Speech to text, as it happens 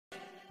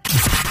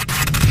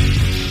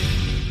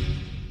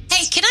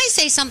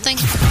say something?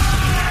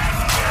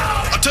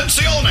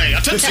 Attenzione!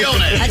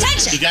 Attenzione!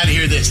 Attention! You gotta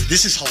hear this.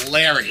 This is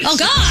hilarious. Oh,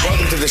 God!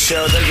 Welcome to the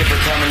show. Thank you for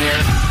coming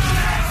here.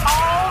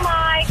 Oh,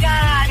 my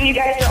God. You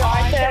guys are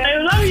awesome. I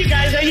love you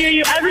guys. I hear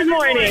you every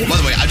morning. By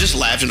the way, I just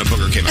laughed and a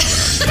booger came out of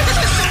her.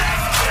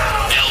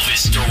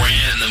 Elvis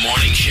Duran in the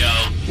morning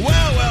show.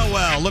 Well.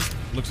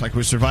 Looks like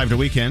we survived a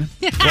weekend.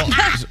 Well,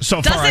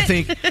 so far, I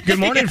think. Good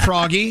morning,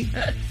 Froggy.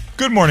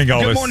 Good morning,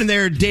 Elvis. Good morning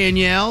there,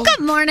 Danielle. Good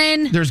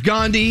morning. There's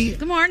Gandhi.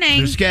 Good morning.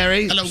 There's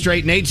Scary. Hello.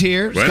 Straight Nate's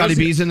here. Scotty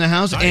B's in the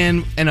house.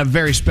 And a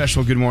very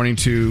special good morning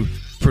to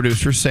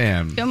producer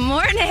Sam. Good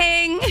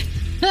morning.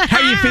 How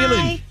are you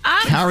feeling?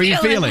 How are you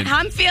feeling?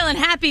 I'm feeling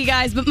happy,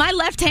 guys, but my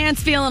left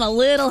hand's feeling a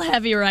little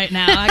heavy right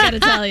now, I gotta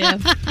tell you.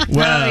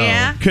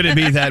 Well, could it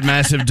be that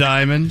massive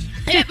diamond?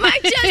 It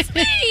might just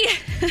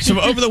be. So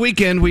over the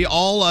weekend, we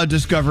all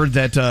discovered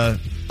that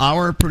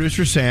our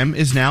producer Sam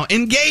is now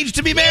engaged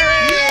to be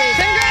married.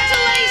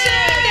 Congratulations!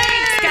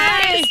 Thanks,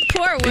 guys.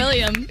 Poor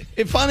William.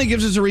 It finally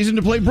gives us a reason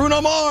to play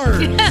Bruno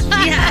Mars.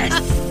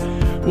 Yes.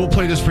 We'll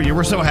play this for you.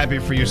 We're so happy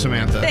for you,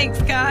 Samantha.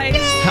 Thanks, guys.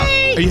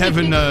 Are you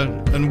having a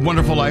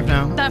wonderful life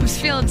now? I'm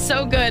feeling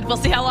so good. We'll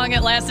see how long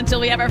it lasts until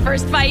we have our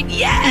first fight. Oh,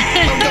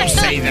 Yeah! don't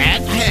say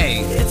that. Hey.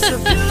 It's a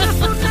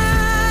beautiful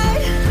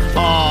night.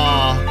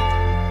 Aw.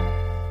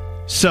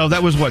 So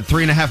that was what,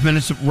 3.5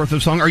 minutes worth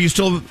of song? Are you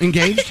still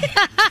engaged?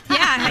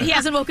 Yeah, he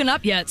hasn't woken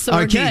up yet, so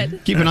we're good.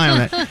 Keep an eye on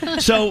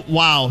that. So,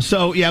 wow.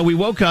 So, yeah, we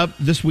woke up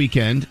this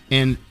weekend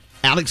and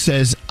Alex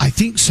says, I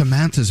think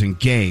Samantha's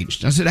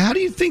engaged. I said, how do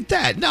you think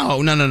that?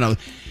 No.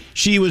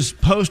 She was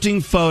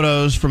posting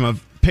photos from a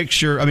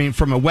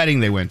wedding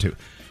they went to.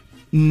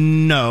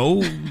 No.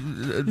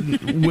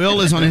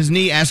 Will is on his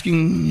knee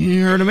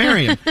asking her to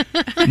marry him.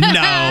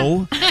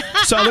 No.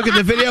 So I look at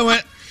the video and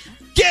went,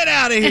 get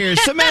out of here.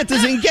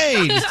 Samantha's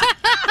engaged.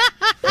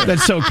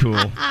 That's so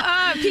cool.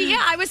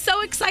 Yeah, I was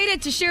so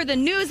excited to share the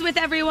news with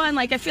everyone.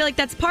 I feel like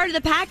that's part of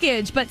the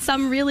package, but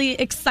some really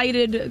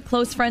excited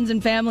close friends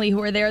and family who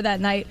were there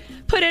that night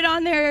put it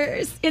on their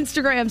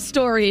Instagram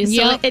stories.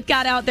 Yep. So it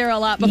got out there a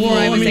lot before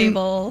I was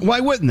able. Why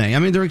wouldn't they? I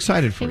mean, they're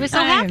excited for He you. was so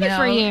happy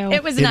for you.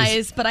 It was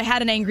nice, but I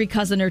had an angry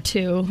cousin or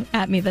two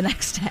at me the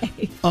next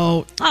day.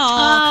 Oh,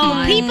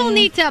 People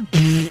need to.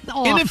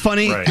 Isn't it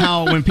funny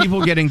how when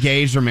people get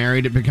engaged or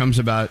married, it becomes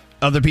about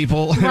other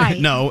people? Right.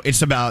 No,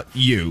 it's about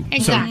you.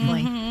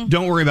 Exactly. So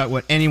don't worry about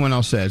what anyone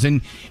else says.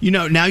 And,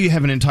 now you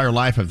have an entire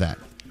life of that.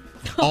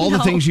 All the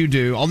things you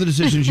do, all the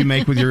decisions you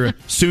make with your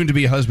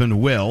soon-to-be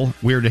husband, Will.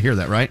 Weird to hear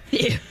that, right?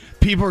 Yeah.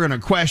 People are going to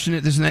question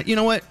it, this and that. You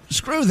know what?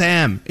 Screw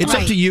them. It's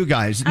up to you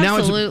guys.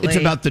 Absolutely. Now it's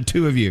about the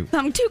two of you.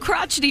 I'm too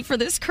crotchety for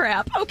this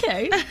crap.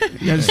 Okay.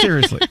 Yeah,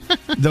 seriously.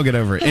 They'll get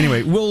over it.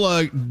 Anyway,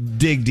 we'll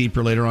dig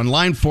deeper later on.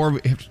 Line 4,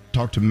 we have to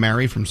talk to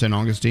Mary from St.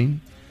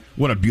 Augustine.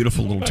 What a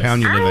beautiful little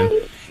town you live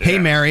in. Hey,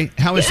 Mary,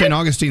 how is St.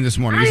 Augustine this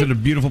morning? Is it a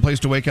beautiful place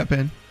to wake up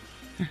in?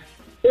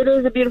 It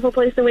is a beautiful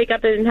place to wake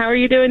up in. How are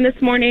you doing this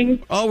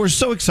morning? Oh, we're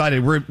so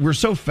excited. We're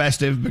so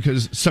festive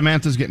because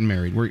Samantha's getting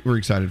married. We're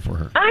excited for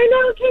her. I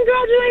know.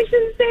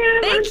 Congratulations,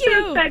 Sam. Thank I'm you.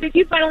 so excited.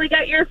 You finally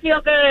got your feel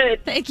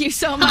good. Thank you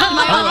so much.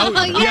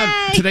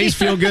 Yeah, today's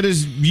feel good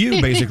is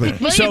you, basically.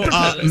 So,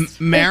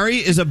 Mary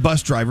is a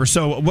bus driver.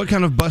 So, what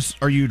kind of bus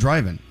are you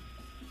driving?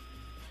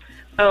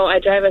 Oh, I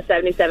drive a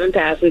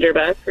 77-passenger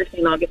bus for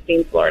St.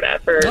 Augustine, Florida,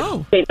 for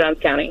St. Johns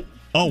County.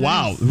 Oh,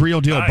 wow. Real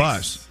deal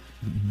bus.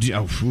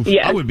 Yes.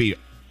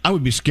 I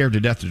would be scared to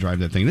death to drive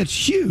that thing.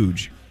 That's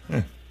huge.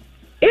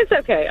 It's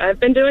okay. I've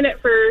been doing it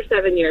for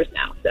 7 years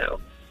now,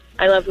 so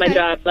I love my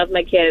job, love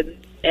my kids,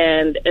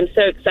 and I'm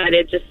so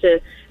excited just to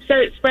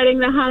start spreading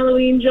the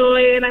Halloween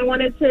joy, and I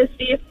wanted to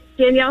see if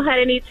Danielle had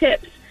any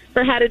tips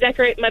for how to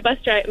decorate my bus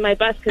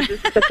because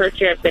this is the first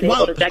year I've been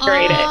able to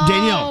decorate it.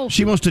 Danielle,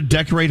 she wants to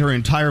decorate her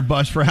entire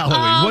bus for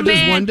Halloween. What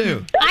does one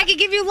do? I could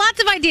give you lots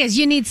of ideas.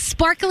 You need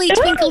sparkly,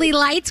 twinkly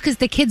lights because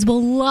the kids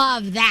will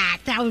love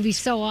that. That would be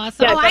so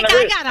awesome. Yes,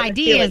 I got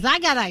ideas. I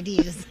got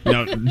ideas.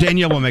 No,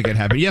 Danielle will make it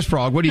happen. Yes,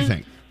 Frog, what do you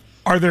think?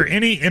 Are there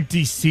any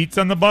empty seats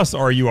on the bus,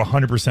 or are you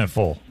 100%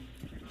 full?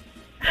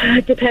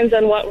 It depends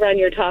on what run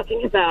you're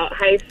talking about.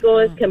 High school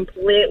is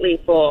completely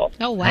full.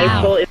 Oh, wow.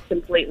 High school is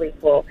completely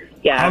full.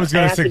 Yeah. I was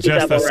going to have do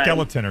suggest a double run.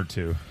 skeleton or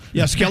two.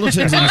 Yeah,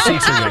 skeletons in the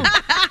seats are good.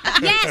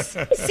 Yes,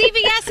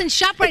 CVS and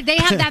ShopRite, they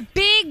have that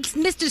big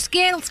Mr.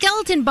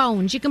 Skeleton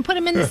bones. You can put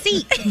them in the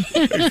seat.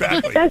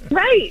 Exactly. That's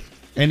right.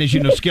 And as you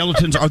know,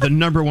 skeletons are the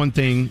number one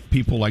thing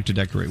people like to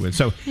decorate with.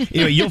 So,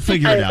 anyway, you'll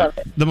figure it out.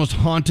 The most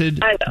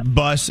haunted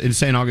bus in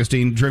St.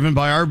 Augustine, driven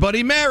by our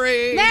buddy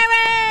Mary.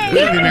 Mary!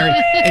 Love you, Mary.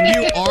 And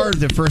you are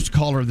the first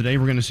caller of the day.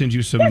 We're going to send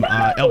you some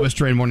Elvis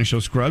Duran Morning Show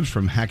scrubs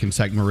from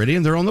Hackensack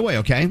Meridian. They're on the way,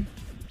 okay?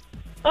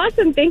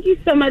 Awesome. Thank you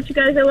so much, you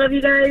guys. I love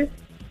you guys.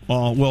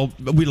 Oh, well,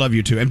 we love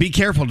you too. And be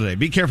careful today.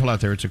 Be careful out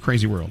there. It's a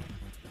crazy world.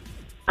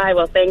 I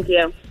will. Thank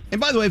you. And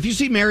by the way, if you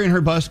see Mary and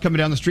her bus coming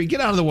down the street, get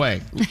out of the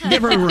way.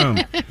 Give her room.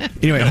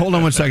 Anyway, hold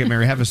on one second,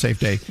 Mary. Have a safe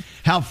day.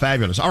 How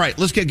fabulous. All right,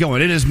 let's get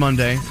going. It is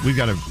Monday. We've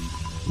got a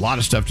lot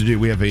of stuff to do.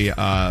 We have a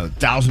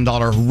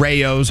 $1,000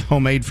 Rayo's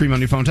homemade free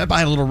money phone tap. I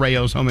had a little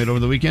Rayo's homemade over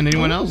the weekend.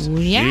 Anyone else?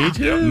 Yeah.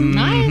 Mhm.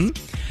 Nice.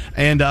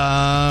 And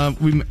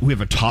we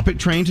have a topic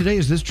train today.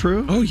 Is this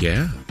true? Oh,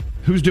 yeah.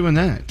 Who's doing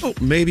that? Oh,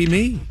 maybe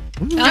me.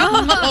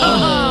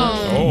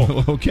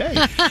 Oh. Okay.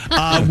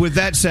 With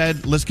that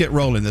said, let's get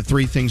rolling. The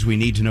 3 things we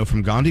need to know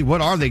from Gandhi.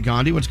 What are they,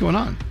 Gandhi? What's going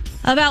on?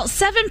 About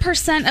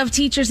 7% of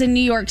teachers in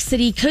New York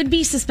City could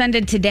be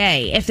suspended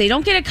today. If they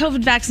don't get a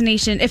COVID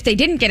vaccination, if they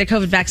didn't get a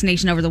COVID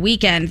vaccination over the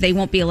weekend, they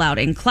won't be allowed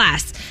in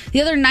class.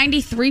 The other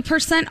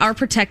 93% are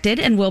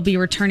protected and will be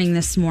returning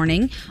this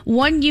morning.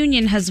 One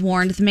union has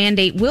warned the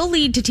mandate will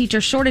lead to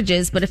teacher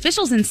shortages, but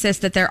officials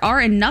insist that there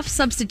are enough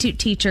substitute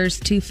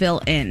teachers to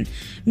fill in.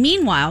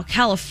 Meanwhile,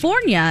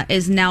 California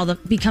is now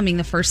becoming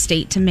the first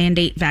state to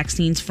mandate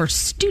vaccines for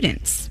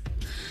students.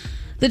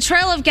 The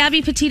trail of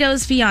Gabby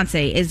Petito's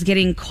fiance is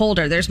getting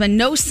colder. There's been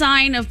no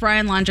sign of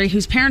Brian Laundrie,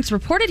 whose parents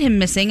reported him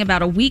missing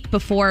about a week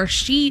before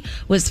she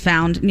was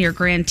found near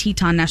Grand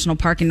Teton National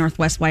Park in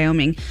northwest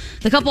Wyoming.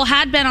 The couple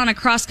had been on a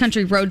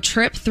cross-country road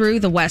trip through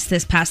the West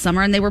this past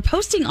summer, and they were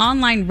posting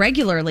online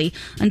regularly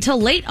until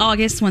late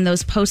August when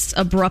those posts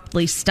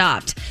abruptly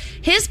stopped.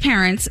 His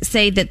parents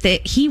say that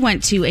he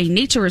went to a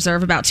nature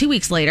reserve about 2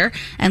 weeks later,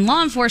 and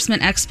law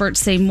enforcement experts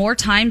say more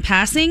time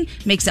passing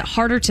makes it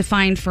harder to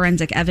find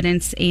forensic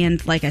evidence, and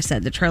like I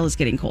said, the trail is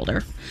getting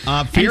colder.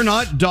 Fear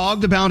not, Dog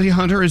the Bounty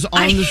Hunter is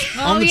on the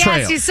trail.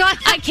 Yes, you saw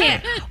I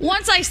can't.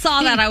 Once I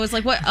saw that, I was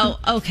like, "What? Oh,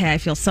 okay. I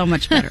feel so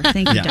much better.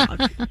 Thank you,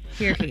 Dog."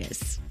 Here he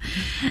is.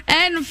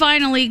 And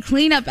finally,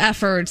 cleanup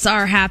efforts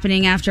are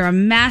happening after a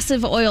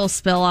massive oil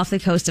spill off the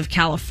coast of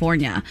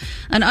California.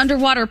 An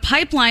underwater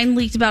pipeline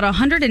leaked about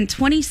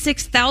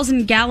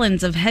 126,000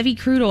 gallons of heavy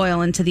crude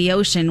oil into the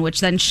ocean,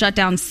 which then shut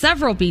down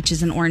several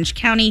beaches in Orange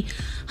County.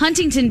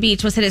 Huntington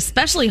Beach was hit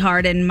especially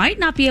hard and might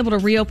not be able to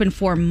reopen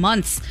for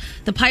months.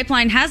 The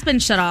pipeline has been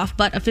shut off,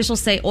 but officials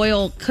say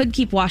oil could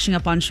keep washing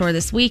up on shore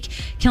this week,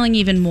 killing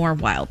even more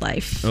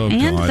wildlife. Oh,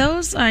 and God.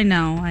 those, I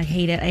know, I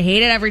hate it. I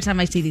hate it every time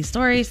I see these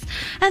stories.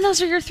 And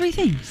those are your 3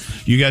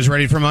 things. You guys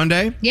ready for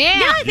Monday?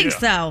 Yeah. I think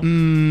so.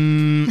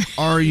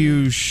 Are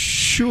you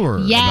sure?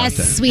 Yes,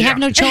 about that? we have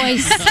no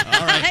choice.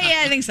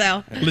 Yeah, I think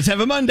so. Let's have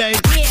a Monday.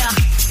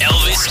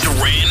 Elvis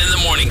Duran in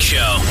the Morning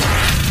Show.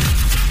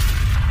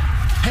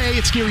 Hey,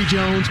 it's Gary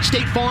Jones.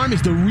 State Farm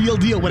is the real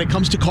deal when it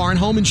comes to car and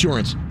home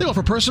insurance. They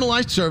offer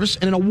personalized service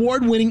and an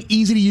award-winning,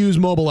 easy-to-use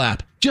mobile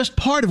app. Just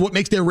part of what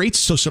makes their rates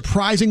so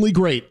surprisingly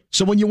great.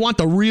 So when you want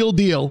the real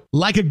deal,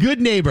 like a good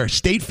neighbor,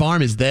 State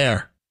Farm is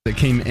there. That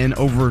came in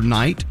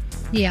overnight.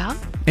 Yeah.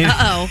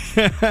 Uh-oh.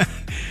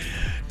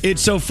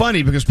 It's so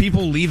funny because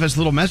people leave us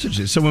little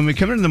messages. So when we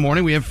come in the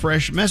morning, we have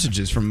fresh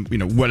messages from,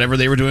 whatever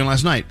they were doing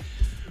last night.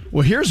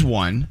 Well, here's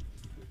one.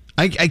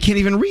 I can't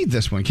even read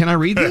this one. Can I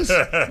read this?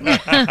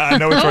 I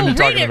know which one you're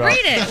talking about.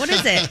 Read it. What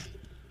is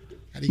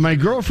it? My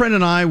girlfriend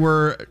and I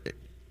were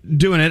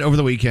doing it over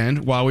the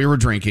weekend while we were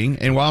drinking.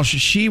 And while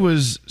she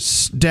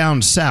was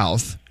down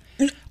south,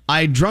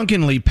 I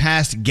drunkenly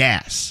passed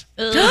gas.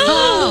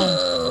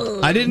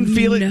 I didn't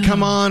feel it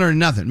come on or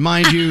nothing.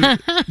 Mind you,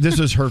 this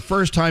is her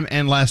first time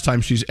and last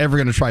time she's ever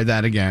going to try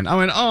that again. I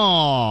went,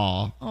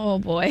 oh. Oh,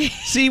 boy.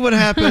 See what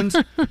happens?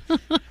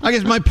 I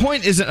guess my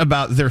point isn't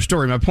about their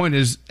story. My point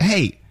is,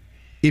 hey,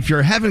 if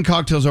you're having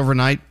cocktails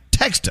overnight,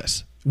 text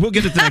us. We'll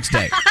get it the next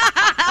day.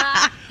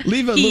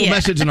 Leave a little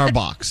message in our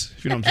box,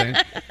 if you know what I'm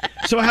saying.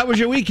 So how was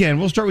your weekend?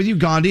 We'll start with you,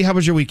 Gandhi. How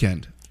was your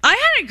weekend? I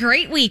had a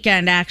great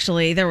weekend,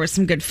 actually. There was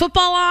some good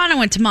football on. I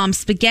went to Mom's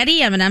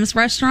Spaghetti, M&M's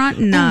restaurant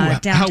in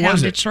downtown how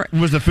was it? Detroit.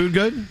 Was the food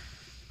good?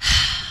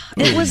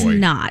 It was boy.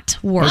 not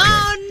worth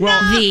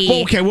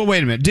Okay. it. Well,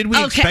 wait a minute. Did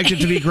we expect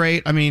it to be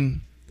great? I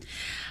mean...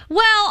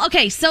 Well,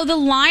 okay, so the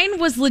line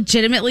was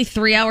legitimately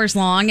 3 hours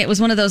long. It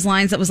was one of those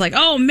lines that was like,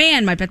 oh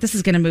man, I bet this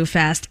is going to move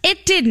fast.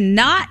 It did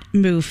not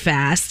move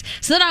fast.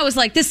 So then I was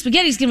like, this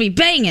spaghetti's going to be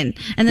banging.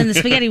 And then the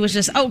spaghetti was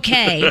just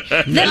okay.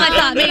 Then I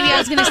thought maybe I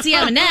was going to see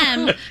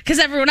M&M because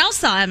everyone else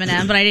saw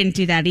M&M, but I didn't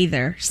do that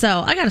either. So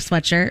I got a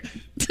sweatshirt.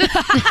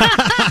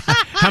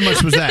 How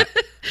much was that?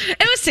 It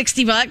was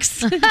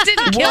 $60. It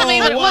didn't kill me,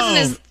 but it wasn't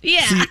as,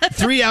 yeah. See,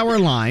 3 hour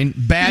line,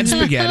 bad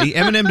spaghetti.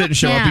 M&M didn't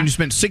show up, Yeah. and you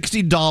spent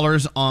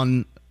 $60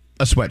 on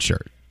a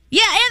sweatshirt.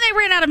 Yeah, and they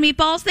ran out of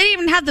meatballs. They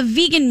didn't even have the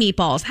vegan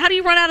meatballs. How do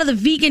you run out of the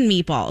vegan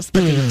meatballs?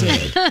 But they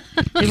did.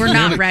 They were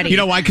not ready. You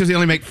know why? Because they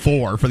only make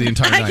 4 for the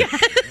entire night.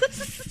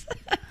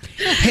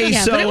 Hey,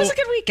 Yeah, so but it was a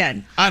good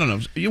weekend. I don't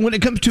know. When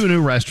it comes to a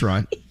new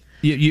restaurant,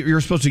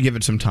 you're supposed to give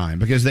it some time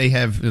because they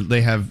have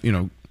Right.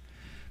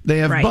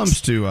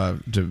 bumps to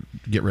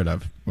get rid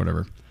of,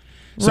 whatever.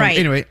 So Right.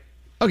 anyway,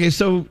 okay.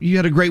 So you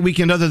had a great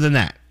weekend. Other than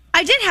that,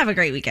 I did have a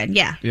great weekend,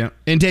 yeah. yeah.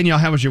 And Danielle,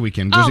 how was your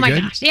weekend? Was Oh it my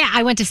good? gosh. Yeah,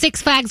 I went to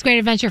Six Flags Great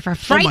Adventure for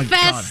Fright my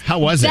Fest. God. How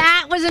was it?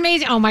 That was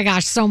amazing. Oh my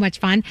gosh, so much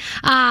fun.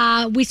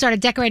 We started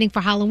decorating for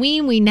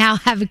Halloween. We now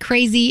have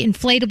crazy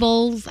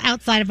inflatables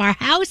outside of our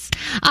house.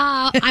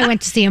 I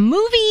went to see a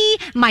movie.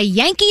 My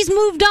Yankees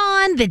moved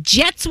on. The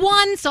Jets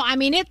won. So, I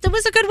mean, it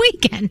was a good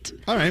weekend.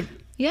 All right.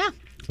 Yeah.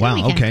 Wow.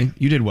 weekend. Okay.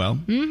 You did well.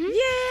 Mm-hmm.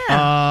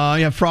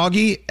 Yeah.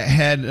 Froggy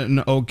had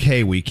an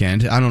okay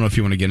weekend. I don't know if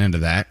you want to get into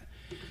that.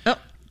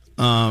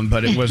 Oh.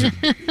 But it wasn't.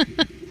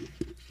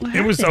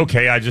 It was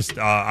okay. I just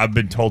I've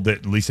been told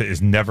that Lisa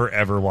is never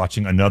ever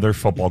watching another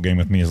football game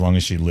with me as long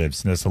as she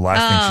lives. And that's the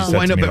last thing she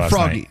said to me last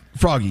night.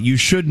 Froggy, you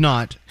should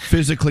not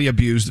physically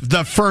abuse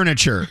the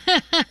furniture.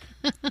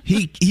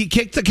 He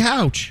kicked the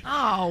couch.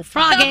 Oh,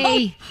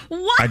 Froggy.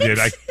 What? I did.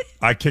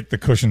 I kicked the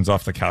cushions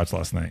off the couch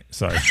last night.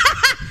 Sorry.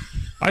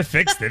 I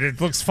fixed it.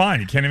 It looks fine.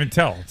 You can't even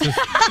tell. It's just,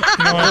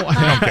 you know what?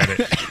 I don't get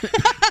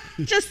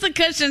it. Just the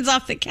cushions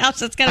off the couch.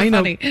 That's kind of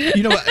funny.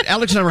 You know what?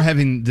 Alex and I were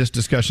having this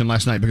discussion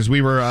last night because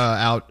we were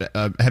out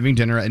having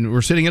dinner and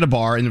we're sitting at a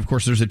bar, and of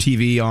course there's a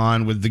TV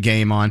on with the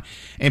game on,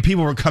 and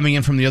people were coming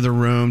in from the other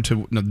room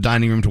to the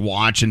dining room to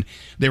watch, and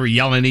they were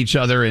yelling at each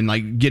other and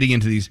like getting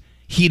into these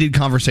heated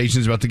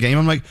conversations about the game.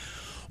 I'm like,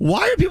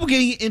 why are people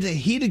getting into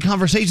heated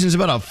conversations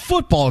about a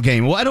football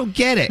game? Well, I don't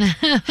get it.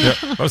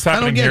 What's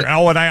happening here?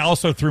 Oh, and I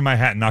also threw my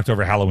hat and knocked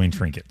over a Halloween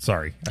trinket.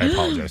 Sorry. I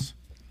apologize.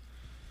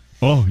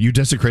 Oh, you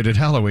desecrated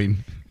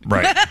Halloween.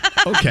 Right.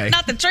 Okay.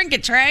 Not the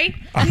trinket tray.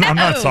 I'm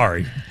not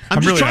sorry.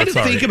 I'm just really trying not to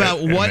sorry. think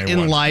about what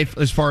in life,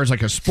 as far as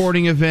like a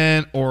sporting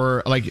event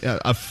or like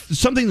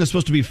something that's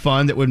supposed to be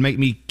fun that would make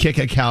me kick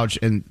a couch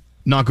and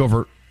knock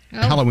over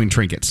Halloween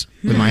trinkets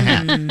with my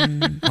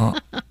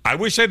hat. I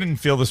wish I didn't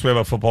feel this way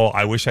about football.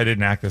 I wish I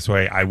didn't act this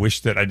way. I wish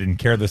that I didn't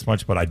care this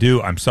much, but I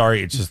do. I'm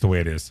sorry. It's just the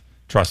way it is.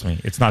 Trust me.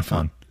 It's not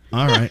fun.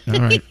 All right.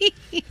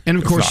 And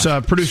of course,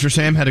 producer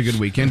Sam had a good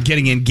weekend,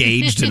 getting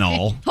engaged and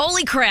all.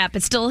 Holy crap.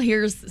 It still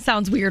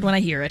sounds weird when I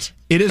hear it.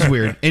 It is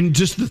weird. And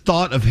just the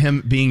thought of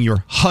him being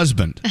your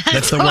husband.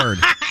 That's the word.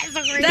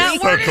 That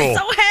word cool. is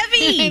so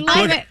heavy.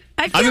 I love it.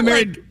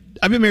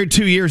 I've been married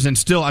 2 years and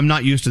still I'm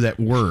not used to that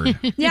word.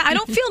 Yeah, I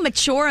don't feel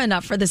mature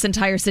enough for this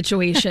entire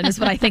situation is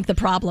what I think the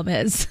problem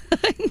is.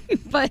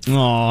 But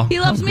Aw, he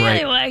loves me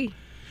great. anyway.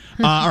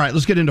 All right,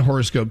 let's get into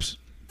horoscopes.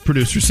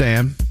 Producer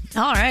Sam.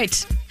 All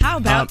right. How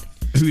about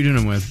Who are you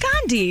doing with?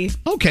 Gandhi?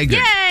 Okay, good.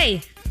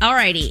 Yay!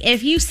 Alrighty,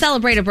 if you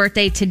celebrate a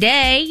birthday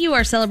today, you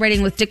are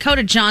celebrating with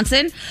Dakota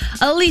Johnson,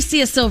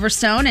 Alicia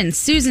Silverstone, and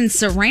Susan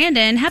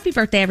Sarandon. Happy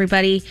birthday,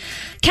 everybody.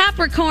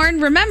 Capricorn,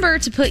 remember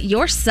to put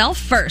yourself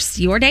first.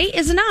 Your day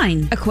is a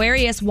 9.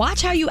 Aquarius,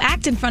 watch how you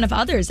act in front of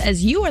others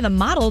as you are the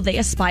model they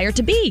aspire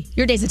to be.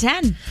 Your day's a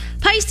 10.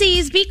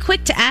 Pisces, be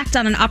quick to act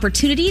on an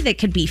opportunity that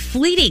could be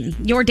fleeting.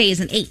 Your day is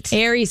an 8.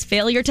 Aries,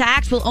 failure to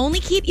act will only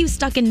keep you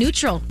stuck in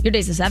neutral. Your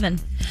day's a 7.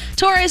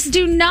 Taurus,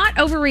 do not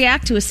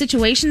overreact to a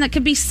situation that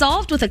could be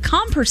solved with a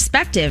calm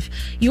perspective.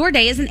 Your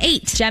day is an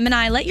 8.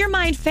 Gemini, let your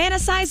mind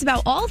fantasize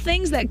about all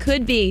things that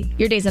could be.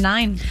 Your day's a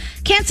 9.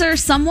 Cancer,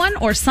 someone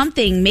or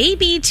something may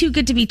be too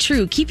good to be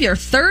true. Keep your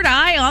third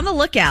eye on the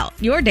lookout.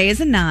 Your day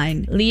is a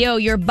 9. Leo,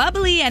 your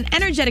bubbly and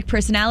energetic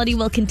personality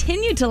will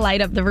continue to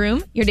light up the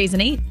room. Your day's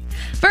an 8.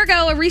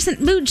 Virgo, a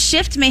recent mood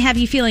shift may have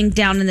you feeling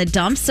down in the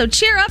dumps, so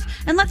cheer up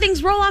and let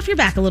things roll off your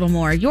back a little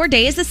more. Your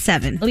day is a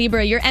 7.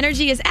 Libra, your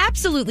energy is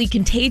absolutely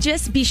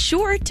contagious. Be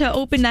sure to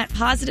open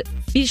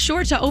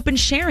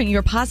sharing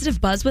your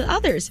positive buzz with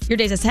others. Your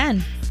day's a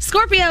 10.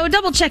 Scorpio,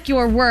 double check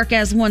your work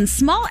as one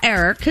small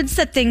error could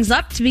set things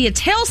up to be a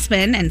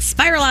tailspin and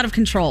spiral out of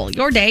control.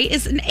 Your day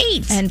is an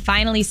 8. And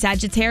finally,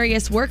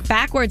 Sagittarius, work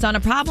backwards on a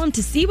problem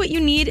to see what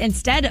you need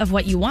instead of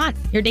what you want.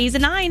 Your day's a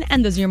 9,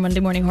 and those are your Monday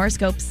morning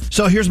horoscopes.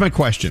 So here's my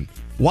question.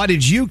 Why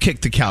did you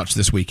kick the couch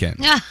this weekend?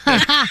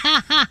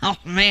 Oh,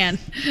 man.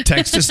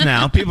 Text us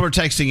now. People are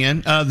texting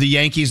in. The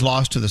Yankees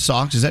lost to the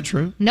Sox. Is that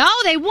true? No,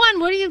 they won.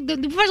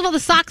 First of all, the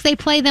Sox, they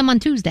play them on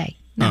Tuesday.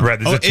 Right,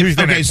 there's a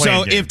Tuesday night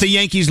playing game. If the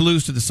Yankees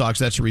lose to the Sox,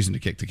 that's a reason to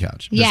kick the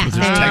couch. Yeah.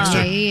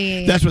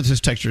 That's what this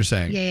texter is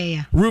saying.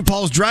 Yeah.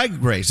 RuPaul's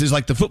Drag Race is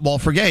like the football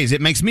for gays.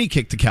 It makes me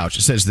kick the couch,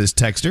 says this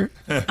texter.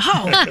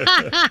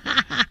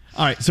 Oh.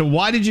 All right, so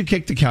why did you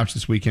kick the couch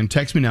this weekend?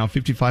 Text me now,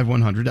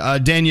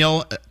 55100.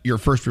 Danielle, your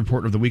first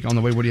report of the week on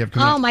the way. What do you have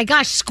coming up? Oh, my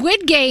gosh.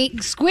 Squid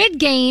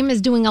Game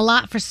is doing a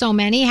lot for so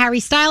many. Harry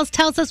Styles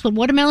tells us what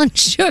watermelon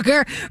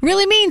sugar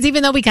really means,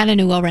 even though we kind of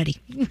knew already.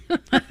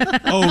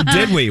 Oh,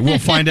 did we? We'll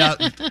find out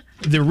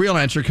the real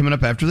answer coming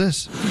up after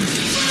this.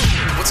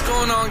 What's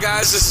going on,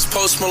 guys? This is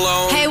Post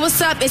Malone. Hey,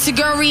 what's up? It's your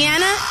girl Rihanna.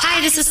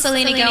 Hi, this is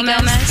Selena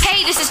Gomez.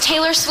 Hey, this is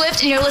Taylor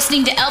Swift, and you're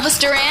listening to Elvis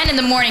Duran in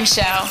the Morning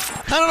Show.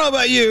 I don't know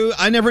about you.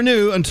 I never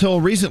knew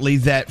until recently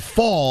that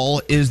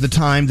fall is the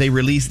time they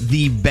release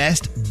the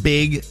best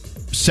big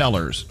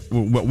sellers,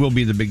 what will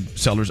be the big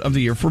sellers of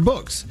the year for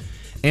books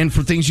and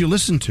for things you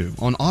listen to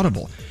on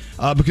Audible.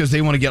 Because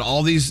they want to get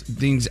all these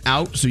things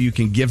out so you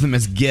can give them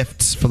as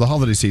gifts for the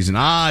holiday season.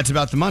 It's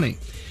about the money.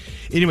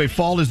 Anyway,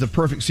 fall is the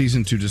perfect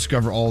season to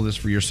discover all this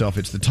for yourself.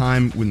 It's the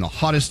time when the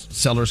hottest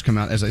sellers come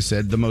out. As I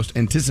said, the most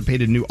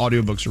anticipated new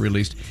audiobooks are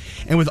released.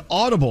 And with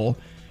Audible,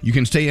 you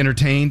can stay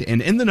entertained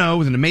and in the know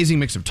with an amazing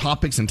mix of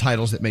topics and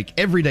titles that make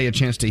every day a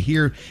chance to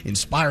hear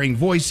inspiring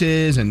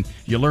voices, and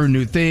you learn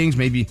new things,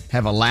 maybe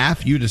have a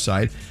laugh. You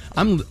decide.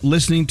 I'm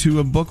listening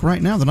to a book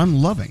right now that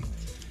I'm loving.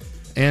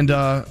 And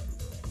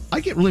I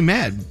get really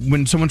mad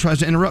when someone tries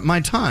to interrupt my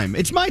time.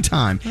 It's my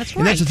time. That's right.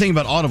 And that's the thing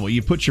about Audible.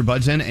 You put your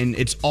buds in, and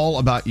it's all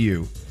about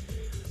you.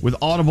 With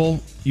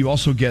Audible, you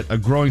also get a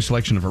growing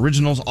selection of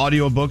originals,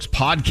 audiobooks,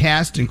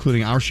 podcasts,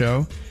 including our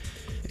show.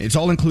 It's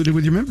all included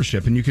with your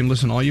membership, and you can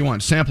listen all you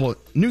want. Sample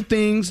new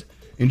things,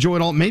 enjoy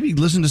it all. Maybe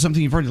listen to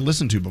something you've already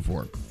listened to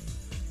before.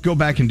 Go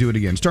back and do it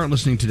again. Start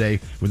listening today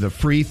with a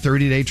free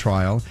 30-day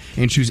trial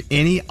and choose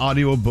any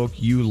audiobook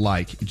you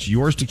like. It's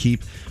yours to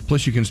keep.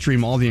 Plus, you can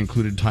stream all the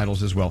included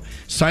titles as well.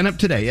 Sign up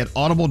today at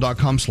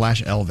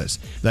audible.com/Elvis.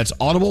 That's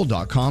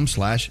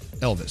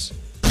audible.com/Elvis.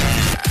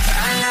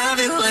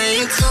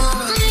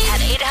 At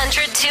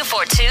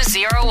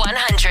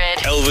 800-242-0100.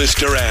 Elvis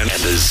Duran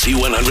and the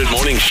Z100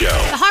 Morning Show.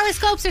 The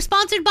horoscopes are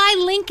sponsored by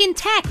Lincoln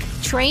Tech.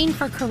 Train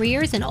for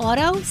careers in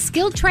auto,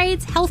 skilled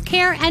trades,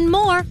 healthcare, and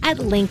more at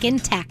Lincoln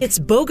Tech. It's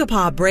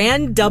Bogapa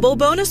brand double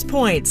bonus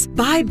points.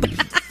 Buy.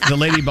 The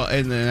lady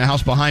in the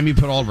house behind me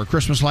put all of her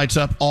Christmas lights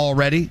up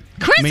already.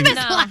 Christmas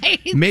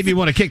lights? Made me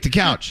want to kick the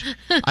couch.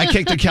 I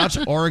kicked the couch.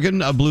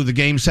 Oregon blew the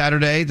game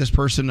Saturday. This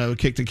person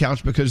kicked the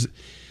couch because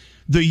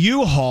the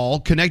U-Haul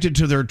connected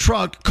to their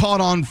truck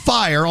caught on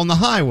fire on the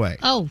highway.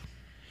 Oh.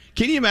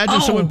 Can you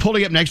imagine someone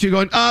pulling up next to you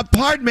going,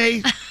 pardon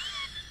me,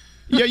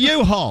 your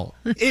U-Haul,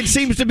 it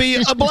seems to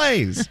be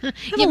ablaze.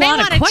 You may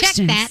want to check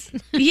that.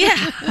 Yeah.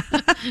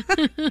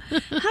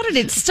 How did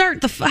it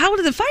start? How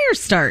did the fire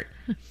start?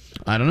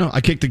 I don't know.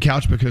 I kicked the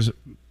couch because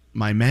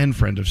my man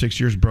friend of 6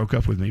 years broke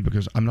up with me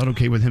because I'm not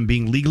okay with him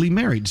being legally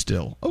married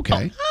still.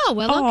 Okay. Oh,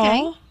 well,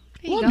 okay.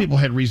 A lot of people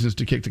had reasons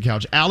to kick the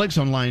couch. Alex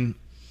on line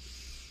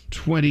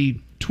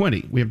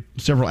 2020. We have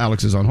several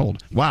Alexes on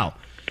hold. Wow.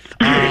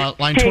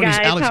 Line 20 is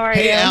guys, Alex. how are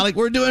Hey, you? Alex.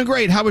 We're doing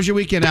great. How was your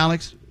weekend,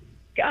 Alex?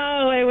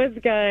 Oh, it was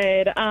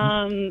good.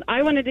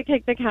 I wanted to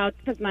kick the couch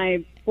because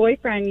my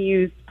boyfriend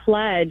used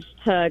Pledge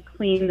to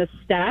clean the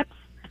steps.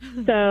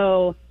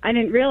 So I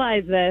didn't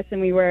realize this,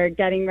 and we were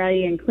getting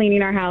ready and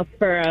cleaning our house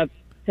for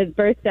his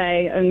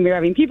birthday, and we were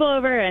having people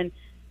over, and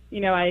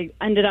I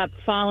ended up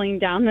falling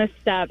down the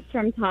steps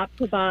from top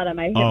to bottom.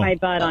 I hit my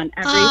butt on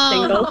every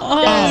single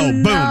step.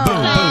 Boom, boom,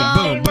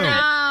 boom, boom.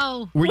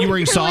 No. Were you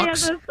wearing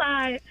socks?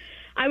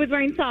 I was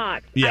wearing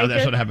socks. Yeah,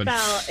 that's just what happened.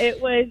 Fell. It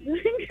was...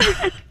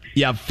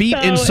 Yeah, feet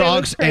So in it was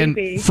socks and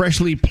crazy.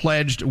 freshly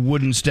pledged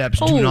wooden steps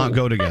do not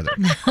go together.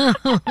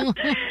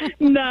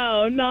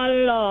 No, not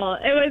at all.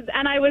 It was,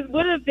 and I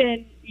would have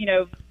been,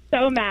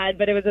 so mad,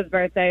 but it was his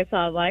birthday, so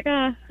I was like,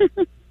 Yeah.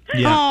 It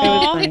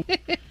was funny.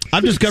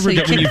 I've discovered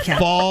So that when you kicked the couch.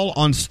 fall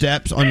on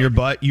steps on your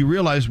butt, you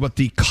realize what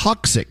the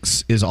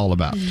coccyx is all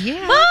about.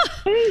 Yeah.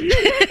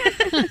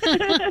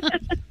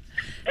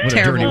 What a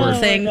Terrible dirty word.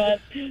 thing.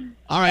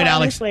 All right,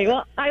 Alex. Honestly,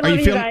 well, I Are love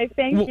you feeling- guys.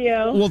 Thank you.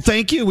 Well,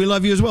 thank you. We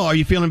love you as well. Are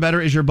you feeling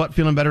better? Is your butt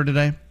feeling better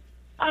today?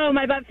 Oh,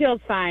 my butt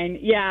feels fine.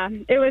 Yeah,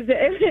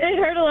 it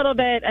hurt a little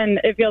bit, and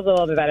it feels a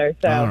little bit better.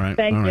 So, All right.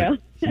 thank all right.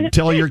 you.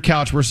 Tell your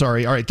couch we're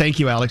sorry. All right. Thank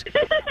you, Alex.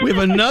 We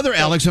have another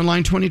Alex on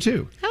line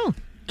 22. Oh.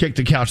 Kicked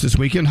the couch this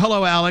weekend.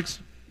 Hello, Alex.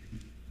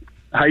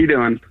 How you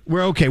doing?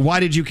 We're okay. Why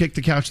did you kick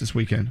the couch this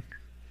weekend?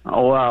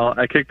 Oh, well,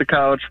 I kicked the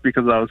couch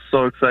because I was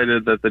so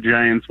excited that the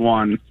Giants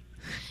won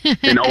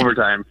in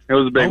overtime. It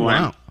was a big Oh,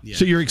 win. wow.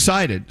 So you're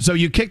excited. So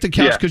you kicked the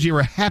couch Yeah. because you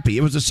were happy.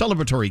 It was a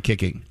celebratory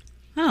kicking.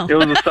 Oh. It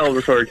was a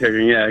celebratory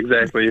kicking, yeah,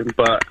 exactly.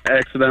 But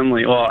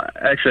accidentally,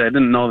 actually, I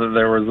didn't know that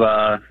there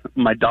was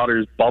my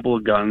daughter's bubble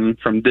gun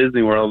from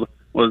Disney World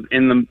was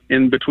in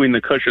between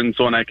the cushions.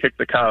 So when I kicked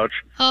the couch,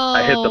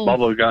 I hit the Oh.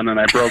 bubble gun and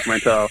I broke my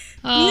toe.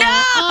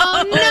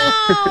 Oh,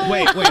 no.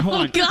 Wait, hold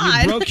on.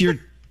 God. You broke your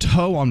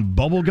toe on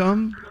bubble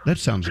gum? That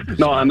sounds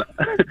bizarre.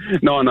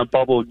 No, on a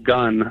bubble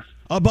gun.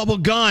 A bubble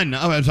gun.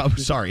 Oh, I'm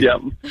sorry.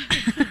 Yep.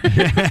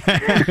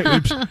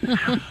 Oops.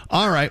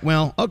 All right.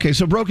 Well, okay.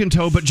 So broken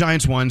toe, but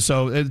Giants won.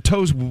 So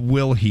toes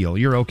will heal.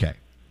 You're okay.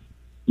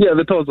 Yeah,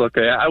 the toe's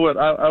okay. I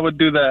would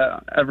do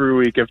that every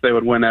week if they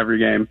would win every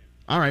game.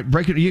 All right.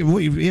 Break it. You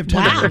have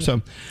 10 Wow. days.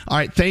 So, all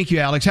right. Thank you,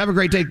 Alex. Have a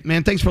great day,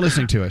 man. Thanks for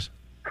listening to us.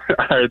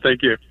 All right,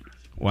 thank you.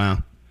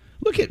 Wow.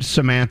 Look at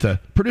Samantha.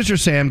 Producer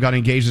Sam got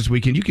engaged this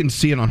weekend. You can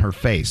see it on her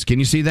face. Can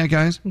you see that,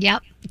 guys?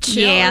 Yep.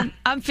 Yeah,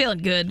 I'm feeling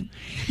good.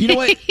 You know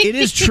what? It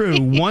is true.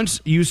 Once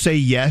you say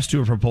yes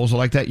to a proposal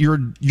like that,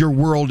 your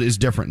world is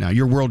different now.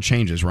 Your world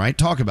changes, right?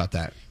 Talk about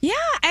that. Yeah,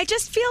 I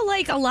just feel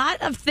like a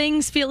lot of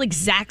things feel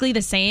exactly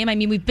the same. I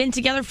mean, we've been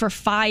together for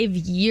 5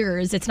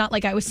 years. It's not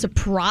like I was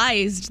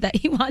surprised that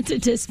he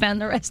wanted to spend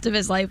the rest of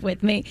his life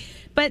with me.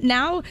 But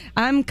now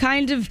I'm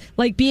kind of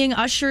like being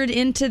ushered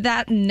into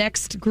that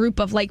next group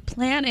of like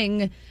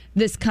planning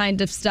this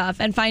kind of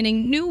stuff and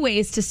finding new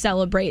ways to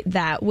celebrate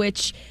that,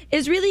 which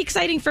is really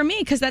exciting for me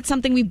because that's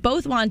something we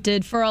both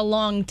wanted for a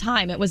long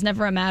time. It was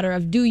never a matter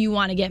of, do you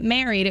want to get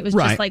married? It was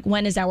Right. just like,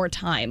 when is our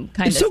time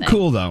kind It's of so thing.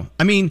 cool, though.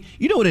 I mean,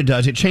 you know what it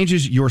does? It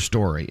changes your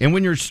story. And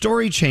when your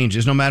story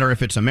changes, no matter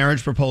if it's a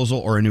marriage proposal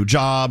or a new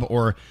job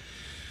or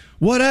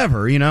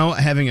whatever,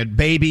 having a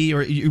baby,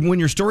 or when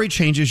your story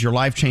changes, your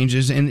life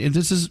changes, and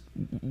this is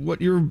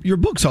what your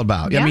book's all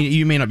about. Yeah. I mean,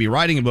 you may not be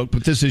writing a book,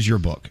 but this is your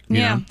book. You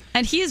know?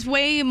 And he's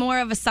way more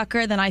of a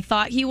sucker than I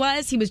thought he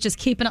was. He was just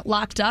keeping it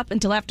locked up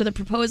until after the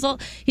proposal.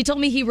 He told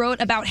me he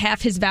wrote about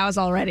half his vows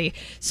already.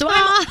 So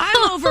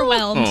I'm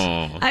overwhelmed.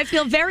 I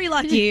feel very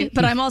lucky,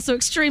 but I'm also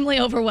extremely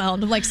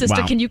overwhelmed. I'm like,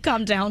 sister, Wow. Can you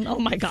calm down? Oh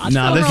my gosh.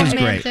 No, so this is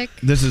romantic. great.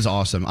 This is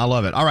awesome. I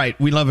love it. All right,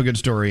 we love a good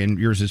story, and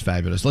yours is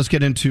fabulous. Let's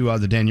get into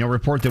the Danielle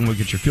report, then we'll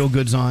get your feel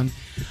goods on.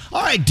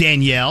 All right,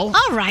 Danielle.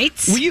 All right.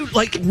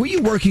 Were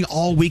you working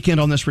all weekend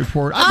on this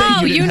report? I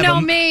bet You didn't know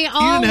have me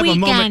all You didn't have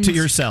weekend. a moment to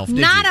yourself, did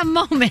Not you? a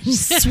moment.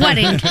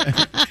 Sweating.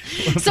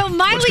 So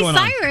Miley going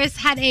on? Cyrus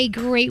had a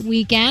great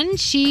weekend.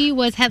 She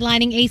was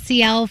headlining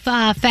ACL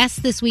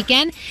Fest this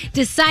weekend.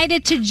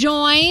 Decided to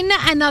join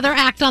another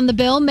act on the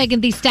bill,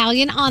 Megan Thee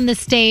Stallion, on the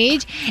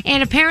stage.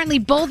 And apparently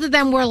both of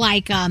them were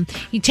like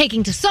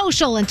taking to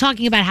social and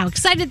talking about how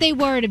excited they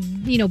were to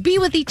be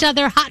with each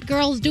other. Hot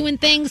girls doing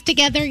things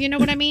together. You know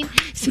what I mean?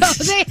 So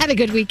they had a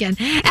good weekend.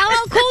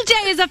 LL Cool J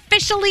is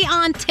officially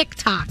on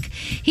TikTok.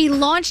 He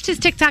launched his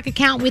TikTok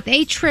account with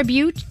a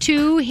tribute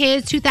to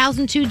his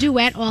 2002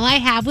 duet, All I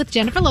Have, with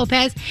Jennifer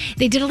Lopez.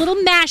 They did a little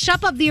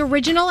mashup of the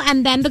original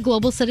and then the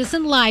Global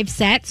Citizen live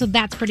set, so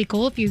that's pretty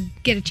cool. If you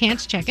get a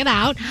chance, check it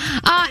out.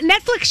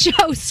 Netflix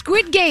show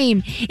Squid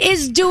Game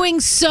is doing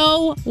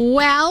so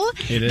well.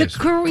 It is.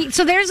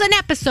 So there's an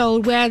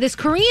episode where this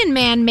Korean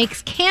man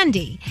makes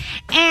candy,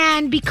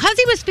 and because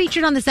he was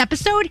featured on this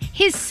episode,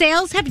 his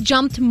sales have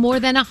jumped more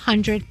than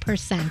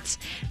 100%.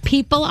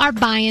 People are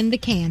buying the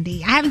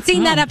candy. I haven't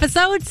seen that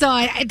episode,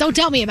 so don't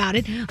tell me about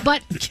it,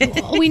 but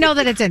we know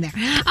that it's in there.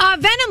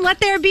 Venom, Let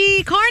There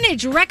Be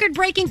Carnage,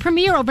 record-breaking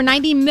premiere, over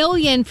 90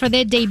 million for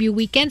their debut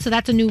weekend, so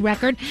that's a new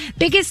record.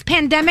 Biggest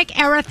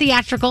pandemic-era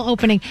theatrical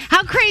opening.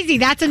 How crazy,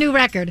 that's a new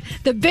record.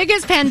 The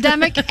biggest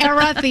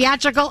pandemic-era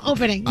theatrical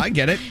opening. I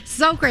get it.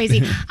 So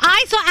crazy.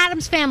 I saw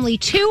Addams Family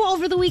 2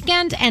 over the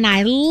weekend, and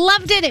I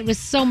loved it. It was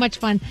so much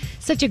fun.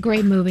 Such a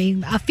great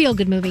movie, a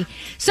feel-good movie.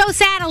 So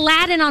sad,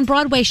 Aladdin on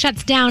Broadway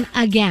shuts down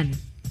again.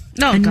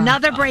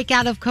 Another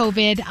breakout of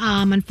COVID.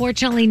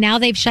 Unfortunately, now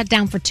they've shut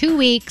down for 2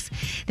 weeks.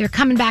 They're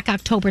coming back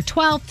October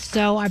 12th,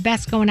 so our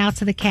best going out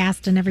to the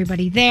cast and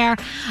everybody there.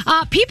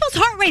 People's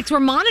heart rates were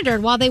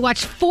monitored while they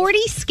watched 40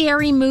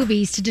 scary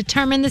movies to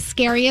determine the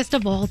scariest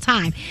of all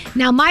time.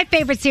 Now, my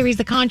favorite series,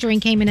 The Conjuring,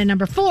 came in at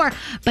number 4,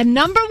 but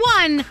number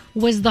 1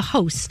 was The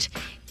Host.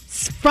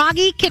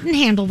 Froggy couldn't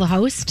handle the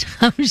host,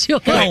 I'm sure.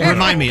 Oh,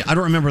 remind me. I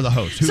don't remember the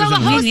host. Who So was the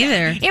in host,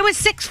 neither. it was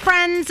 6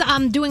 friends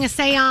doing a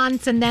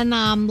seance, and then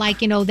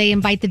they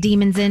invite the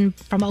demons in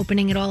from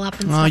opening it all up.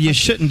 And stuff you like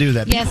shouldn't do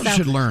that. Yeah, People so-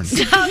 should learn.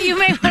 So you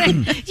may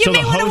want to So the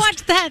host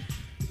watch that.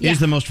 Is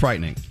the most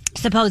frightening.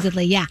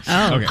 Supposedly, yeah.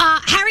 Oh. Okay.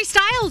 Harry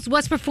Styles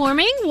was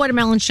performing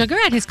Watermelon Sugar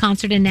at his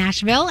concert in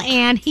Nashville,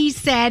 and he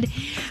said,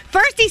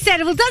 well,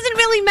 it doesn't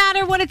really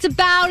matter what it's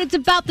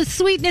about the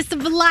sweetness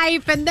of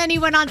life, and then he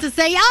went on to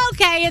say,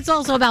 okay, it's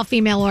also about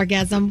female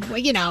orgasm,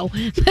 but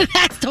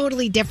that's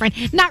totally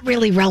different, not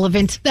really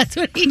relevant. That's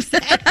what he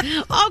said.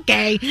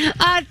 Okay.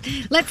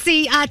 Let's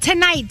see,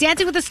 tonight,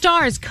 Dancing with the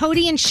Stars,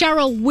 Cody and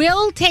Cheryl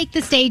will take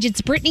the stage.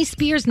 It's Britney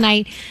Spears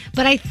night,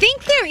 but I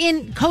think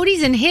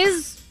Cody's in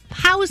his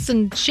house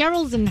and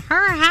Cheryl's in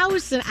her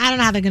house, and I don't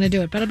know how they're going to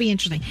do it, but it'll be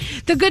interesting.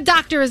 The Good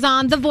Doctor is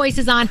on, The Voice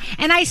is on,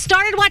 and I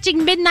started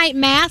watching Midnight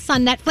Mass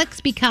on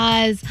Netflix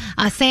because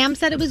Sam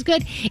said it was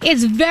good.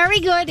 It's very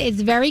good, it's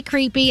very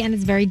creepy, and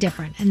it's very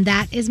different, and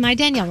that is my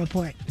Danielle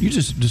report. You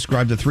just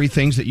described the 3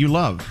 things that you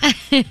love.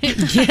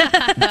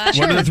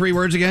 What are the 3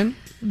 words again?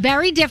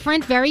 Very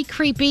different, very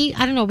creepy.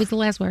 I don't know, what was the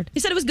last word?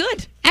 You said it was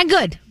good. And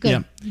good.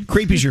 Yeah.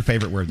 Creepy's your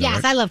favorite word, though,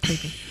 Yes, right? I love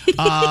creepy. Thank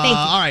you.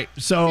 All right.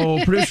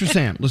 So, producer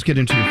Sam, let's get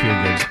into your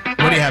feel goods.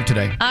 What do you have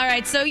today? All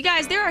right, so you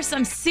guys, there are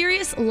some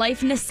serious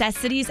life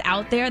necessities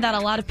out there that a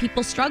lot of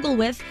people struggle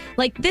with,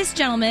 like this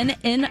gentleman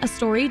in a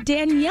story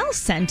Danielle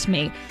sent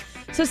me.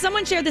 So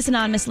someone shared this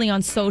anonymously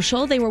on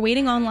social. They were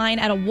waiting online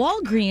at a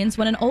Walgreens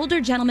when an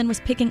older gentleman was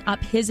picking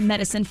up his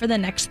medicine for the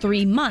next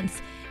 3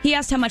 months. He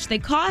asked how much they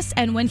cost,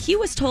 and when he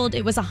was told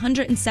it was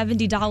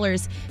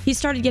 $170, he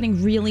started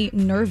getting really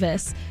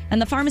nervous. And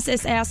the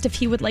pharmacist asked if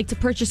he would like to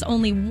purchase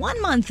only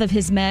 1 month of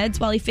his meds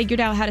while he figured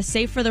out how to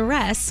save for the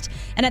rest.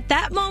 And at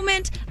that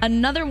moment,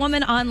 another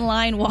woman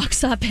online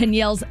walks up and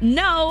yells,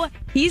 "No,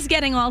 he's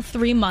getting all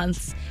 3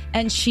 months."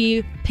 And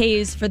she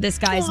pays for this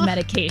guy's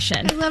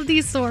medication. I love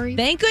these stories.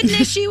 Thank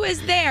goodness she was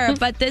there,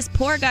 but this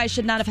poor guy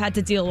should not have had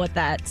to deal with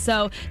that.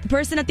 So the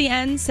person at the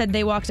end said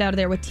they walked out of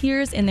there with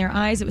tears in their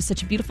eyes. It was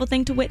such a beautiful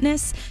thing to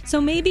witness. So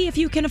maybe if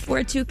you can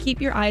afford to, keep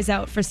your eyes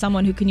out for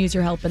someone who can use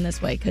your help in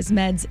this way, because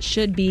meds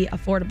should be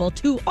affordable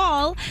to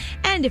all.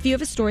 And if you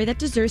have a story that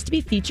deserves to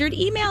be featured,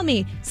 email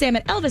me,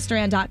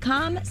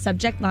 sam@elvisduran.com,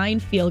 subject line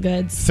feel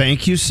goods.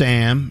 Thank you,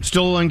 Sam.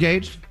 Still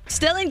engaged?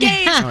 Still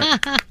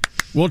engaged.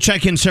 We'll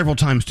check in several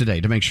times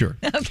today to make sure.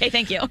 Okay,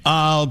 thank you.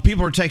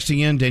 People are texting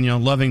in, Danielle,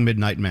 loving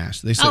Midnight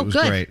Mass. They said it was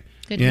good. great.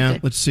 Good, yeah,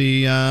 good. let's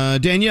see.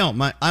 Danielle,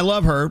 I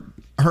love her.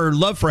 her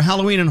love for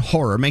Halloween and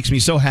horror makes me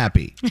so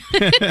happy.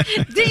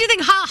 Did you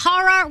think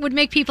horror would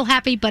make people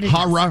happy? But it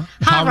horror.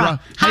 How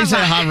do you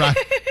say horror?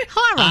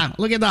 Horror.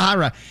 Look at the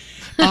horror.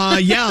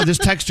 Yeah, this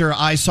texter,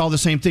 I saw the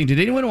same thing. Did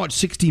anyone watch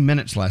 60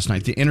 Minutes last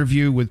night? The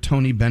interview with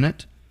Tony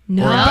Bennett?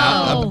 No.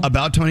 Or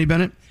about Tony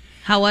Bennett?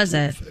 How was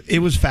it? It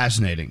was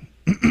fascinating.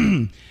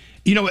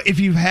 You know, if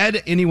you've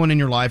had anyone in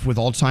your life with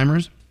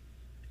Alzheimer's,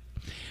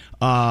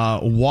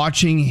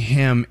 watching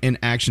him in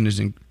action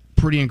is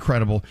pretty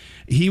incredible.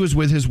 He was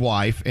with his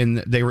wife, and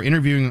they were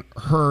interviewing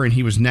her, and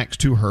he was next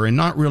to her and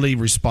not really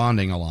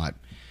responding a lot.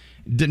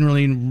 Didn't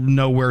really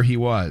know where he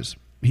was.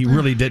 He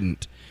really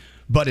didn't.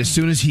 But as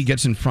soon as he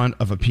gets in front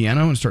of a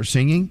piano and starts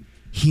singing,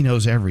 he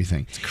knows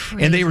everything.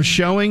 And they were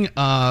showing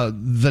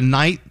the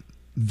night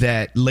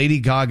that Lady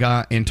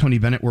Gaga and Tony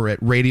Bennett were at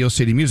Radio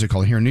City Music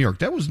Hall here in New York.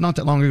 That was not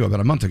that long ago, about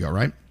a month ago,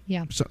 right?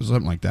 Yeah.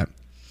 Something like that.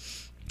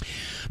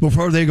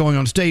 Before they were going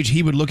on stage,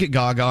 he would look at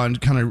Gaga and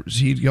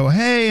he'd go,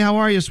 "Hey, how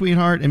are you,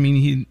 sweetheart?" I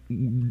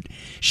mean,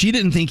 she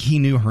didn't think he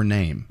knew her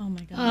name. Oh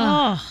my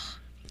God.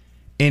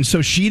 And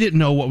so she didn't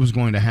know what was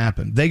going to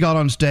happen. They got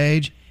on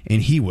stage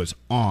and he was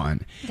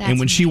on. And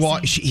when she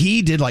walked,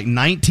 he did like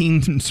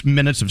 19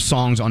 minutes of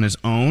songs on his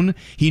own.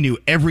 He knew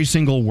every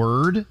single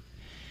word,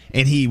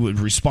 and he was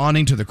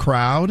responding to the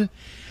crowd.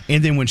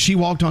 And then when she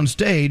walked on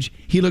stage,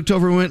 he looked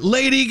over and went,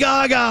 "Lady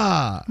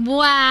Gaga!"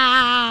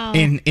 Wow.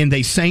 And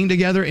they sang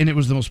together, and it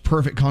was the most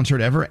perfect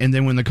concert ever. And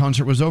then when the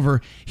concert was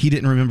over, he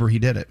didn't remember he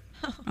did it.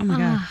 Oh my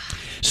God.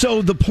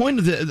 So the point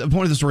of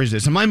the story is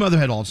this, and my mother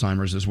had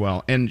Alzheimer's as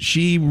well, and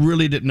she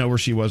really didn't know where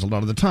she was a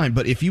lot of the time.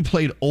 But if you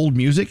played old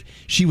music,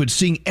 she would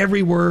sing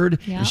every word,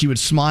 and she would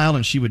smile,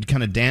 and she would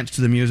kind of dance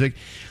to the music.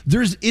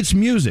 It's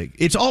music.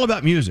 It's all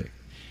about music.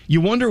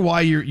 You wonder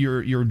why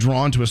you're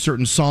drawn to a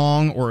certain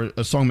song, or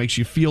a song makes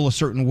you feel a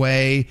certain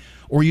way,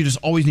 or you just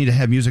always need to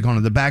have music on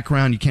in the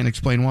background. You can't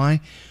explain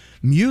why.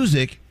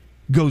 Music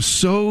goes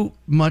so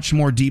much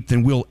more deep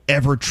than we'll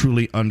ever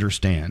truly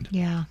understand.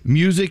 Yeah.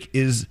 Music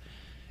is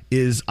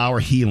our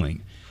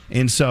healing.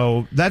 And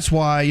so that's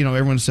why,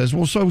 everyone says,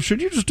 well, so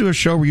should you just do a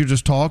show where you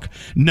just talk?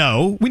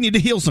 No, we need to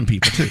heal some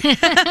people too.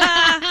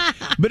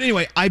 But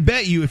anyway, I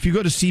bet you if you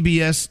go to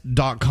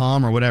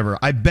CBS.com or whatever,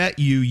 I bet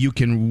you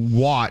can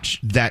watch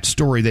that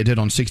story they did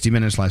on 60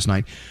 Minutes last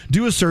night.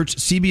 Do a search,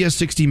 CBS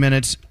 60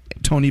 Minutes,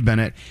 Tony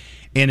Bennett.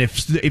 And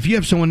if you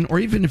have someone, or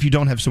even if you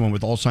don't have someone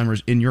with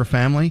Alzheimer's in your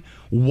family,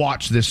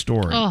 watch this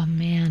story. Oh,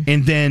 man.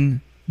 And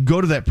then go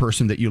to that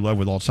person that you love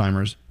with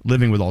Alzheimer's,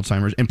 living with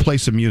Alzheimer's, and play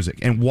some music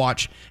and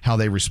watch how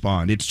they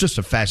respond. It's just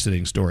a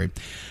fascinating story.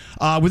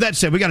 With that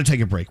said, we got to take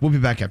a break. We'll be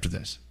back after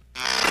this.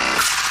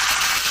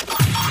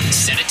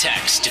 Send a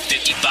text to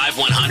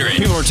 55100.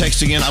 People are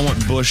texting in, "I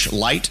want Bush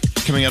Light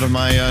coming out of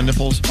my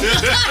nipples."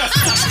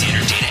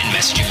 Standard data and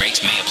messaging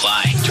rates may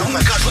apply. Oh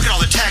my God, look at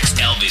all the text.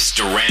 Elvis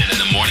Duran in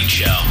the Morning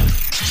Show.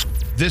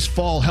 This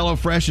fall,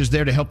 HelloFresh is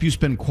there to help you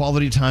spend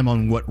quality time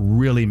on what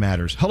really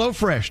matters.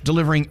 HelloFresh,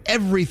 delivering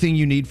everything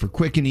you need for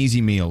quick and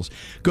easy meals.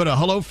 Go to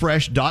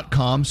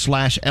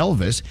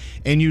HelloFresh.com/Elvis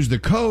and use the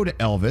code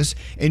Elvis,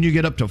 and you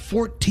get up to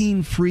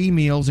 14 free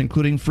meals,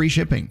 including free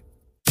shipping.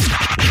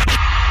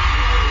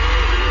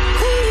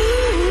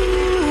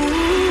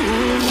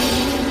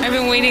 I've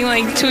been waiting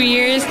like 2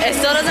 years. It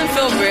still doesn't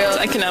feel real.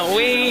 I cannot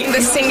wait.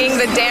 The singing,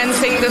 the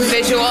dancing, the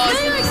visuals.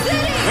 New York City!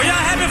 Are y'all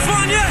having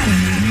fun yet?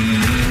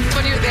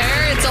 When you're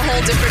there, it's a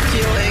whole different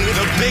feeling.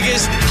 The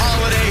biggest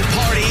holiday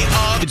party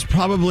of... It's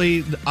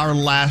probably our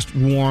last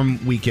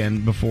warm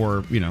weekend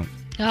before,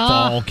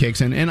 fall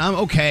kicks in. And I'm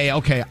okay.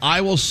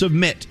 I will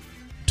submit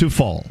to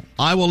fall.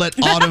 I will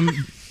let autumn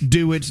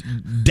do its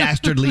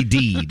dastardly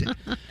deed.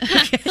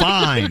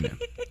 Fine.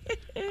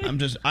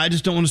 I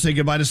just don't want to say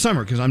goodbye to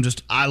summer because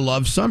I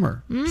love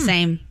summer.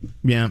 Same.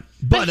 Yeah.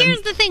 But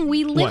here's the thing.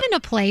 We live in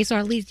a place, or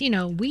at least,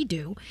 we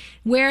do,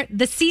 where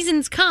the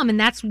seasons come, and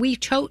that's we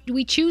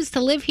choose to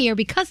live here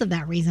because of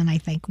that reason, I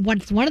think.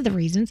 It's one of the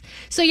reasons.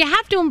 So you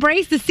have to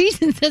embrace the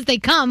seasons as they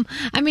come.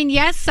 I mean,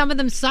 yes, some of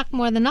them suck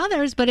more than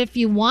others, but if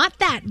you want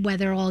that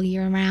weather all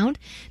year round,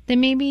 then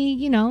maybe,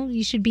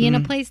 you should be in a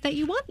place that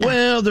you want that.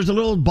 Well, there's a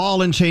little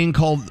ball and chain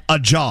called a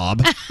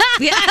job.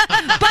 Yeah,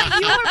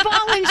 but your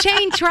ball and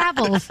chain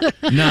travels.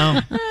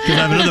 No, because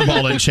I have another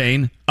ball and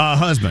chain, a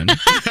husband.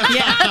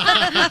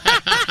 Yeah.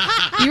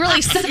 You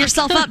really set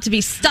yourself up to be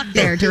stuck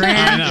there, Duran.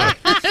 I know.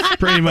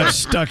 Pretty much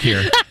stuck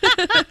here.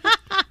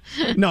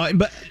 No,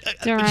 but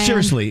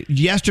seriously,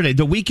 yesterday,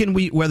 the weekend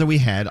weather we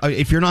had,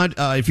 if you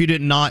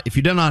did not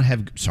have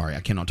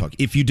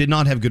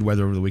good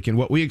weather over the weekend,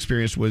 what we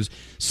experienced was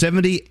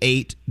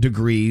 78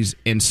 degrees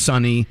and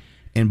sunny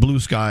and blue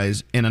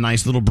skies and a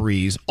nice little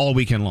breeze all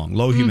weekend long,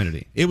 low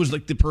humidity. It was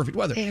like the perfect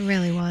weather. It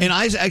really was. And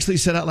I actually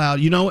said out loud,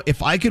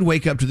 if I could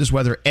wake up to this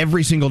weather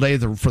every single day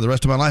for the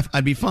rest of my life,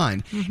 I'd be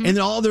fine. Mm-hmm. And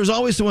then there's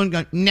always someone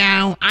going,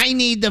 "No, I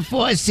need the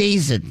 4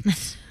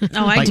 seasons."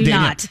 Oh, I do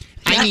not.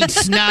 I need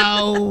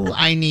snow.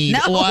 I need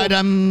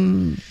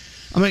autumn.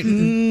 I'm like,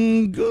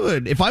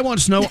 good. If I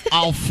want snow,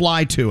 I'll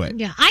fly to it.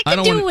 Yeah, I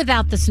could do it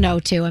without the snow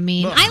too. I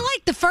mean, I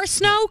like the first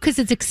snow because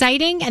it's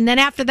exciting, and then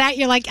after that,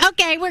 you're like,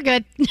 okay, we're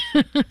good.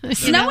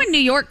 Snow in New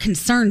York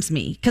concerns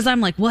me because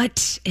I'm like,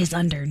 what is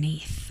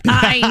underneath?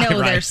 I know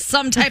Right. there's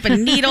some type of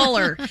needle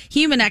or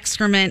human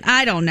excrement.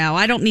 I don't know.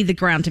 I don't need the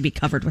ground to be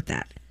covered with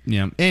that.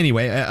 Yeah.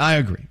 Anyway, I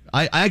agree.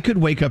 I could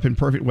wake up in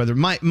perfect weather.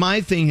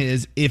 My thing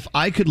is, if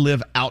I could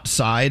live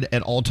outside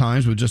at all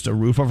times with just a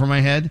roof over my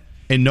head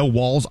and no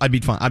walls, I'd be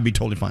fine. I'd be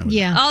totally fine with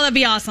it. Oh, that'd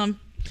be awesome.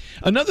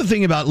 Another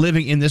thing about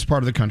living in this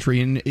part of the country,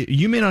 and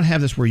you may not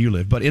have this where you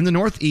live, but in the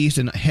Northeast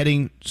and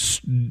heading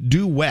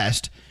due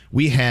west,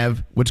 we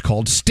have what's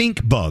called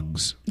stink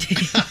bugs.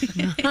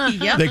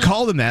 Yep. They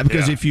call them that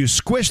because if you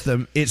squish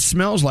them, it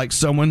smells like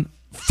someone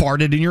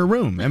farted in your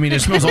room. I mean,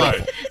 it smells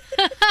awful.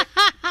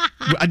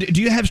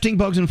 Do you have stink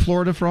bugs in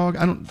Florida, Frog?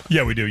 I don't.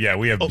 Yeah, we do. Yeah,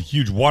 we have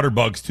huge water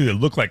bugs too that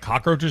look like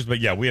cockroaches, but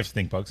yeah, we have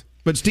stink bugs.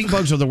 But stink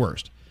bugs are the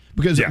worst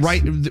because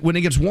right when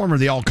it gets warmer,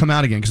 they all come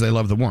out again because they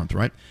love the warmth,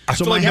 right? I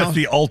feel like that's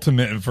the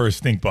ultimate for a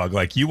stink bug.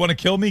 Like, you want to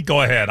kill me?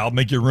 Go ahead. I'll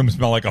make your room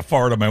smell like a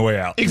fart on my way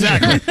out.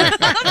 Exactly.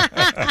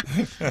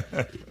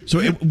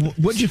 So,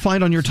 what'd you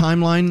find on your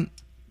timeline,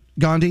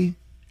 Gandhi?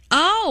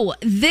 Oh,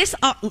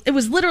 it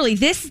was literally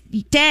this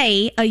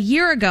day a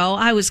year ago.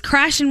 I was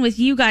crashing with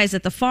you guys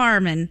at the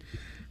farm, and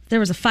there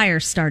was a fire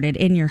started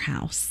in your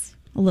house,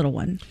 a little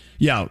one.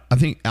 Yeah, I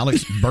think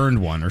Alex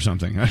burned one or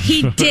something.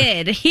 He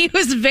did. He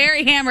was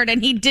very hammered,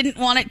 and he didn't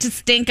want it to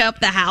stink up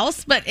the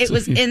house, but it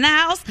was in the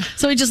house,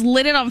 so he just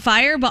lit it on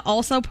fire. But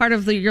also part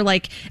of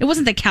it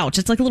wasn't the couch.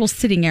 It's like a little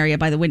sitting area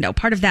by the window.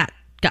 Part of that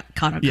got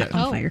caught on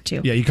fire too.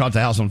 Yeah, you caught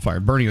the house on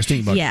fire, burning a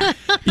stink bug. Yeah.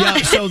 Yeah,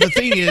 so the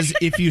thing is,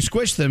 if you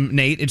squish them,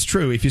 Nate, it's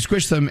true. If you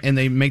squish them and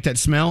they make that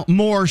smell,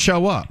 more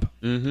show up.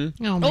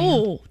 Mm-hmm.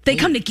 Oh, they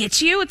come to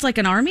get you? It's like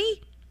an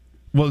army?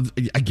 Well,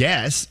 I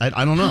guess.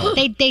 I don't know.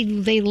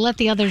 They let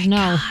the others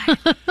know.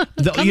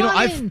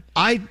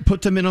 I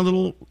put them in a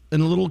little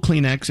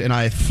Kleenex and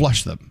I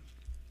flush them.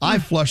 I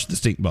flush the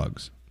stink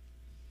bugs.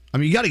 I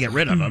mean, you got to get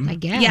rid of them. I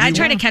guess. Yeah, I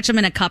try to catch them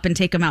in a cup and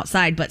take them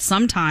outside, but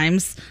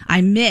sometimes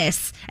I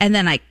miss, and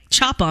then I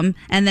chop them,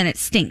 and then it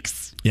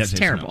stinks. Yeah, it's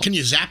terrible. Can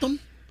you zap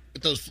them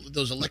with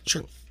those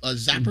electric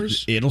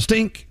zappers? It'll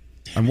stink.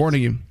 I'm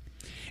warning you.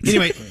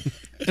 Anyway,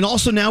 and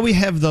also now we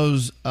have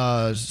those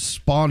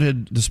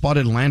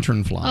spotted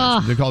lantern flies.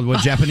 Oh. They're called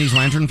Japanese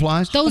lantern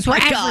flies? Those were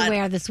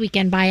everywhere this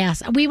weekend by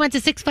us. We went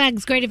to Six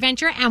Flags Great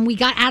Adventure, and we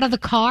got out of the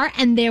car,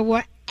 and there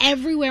were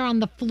everywhere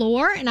on the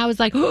floor, and I was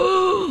like,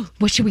 oh,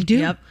 what should we do?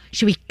 Yep.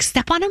 Should we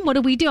step on them? What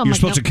do we do? You're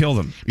supposed to kill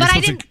them. But I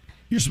didn't.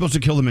 You're supposed to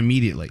kill them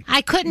immediately.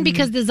 I couldn't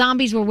because the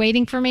zombies were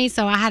waiting for me,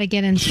 so I had to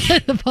get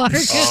into the park.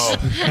 So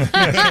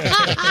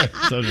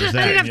there's I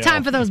that. didn't have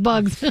time for those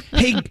bugs.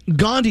 Hey,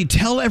 Gandhi,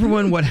 tell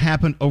everyone what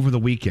happened over the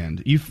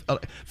weekend.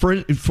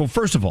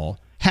 First of all,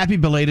 happy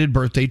belated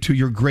birthday to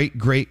your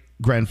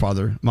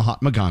great-great-grandfather,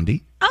 Mahatma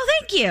Gandhi. Oh,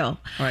 thank you. All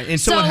right, and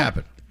so what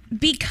happened?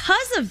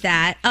 Because of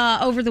that,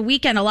 over the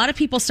weekend, a lot of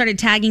people started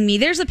tagging me.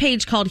 There's a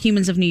page called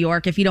Humans of New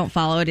York. If you don't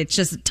follow it, it's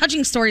just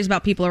touching stories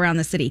about people around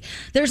the city.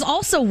 There's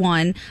also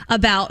one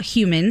about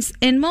humans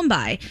in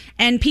Mumbai.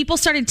 And people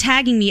started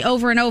tagging me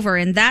over and over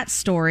in that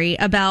story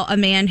about a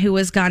man who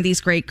was Gandhi's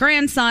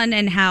great-grandson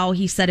and how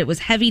he said it was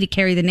heavy to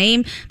carry the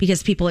name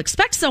because people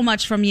expect so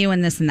much from you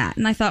and this and that.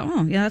 And I thought,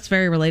 oh, yeah, that's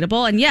very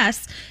relatable. And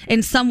yes,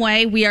 in some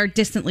way, we are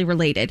distantly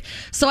related.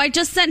 So I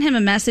just sent him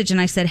a message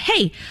and I said,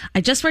 hey,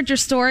 I just read your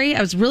story.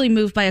 I was really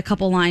moved by a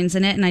couple lines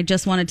in it, and I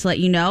just wanted to let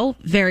you know,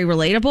 very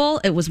relatable.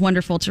 It was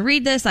wonderful to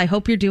read this. I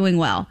hope you're doing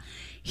well.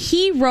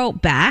 He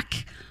wrote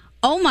back,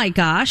 oh my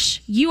gosh,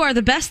 you are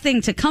the best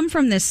thing to come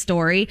from this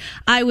story.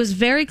 I was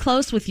very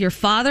close with your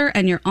father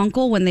and your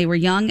uncle when they were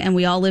young, and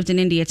we all lived in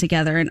India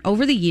together. And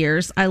over the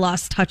years, I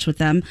lost touch with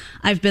them.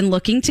 I've been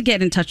looking to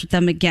get in touch with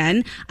them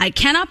again. I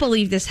cannot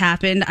believe this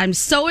happened. I'm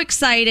so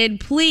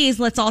excited. Please,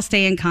 let's all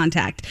stay in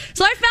contact.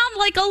 So I found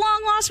like a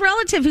long lost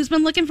relative who's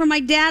been looking for my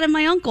dad and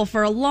my uncle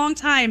for a long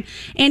time.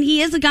 And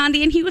he is a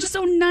Gandhi, and he was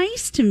so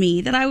nice to me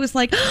that I was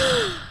like,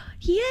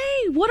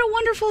 yay, what a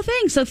wonderful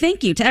thing. So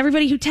thank you to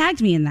everybody who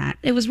tagged me in that.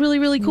 It was really,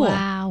 really cool.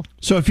 Wow.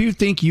 So if you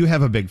think you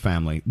have a big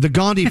family, the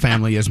Gandhi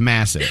family is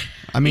massive.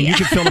 I mean, you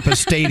could fill up a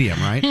stadium,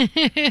 right?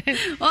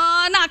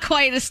 Well, not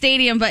quite a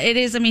stadium, but it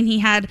is. I mean, he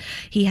had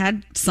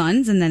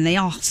sons, and then they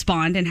all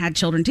spawned and had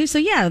children too. So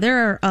yeah, there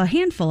are a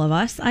handful of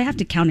us. I have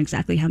to count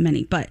exactly how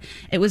many, but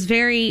it was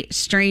very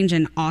strange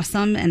and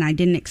awesome, and I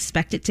didn't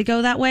expect it to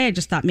go that way. I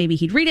just thought maybe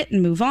he'd read it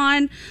and move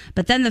on.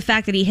 But then the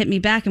fact that he hit me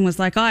back and was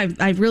like, oh,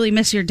 I really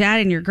miss your dad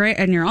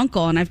and your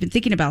uncle, and I've been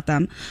thinking about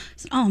them.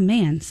 Oh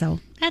man, so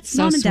that's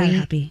so mom and dad sweet.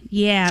 happy.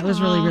 Yeah, it was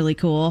really, really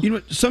cool. You know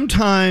what?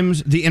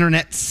 Sometimes the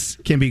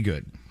internets can be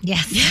good.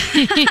 Yes.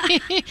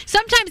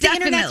 Sometimes the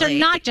internets are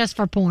not just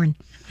for porn.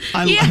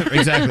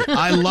 Exactly.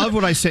 I love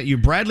what I sent you.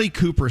 Bradley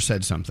Cooper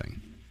said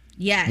something.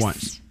 Yes.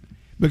 Once.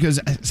 Because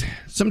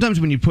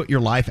sometimes when you put your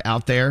life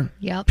out there,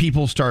 Yep.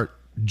 people start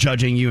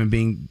judging you and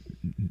being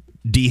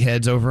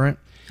D-heads over it.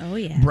 Oh,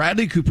 yeah.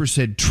 Bradley Cooper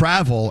said,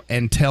 travel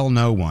and tell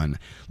no one.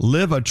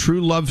 Live a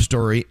true love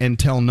story and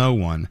tell no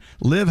one.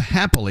 Live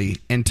happily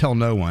and tell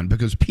no one,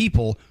 because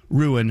people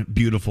ruin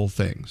beautiful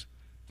things.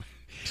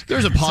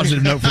 There's a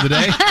positive note for the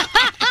day.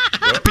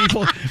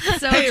 People,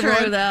 So hey, true,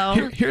 everyone,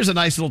 though. here's a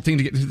nice little thing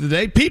to get through the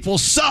day. People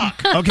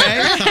suck,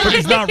 okay? But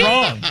he's not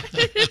wrong.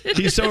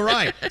 He's so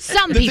right.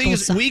 Some the people thing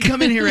is, suck. we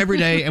come in here every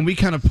day and we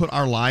kind of put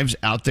our lives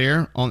out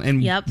there,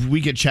 and Yep.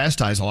 we get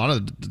chastised a lot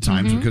of the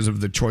times because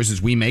of the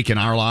choices we make in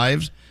our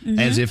lives,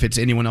 as if it's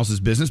anyone else's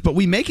business. But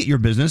we make it your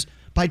business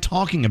by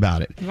talking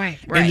about it. Right.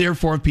 And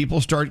therefore,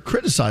 people start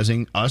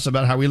criticizing us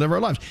about how we live our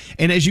lives.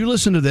 And as you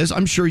listen to this,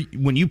 I'm sure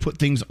when you put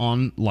things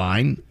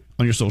online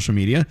on your social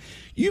media,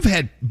 you've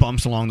had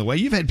bumps along the way.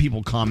 You've had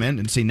people comment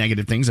and say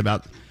negative things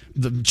about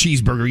the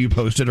cheeseburger you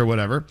posted or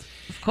whatever.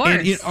 Of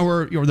course. And,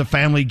 or the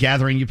family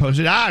gathering you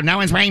posted. No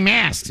one's wearing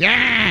masks.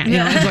 Yeah.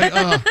 It's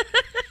like,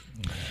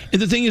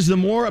 And the thing is, the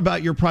more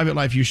about your private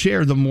life you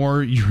share, the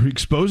more you're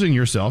exposing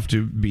yourself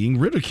to being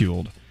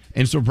ridiculed.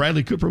 And so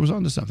Bradley Cooper was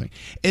onto something.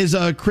 Is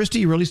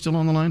Christy really still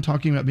on the line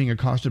talking about being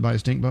accosted by a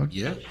stink bug?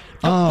 Yeah.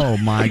 Oh,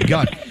 my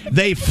God.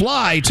 They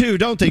fly, too,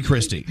 don't they,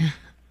 Christy?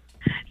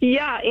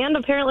 Yeah, and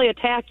apparently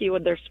attack you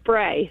with their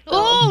spray.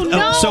 Oh,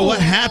 no. So what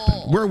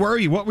happened? Where were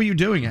you? What were you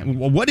doing?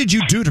 What did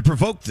you do to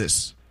provoke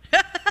this?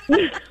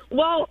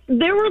 Well,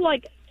 there were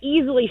like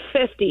easily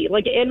 50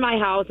 like in my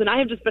house, and I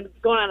have just been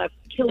going on a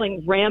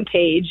killing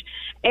rampage,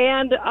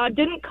 and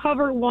didn't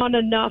cover one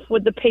enough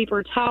with the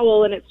paper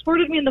towel, and it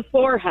squirted me in the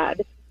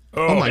forehead.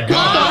 Oh my God!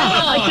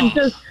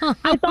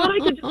 I thought I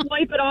could just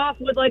wipe it off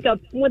with like a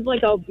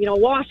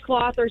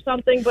washcloth or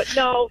something, but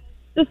no,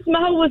 the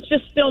smell was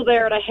just still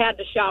there, and I had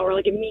to shower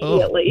like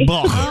immediately.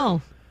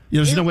 Oh.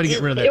 There's no way to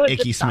get rid of It that was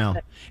icky smell.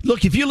 disgusting.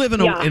 Look, if you live in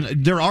Yeah.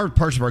 there are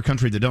parts of our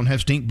country that don't have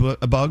stink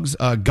bugs.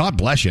 God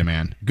bless you,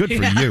 man. Good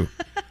for you.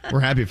 We're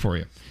happy for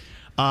you.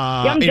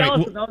 I'm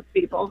jealous of those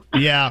people.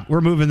 Yeah,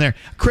 we're moving there.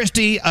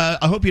 Christy,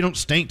 I hope you don't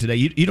stink today.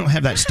 You don't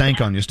have that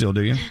stank on you still,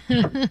 do you?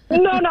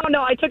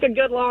 No. I took a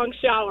good long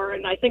shower,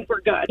 and I think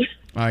we're good.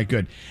 All right,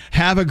 good.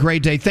 Have a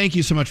great day. Thank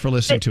you so much for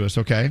listening to us,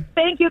 okay?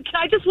 Thank you. Can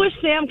I just wish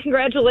Sam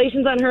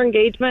congratulations on her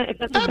engagement? If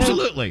that's okay?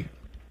 Absolutely.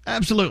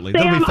 Absolutely.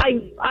 That'll Sam,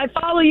 be fun. I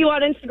follow you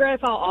on Instagram. I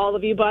follow all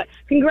of you, but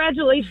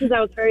congratulations.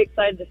 I was very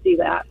excited to see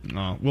that.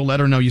 Oh, we'll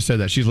let her know you said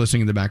that. She's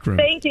listening in the back room.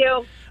 Thank you.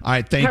 All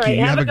right, thank All you. right,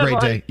 You have a good great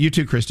one. day. You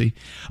too, Christy.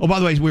 Oh, by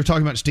the way, we were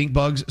talking about stink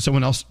bugs.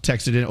 Someone else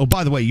texted in. Oh,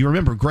 by the way, you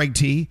remember Greg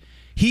T?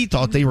 He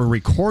thought they were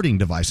recording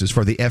devices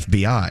for the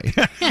FBI.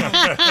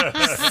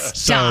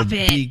 Stop so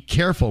it. be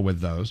careful with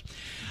those.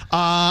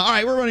 All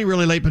right, we're running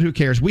really late, but who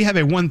cares? We have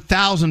a $1,000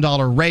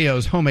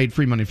 Rayo's homemade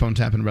free money phone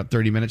tap in about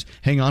 30 minutes.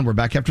 Hang on, we're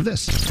back after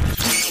this.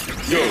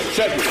 Yo,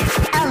 check it.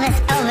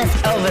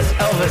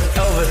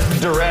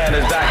 Elvis Duran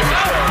is back in the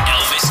show.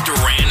 Elvis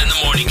Duran in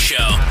the morning show.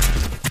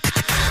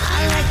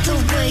 I like the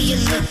way you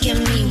look at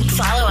me.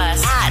 Follow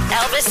us at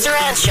Elvis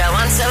Duran Show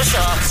on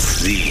social.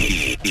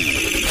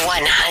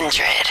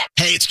 Z100.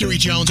 Hey, it's Gary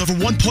Jones. Over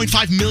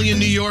 1.5 million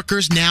New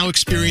Yorkers now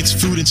experience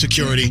food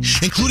insecurity,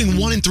 including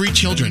 1 in 3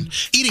 children.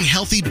 Eating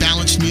healthy,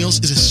 balanced meals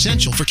is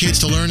essential for kids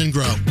to learn and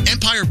grow.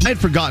 I had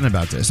forgotten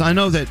about this. I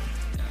know that,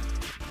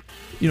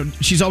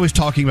 she's always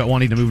talking about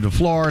wanting to move to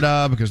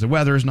Florida because the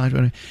weather is nice,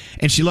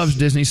 and she loves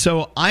Disney.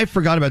 So I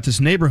forgot about this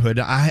neighborhood.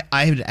 I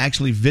had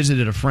actually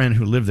visited a friend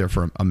who lived there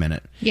for a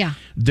minute. Yeah.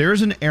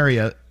 There's an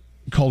area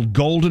called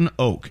Golden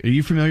Oak. Are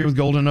you familiar with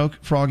Golden Oak,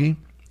 Froggy?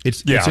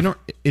 It's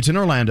in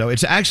Orlando.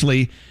 It's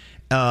actually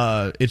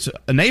it's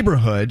a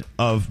neighborhood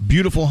of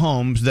beautiful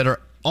homes that are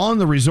on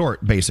the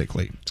resort,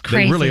 basically. It's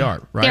Crazy. They really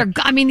are, right?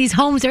 These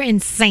homes are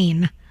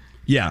insane.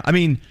 Yeah, I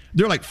mean,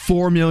 they're like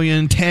 $4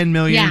 million, $10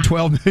 million, Yeah.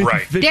 $12 million,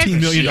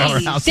 $15 million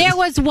houses. There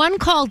was one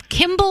called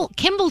Kimball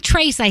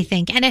Trace, I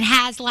think, and it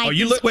has like. Oh,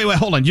 you look. Wait,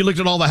 hold on. You looked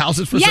at all the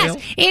houses for sale?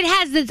 Yes, it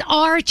has this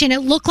arch, and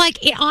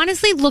it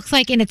honestly looks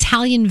like an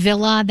Italian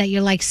villa that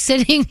you're like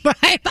sitting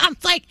right. I'm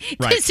like,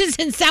 this is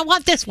insane. I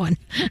want this one.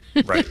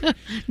 Right.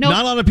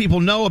 Not a lot of people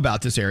know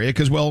about this area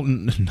because, well,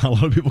 not a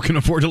lot of people can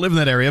afford to live in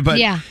that area. But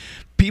Yeah.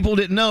 people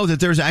didn't know that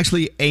there's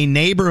actually a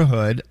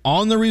neighborhood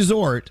on the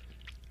resort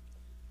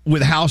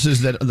with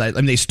houses that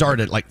they start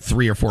at like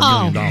 $3 or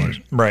 $4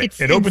 million. Right. It's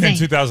It opened in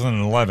insane.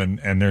 2011,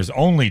 and there's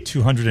only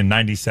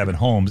 297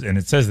 homes, and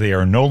it says they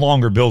are no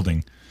longer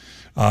building.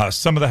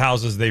 Some of the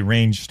houses, they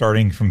range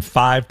starting from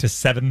 5,000 to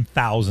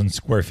 7,000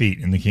 square feet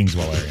in the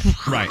Kingswell area.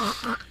 Right.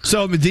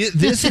 So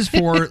this is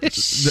for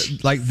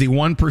the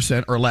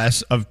 1% or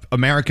less of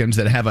Americans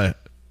that have a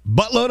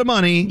buttload of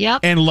money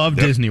and love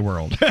Disney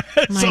World.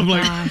 So I'm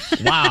like,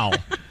 wow.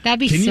 That'd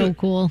be so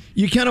cool.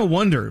 You kind of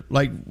wonder,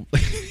 like,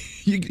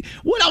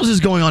 what else is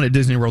going on at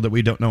Disney World that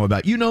we don't know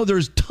about?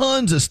 There's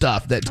tons of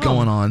stuff that's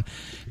going on.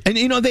 And,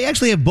 they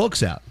actually have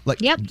books out. Like,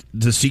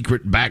 The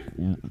Secret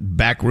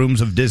Back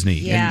Rooms of Disney.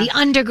 Yeah. The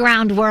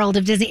underground world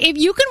of Disney. If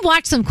you can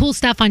watch some cool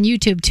stuff on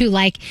YouTube, too.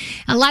 Like,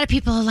 a lot of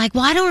people are like,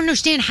 well, I don't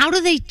understand. How do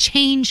they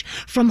change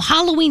from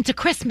Halloween to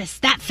Christmas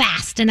that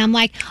fast? And I'm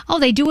like, oh,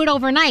 they do it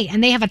overnight.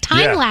 And they have a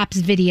time-lapse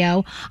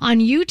video on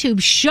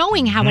YouTube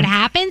showing how it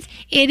happens.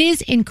 It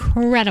is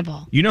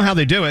incredible. You know how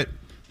they do it.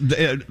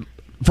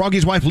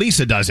 Froggy's wife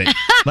Lisa does it.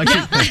 Like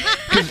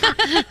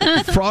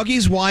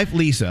Froggy's wife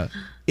Lisa,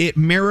 it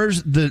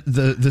mirrors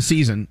the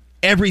season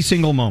every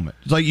single moment.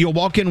 It's like you'll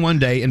walk in one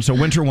day and so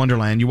Winter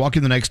Wonderland. You walk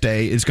in the next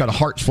day, it's got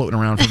hearts floating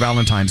around for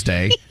Valentine's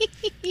Day.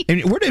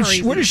 And where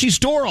does she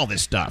store all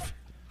this stuff?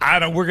 I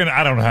don't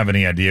have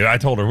any idea. I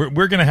told her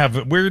we're not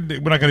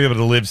gonna be able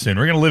to live soon.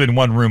 We're gonna live in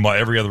one room while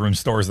every other room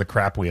stores the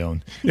crap we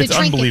own. It's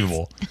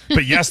unbelievable.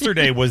 But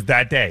yesterday was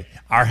that day.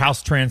 Our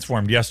house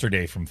transformed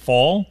yesterday from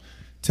fall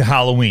to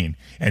Halloween.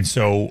 And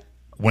so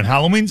when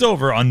Halloween's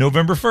over on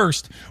November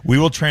 1st, we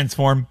will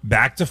transform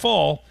back to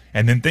fall,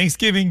 and then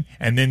Thanksgiving,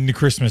 and then the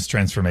Christmas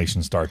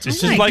transformation starts. It's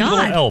just like little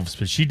elves,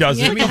 but she does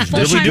it.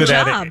 She's really good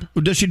at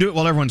it. Does she do it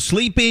while everyone's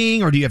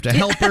sleeping, or do you have to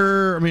help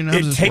her? I mean, how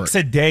does this takes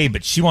work? a day,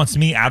 but she wants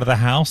me out of the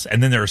house,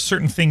 and then there are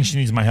certain things she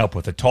needs my help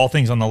with. The tall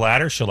things on the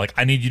ladder, she'll like,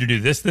 I need you to do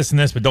this, this, and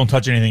this, but don't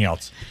touch anything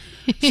else.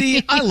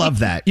 See, I love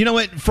that. You know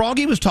what?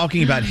 Froggy was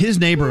talking about his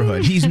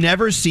neighborhood. He's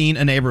never seen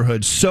a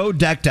neighborhood so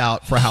decked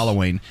out for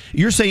Halloween.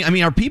 You're saying, I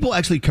mean, are people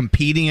actually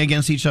competing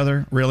against each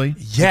other, really?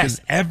 Yes,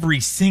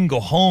 every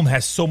single home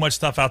has so much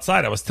stuff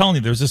outside. I was telling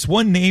you, there's this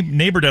one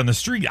neighbor down the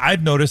street.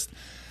 I've noticed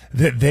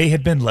that they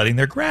had been letting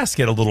their grass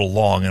get a little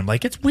long. And I'm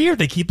like, it's weird.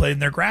 They keep letting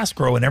their grass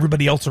grow and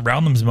everybody else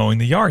around them is mowing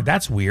the yard.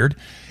 That's weird.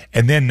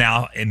 And then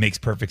now it makes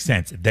perfect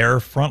sense.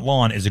 Their front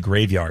lawn is a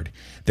graveyard.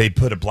 They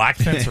put a black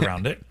fence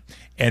around it.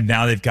 And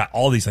now they've got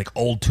all these like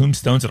old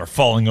tombstones that are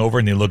falling over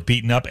and they look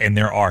beaten up. And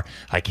there are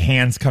like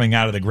hands coming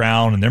out of the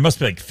ground. And there must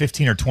be like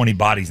 15 or 20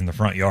 bodies in the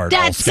front yard.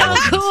 That's so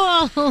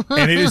cool.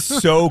 And it is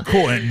so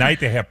cool. And at night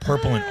they have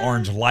purple and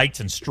orange lights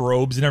and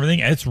strobes and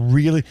everything. And it's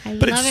really,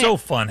 it's so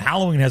fun.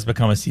 Halloween has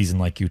become a season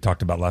like you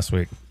talked about last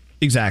week.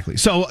 Exactly.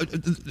 So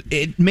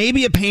it may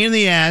be a pain in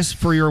the ass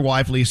for your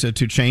wife, Lisa,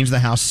 to change the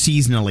house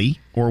seasonally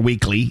or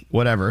weekly,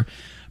 whatever.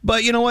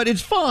 But you know what?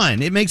 It's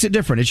fun. It makes it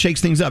different. It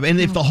shakes things up.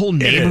 And if the whole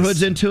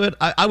neighborhood's into it,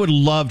 I would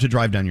love to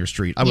drive down your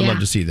street. I would love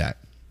to see that.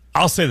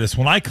 I'll say this.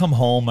 When I come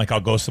home, like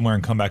I'll go somewhere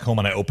and come back home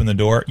and I open the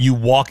door, you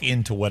walk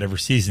into whatever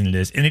season it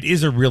is, and it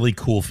is a really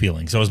cool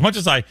feeling. So as much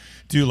as I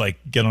do like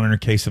get on her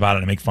case about it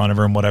and make fun of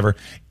her and whatever,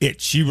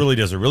 she really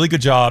does a really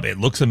good job. It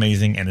looks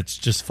amazing, and it's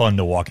just fun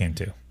to walk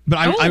into. But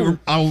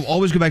I'll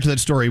always go back to that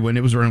story when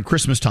it was around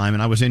Christmas time,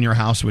 and I was in your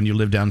house when you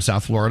lived down in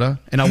South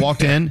Florida, and I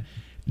walked in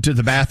to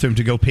the bathroom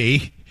to go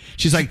pee.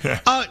 She's like,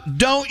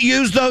 don't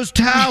use those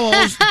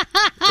towels.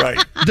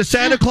 Right. The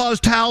Santa Claus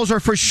towels are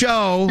for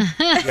show.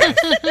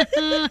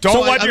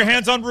 Don't wipe your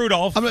hands on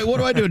Rudolph. I'm like, what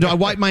do I do? Do I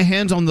wipe my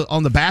hands on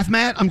the bath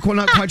mat? I'm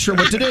not quite sure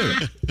what to do.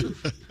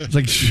 It's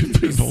like,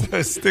 people.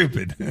 So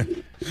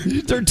stupid.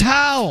 They're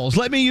towels.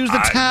 Let me use the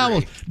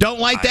towels. Agree. Don't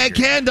light that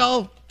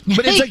candle.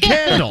 But it's a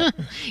candle.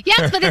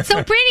 Yes, but it's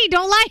so pretty.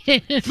 Don't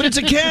light it. But it's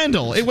a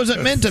candle. It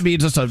wasn't meant to be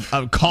just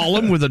a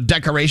column with a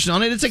decoration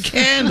on it. It's a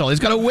candle. It's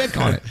got a wick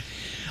on it.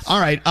 All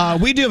right.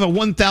 We do have a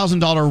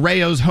 $1,000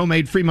 Rayo's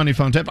homemade free money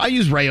phone tap. I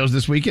used Rayo's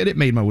this weekend. It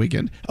made my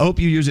weekend. I hope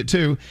you use it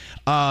too.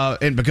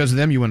 And because of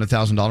them, you win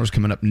 $1,000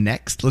 coming up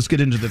next. Let's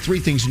get into the 3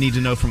 things you need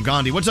to know from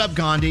Gandhi. What's up,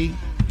 Gandhi?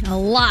 A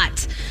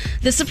lot.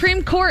 The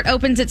Supreme Court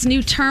opens its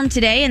new term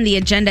today, and the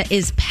agenda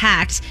is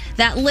packed.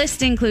 That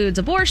list includes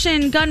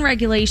abortion, gun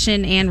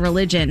regulation, and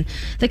religion.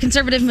 The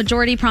conservative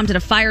majority prompted a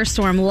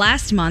firestorm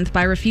last month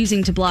by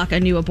refusing to block a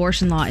new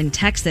abortion law in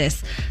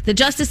Texas. The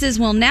justices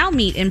will now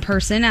meet in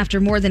person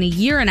after more than a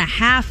year and a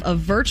half of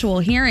virtual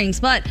hearings,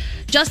 but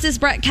Justice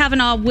Brett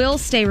Kavanaugh will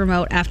stay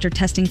remote after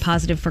testing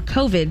positive for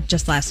COVID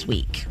just last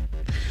week.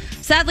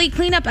 Sadly,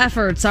 cleanup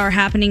efforts are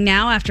happening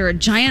now after a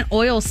giant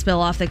oil spill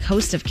off the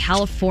coast of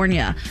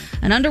California.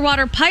 An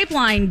underwater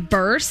pipeline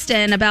burst,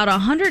 and about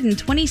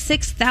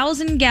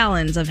 126,000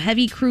 gallons of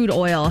heavy crude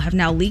oil have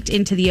now leaked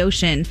into the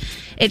ocean.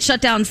 It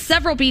shut down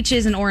several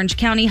beaches in Orange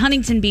County.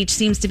 Huntington Beach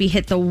seems to be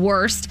hit the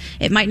worst.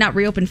 It might not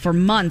reopen for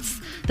months.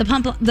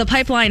 The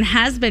pipeline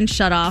has been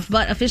shut off,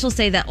 but officials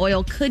say that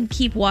oil could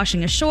keep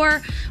washing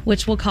ashore,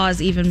 which will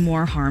cause even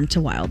more harm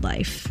to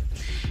wildlife.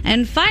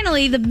 And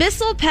finally, the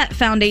Bissell Pet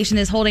Foundation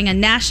is holding a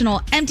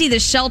national Empty the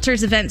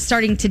Shelters event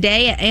starting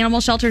today at animal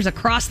shelters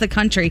across the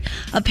country.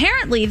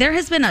 Apparently, there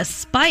has been a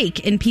spike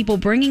in people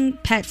bringing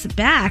pets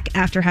back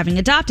after having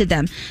adopted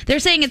them. They're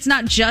saying it's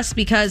not just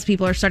because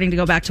people are starting to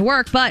go back to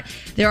work, but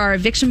there are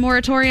eviction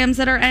moratoriums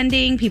that are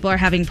ending. People are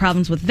having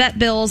problems with vet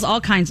bills, all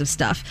kinds of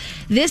stuff.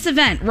 This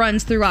event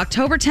runs through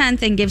October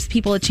 10th and gives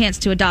people a chance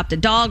to adopt a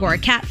dog or a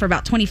cat for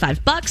about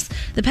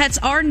 $25. The pets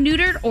are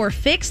neutered or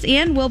fixed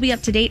and will be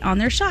up to date on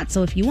their shots.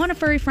 So if you want a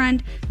furry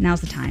friend, now's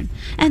the time.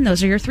 And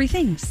those are your 3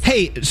 things.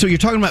 Hey, so you're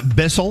talking about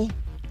Bissell?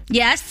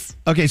 Yes.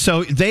 Okay,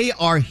 so they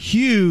are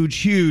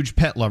huge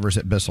pet lovers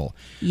at Bissell.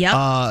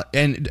 Yep.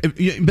 And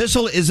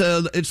Bissell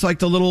it's like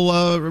the little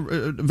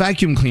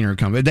vacuum cleaner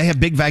company. They have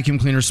big vacuum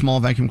cleaners, small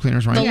vacuum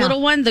cleaners, right? The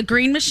little one, the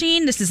green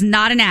machine, this is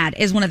not an ad,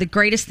 is one of the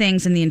greatest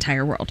things in the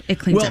entire world. It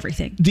cleans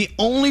everything. The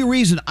only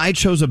reason I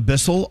chose a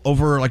Bissell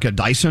over like a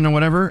Dyson or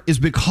whatever is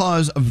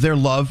because of their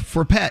love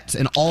for pets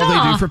and all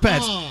they do for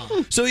pets.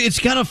 So it's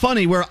kind of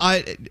funny where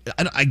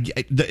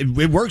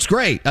it works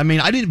great. I mean,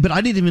 I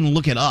didn't even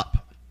look it up.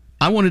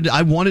 I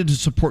wanted to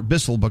support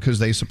Bissell because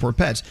they support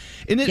pets.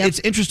 And it's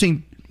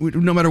interesting,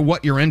 no matter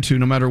what you're into,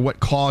 no matter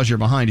what cause you're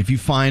behind, if you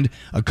find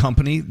a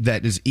company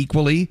that is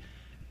equally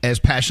as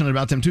passionate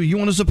about them too, you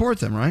want to support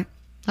them, right?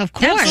 Of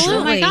course. Absolutely.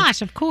 Oh my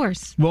gosh, of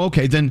course. Well,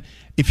 okay, then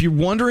if you're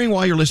wondering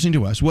why you're listening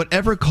to us,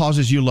 whatever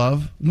causes you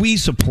love, we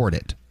support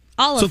it.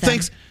 All of them.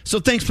 Thanks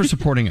for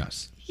supporting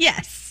us.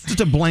 Yes.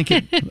 Just a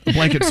blanket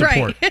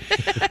support.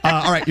 Right.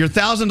 All right, your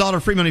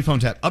 $1,000 free money phone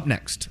tap up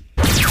next.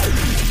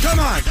 Come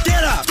on,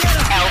 get up.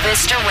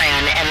 Elvis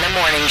Duran and the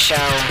Morning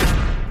Show.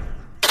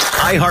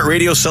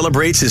 iHeartRadio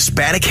celebrates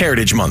Hispanic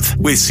Heritage Month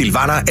with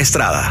Silvana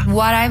Estrada.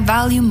 What I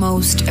value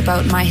most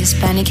about my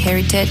Hispanic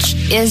heritage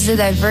is the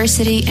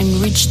diversity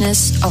and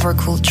richness of our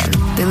culture.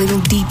 The little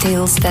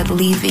details that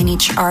live in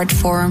each art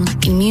form,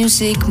 in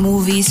music,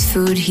 movies,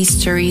 food,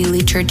 history,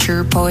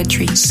 literature,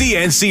 poetry.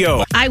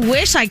 CNCO. I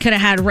wish I could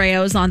have had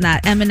Rayo's on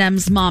that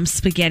M&M's mom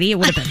spaghetti. It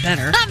would have been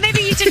better.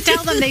 Maybe you should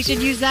tell them they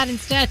should use that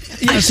instead.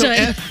 Yeah,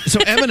 so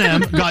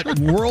Eminem got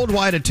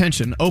worldwide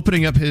attention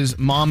opening up his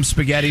mom's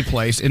spaghetti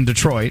place in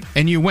Detroit,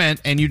 and you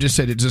went and you just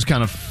said it just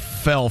kind of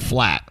fell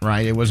flat,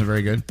 right? It wasn't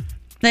very good.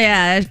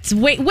 Yeah, it's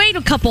wait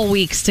a couple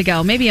weeks to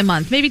go, maybe a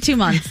month, maybe 2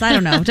 months. I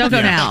don't know. Don't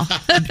go now.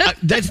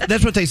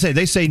 That's what they say.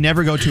 They say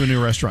never go to a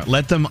new restaurant.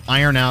 Let them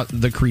iron out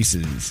the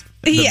creases,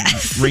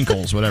 the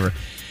wrinkles, whatever.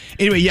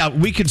 Anyway, yeah,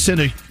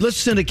 let's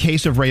send a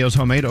case of Rayo's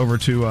Homemade over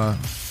to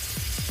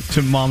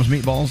Mom's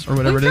Meatballs or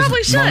whatever We it is.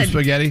 probably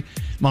should.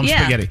 Mom's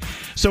Spaghetti.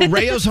 So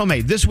Rayo's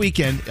Homemade this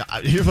weekend.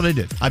 Here's what I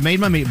did. I made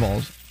my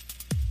meatballs.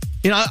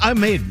 I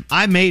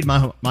made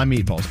my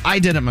meatballs. I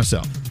did it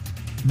myself.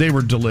 They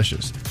were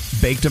delicious.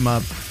 Baked them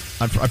up.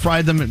 I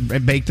fried them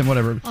and baked them,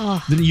 whatever.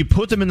 Oh. Then you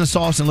put them in the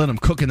sauce and let them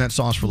cook in that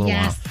sauce for a little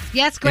while.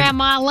 Yes,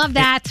 Grandma. Love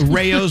that.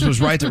 Rayo's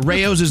was right there.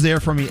 Rayo's is there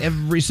for me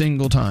every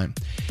single time.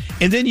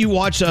 And then you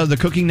watch the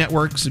cooking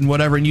networks and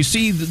whatever, and you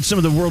see some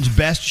of the world's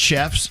best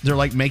chefs. They're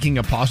like making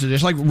a pasta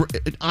dish, like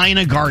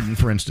Ina Garten,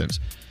 for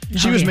instance.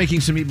 She was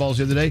making some meatballs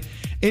the other day.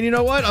 And you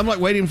know what? I'm like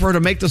waiting for her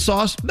to make the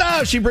sauce.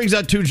 No, she brings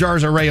out 2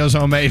 jars of Rayo's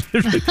Homemade.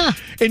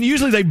 And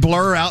usually they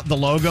blur out the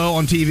logo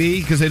on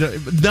TV because they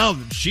don't. No,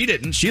 she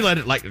didn't. She let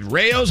it like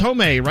Rayo's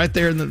Homemade right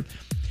there in the.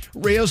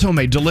 Rayo's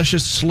Homemade,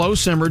 delicious, slow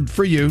simmered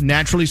for you,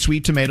 naturally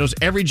sweet tomatoes,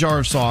 every jar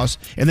of sauce,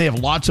 and they have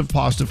lots of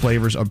pasta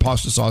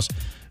sauce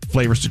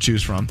flavors to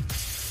choose from.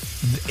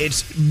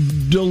 It's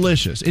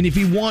delicious. And if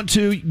you want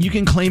to, you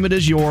can claim it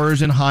as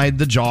yours and hide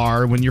the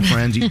jar when your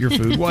friends eat your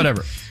food,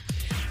 whatever.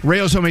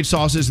 Rayo's Homemade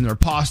sauces and their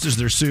pastas,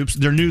 their soups,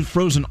 their new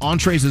frozen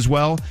entrees as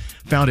well,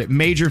 found at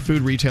major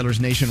food retailers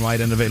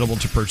nationwide and available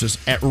to purchase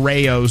at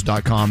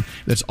Rayos.com.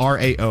 That's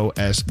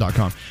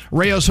RAOS.com.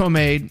 Rayo's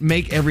Homemade,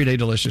 make every day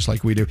delicious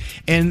like we do.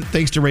 And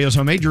thanks to Rayo's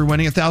Homemade, you're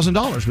winning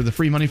 $1,000 with a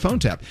free money phone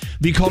tap.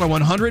 Be called at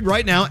 100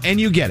 right now and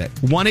you get it.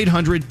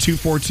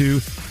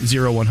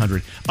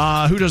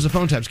 1-800-242-0100. Who does the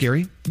phone taps,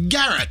 Gary?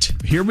 Garrett.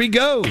 Here we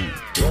go.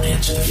 Don't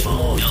answer the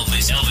phone.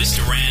 Elvis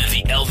Duran,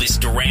 the Elvis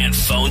Duran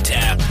phone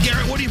tap.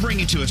 Garrett, what are you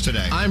bringing to us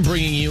today? I'm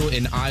bringing you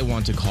an I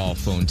Want to Call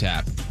phone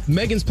tap.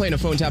 Megan's playing a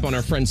phone tap on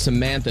our friend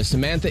Samantha.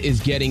 Samantha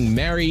is getting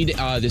married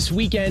this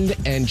weekend,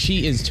 and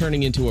she is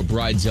turning into a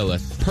bridezilla.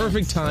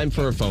 Perfect time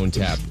for a phone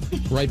tap,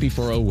 right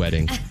before a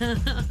wedding. All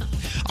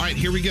right,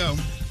 here we go.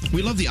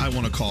 We love the I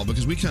Want to Call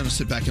because we kind of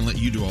sit back and let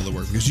you do all the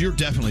work because you're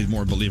definitely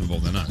more believable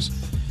than us.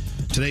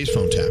 Today's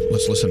phone tap.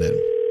 Let's listen in.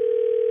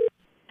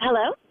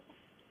 Hello?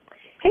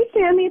 Hey,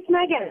 Sammy, it's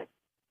Megan.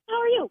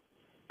 How are you?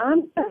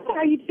 I'm good. How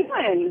are you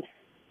doing?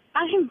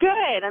 I'm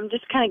good. I'm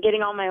just kind of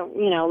getting all my,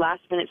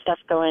 last minute stuff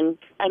going.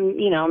 I'm,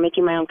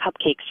 making my own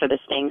cupcakes for this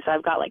thing. So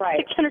I've got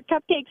 600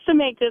 cupcakes to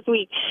make this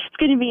week. It's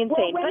going to be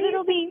insane. When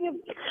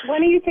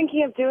are you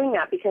thinking of doing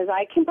that? Because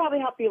I can probably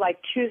help you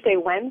Tuesday,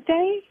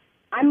 Wednesday.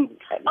 I'm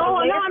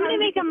going to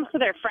make them so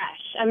they're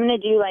fresh. I'm going to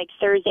do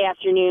Thursday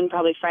afternoon,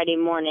 probably Friday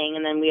morning,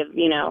 and then we have,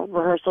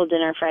 rehearsal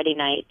dinner Friday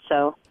night.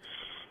 So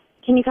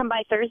can you come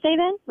by Thursday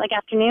then?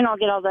 Afternoon, I'll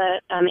get all the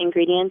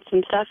ingredients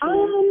and stuff.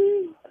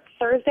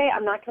 Thursday,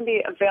 I'm not going to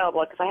be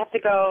available because I have to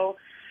go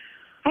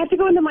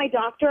into my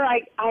doctor.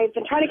 I've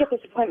been trying to get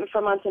this appointment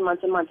for months and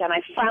months and months, and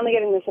I'm finally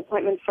getting this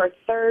appointment for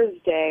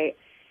Thursday.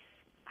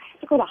 I have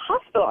to go to the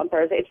hospital on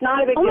Thursday. It's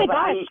not a big deal. Oh my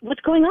gosh,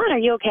 what's going on? Are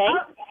you okay?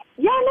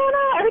 Yeah, no,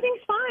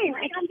 everything's fine.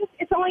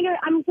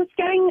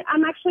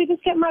 I'm actually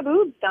just getting my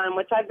boobs done,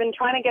 which I've been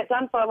trying to get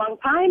done for a long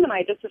time, and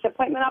this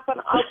appointment opened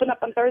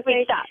up on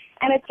Thursday. Wait, stop.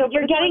 And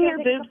you're getting your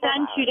boobs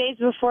done 2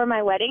 days before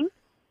my wedding?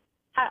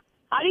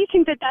 How do you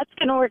think that's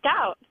going to work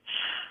out?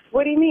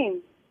 What do you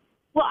mean?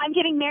 Well, I'm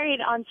getting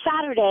married on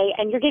Saturday,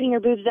 and you're getting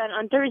your boobs done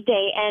on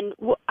Thursday, and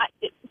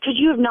could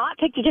you have not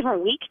picked a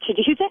different week to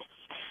do this?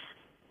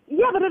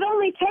 Yeah, but it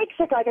only takes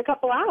a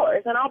couple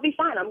hours, and I'll be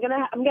fine. I'm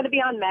gonna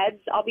be on meds.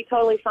 I'll be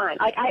totally fine.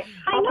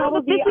 I'll know,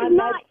 but this is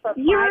not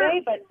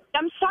Friday, but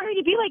I'm sorry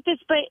to be like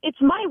this, but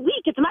it's my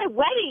week. It's my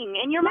wedding,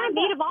 and you're my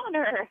maid of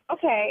honor.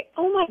 Okay.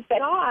 Oh my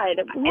God.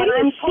 And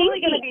I'm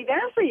totally gonna be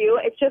there for you.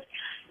 It's just.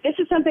 This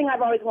is something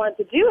I've always wanted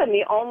to do, and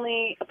the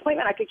only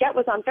appointment I could get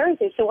was on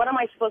Thursday. So what am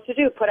I supposed to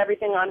do? Put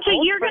everything on hold? So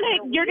you're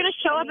gonna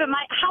show up at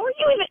my? How are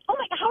you even? Oh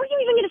my! How are you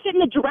even gonna fit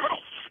in the dress?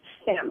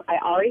 Sam,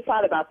 already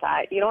thought about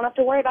that. You don't have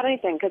to worry about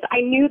anything because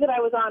I knew that I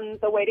was on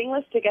the waiting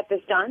list to get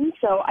this done.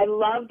 So I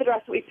love the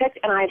dress that we picked,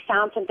 and I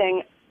found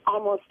something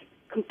almost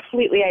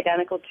completely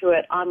identical to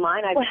it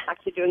online. I've been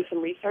actually doing some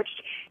research.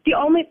 The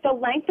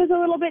length is a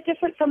little bit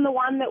different from the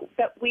one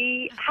that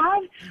we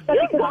have. But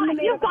You've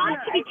got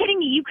to be kidding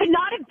me. You could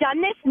not have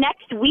done this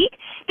next week.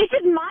 This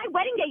is my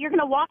wedding day. You're going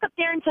to walk up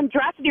there in some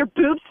dress with your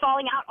boobs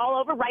falling out all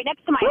over right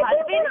next to my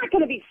husband. They're not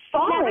going to be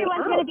falling.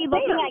 Everyone's going to be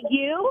looking at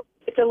you.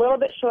 It's a little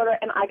bit shorter,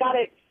 and I got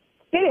it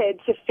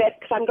fitted to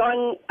fit because I'm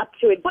going up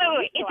to it.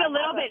 Wait, it's a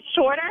little bit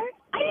shorter?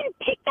 I didn't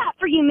pick that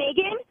for you,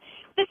 Megan.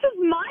 This is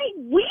my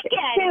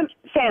weekend.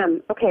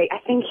 Sam, okay, I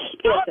think,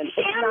 listen,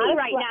 it's not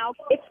right now.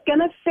 It's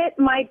going to fit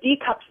my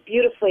D cups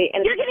beautifully.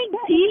 And You're getting D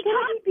cups? It's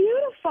going to be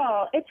beautiful.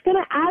 It's going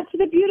to add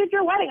to the beauty of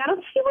your wedding. I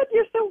don't see what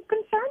you're so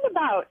concerned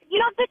about. You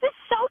know, this is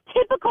so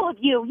typical of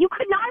you. You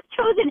could not have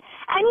chosen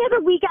any other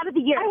week out of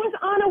the year. I was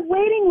on a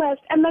waiting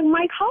list, and then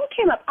my call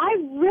came up. I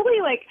really,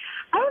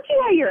 I don't see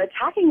why you're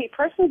attacking me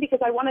personally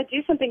because I want to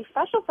do something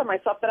special for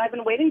myself that I've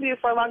been waiting to do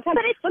for a long time.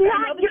 But it's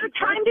not your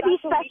time to be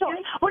special.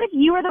 What if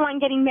you were the one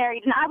getting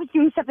married and I was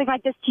doing something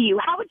like this to you?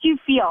 How would you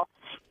feel?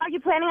 Are you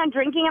planning on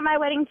drinking at my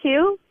wedding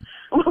too?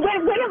 When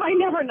have I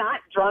never not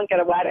drunk at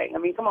a wedding? I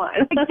mean, come on.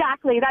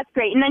 Exactly. That's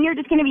great. And then you're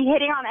just going to be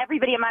hitting on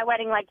everybody at my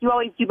wedding like you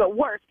always do, but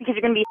worse because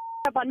you're going to be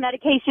up on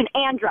medication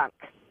and drunk.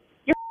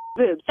 You're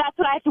boobs. That's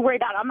what I have to worry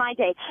about on my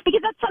day because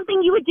that's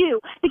something you would do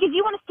because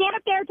you want to stand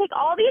up there and take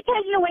all the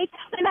attention away.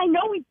 And I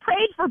know we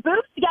prayed for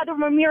boobs together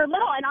when we were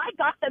little, and I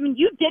got them and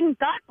you didn't.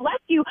 God bless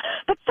you.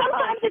 But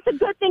sometimes it's a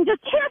good thing.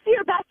 Just care for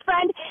your best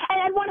friend,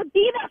 and I want to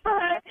be there for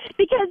her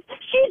because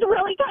she's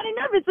really kind of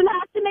nervous and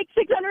has to make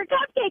 600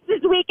 cupcakes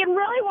this week and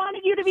really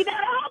wanted you to be there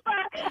to help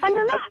her, and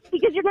you're not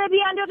because you're going to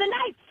be under the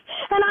knife.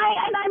 And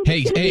I'm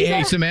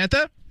Hey,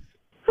 Samantha?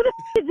 Who the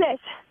is this?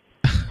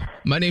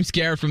 My name's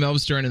Garrett from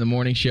Elvis Duran in the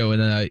Morning Show,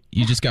 and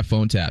you just got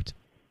phone tapped.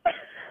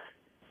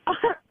 Oh,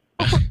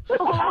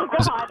 my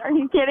God. Are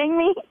you kidding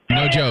me?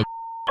 No joke.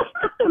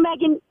 So,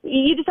 Megan,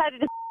 you decided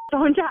to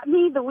phone tap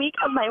me the week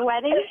of my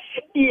wedding?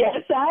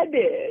 Yes, I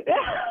did.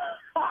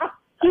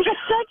 You're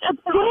such a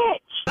bitch.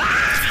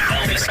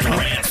 Elvis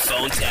Duran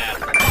phone tap.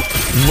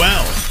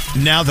 Well,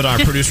 now that our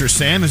producer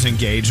Sam is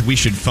engaged, we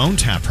should phone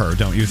tap her,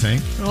 don't you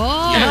think?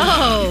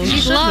 Oh,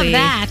 she'd love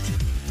that.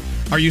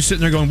 Are you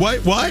sitting there going,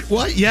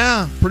 what?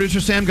 Yeah,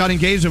 producer Sam got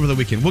engaged over the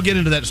weekend. We'll get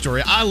into that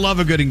story. I love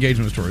a good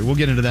engagement story. We'll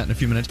get into that in a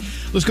few minutes.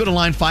 Let's go to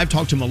line 5,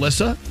 talk to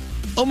Melissa.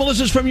 Oh,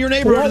 Melissa's from your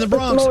neighborhood in the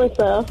Bronx.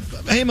 Melissa.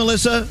 Hey,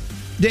 Melissa.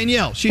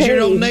 Danielle, she's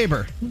your old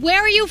neighbor.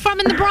 Where are you from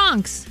in the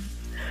Bronx?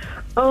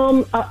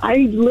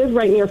 I live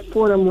right near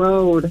Fordham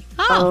Road.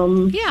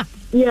 Oh, yeah.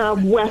 Yeah,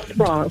 West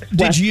Bronx.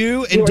 Did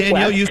you and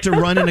Danielle used to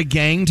run in a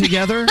gang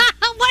together?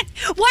 What?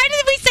 Why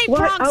did we say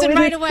Bronx and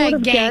right away sort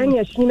of gang?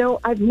 Gangish. You know,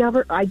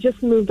 I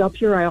just moved up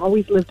here. I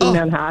always lived in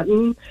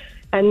Manhattan,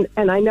 and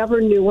I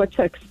never knew what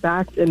to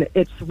expect. And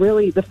it's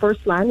really, the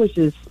first language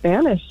is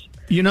Spanish.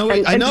 You know,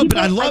 I know, but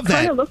I love that. I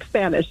kind of look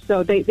Spanish,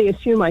 so they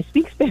assume I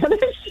speak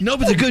Spanish. No,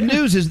 but the good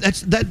news is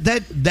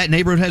that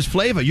neighborhood has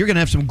flavor. You're going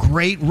to have some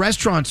great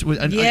restaurants.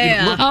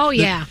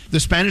 The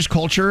Spanish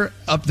culture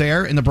up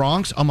there in the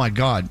Bronx. Oh my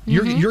God,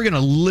 you're going to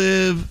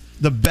live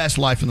the best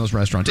life in those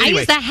restaurants. I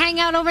Anyway, used to hang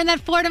out over in that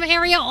Fordham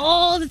area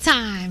all the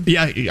time.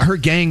 yeah, her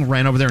gang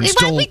ran over there and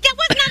stole. That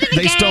was not in a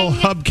They gang. stole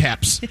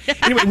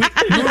hubcaps. Anyway,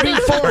 moving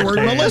forward,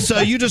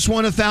 Melissa, you just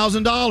won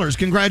 $1,000.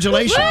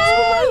 Congratulations.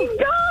 Oh my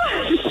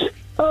gosh!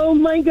 Oh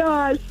my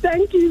gosh!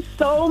 Thank you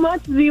so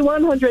much,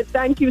 Z100.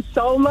 Thank you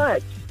so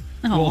much.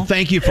 Well,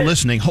 thank you for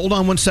listening. Hold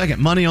on one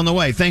second. Money on the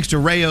way. Thanks to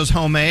Rayo's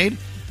Homemade.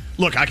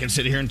 Look, I can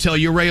sit here and tell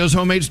you Rayo's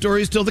Homemade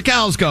stories till the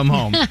cows come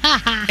home.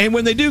 And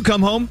when they do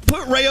come home,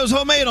 put Rayo's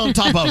Homemade on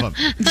top of them.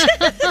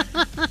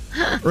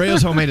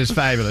 Rayo's Homemade is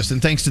fabulous.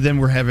 And thanks to them,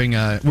 we're giving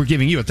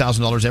you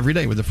 $1,000 every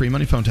day with the free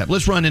money phone tap.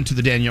 Let's run into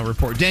the Danielle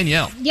report.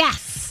 Danielle.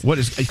 Yes.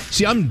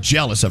 See, I'm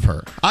jealous of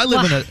her. I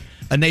live in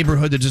a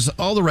neighborhood that just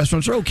all the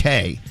restaurants are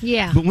okay.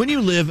 Yeah. But when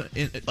you live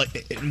in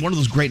one of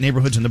those great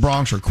neighborhoods in the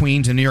Bronx or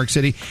Queens in New York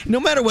City, no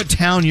matter what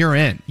town you're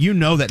in, you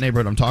know that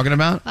neighborhood I'm talking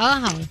about.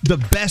 Oh. The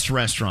best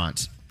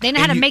restaurants. They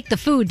know how to make the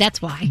food,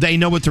 that's why. They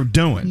know what they're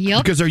doing.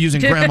 Yep. Because they're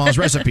using grandma's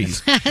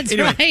recipes. That's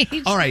right.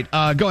 All right,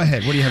 go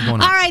ahead. What do you have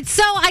going on? All right,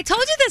 so I told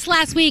you this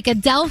last week,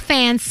 Adele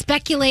fans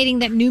speculating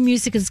that new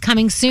music is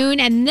coming soon,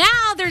 and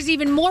now there's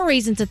even more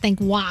reason to think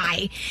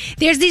why.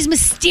 There's these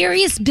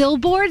mysterious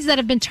billboards that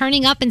have been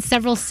turning up in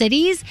several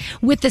cities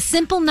with the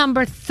simple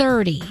number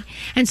 30.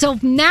 And so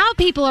now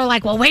people are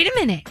like, well, wait a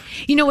minute.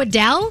 You know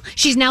Adele?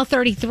 She's now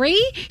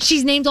 33.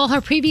 She's named all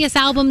her previous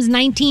albums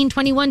 19,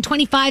 21,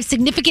 25,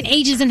 significant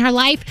ages in her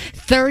life.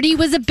 30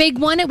 was a big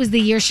one. It was the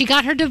year she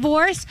got her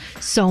divorce.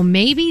 So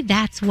maybe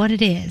that's what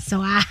it is. So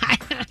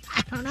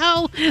I don't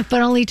know,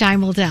 but only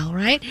time will tell,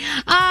 right?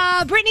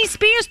 Britney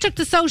Spears took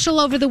to social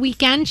over the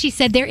weekend. She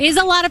said, there is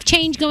a lot of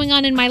change going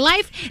on in my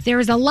life. There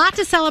is a lot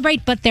to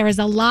celebrate, but there is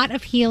a lot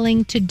of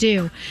healing to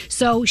do.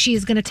 So she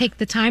is going to take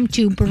the time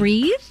to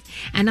breathe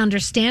and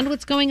understand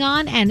what's going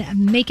on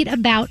and make it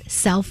about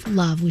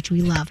self-love, which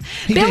we love.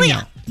 Hey, Billy,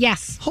 Danielle.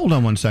 yes. Hold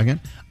on one second.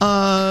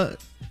 Hello,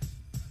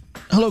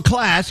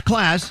 class.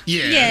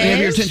 Yeah. We have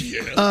your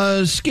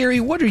attention. Scary,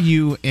 what are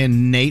you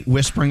and Nate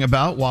whispering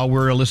about while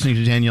we're listening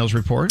to Danielle's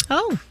report?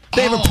 Oh.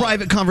 They have a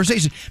private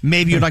conversation.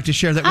 Maybe you'd like to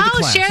share that with the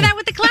class. Share that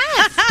with the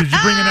class. Did you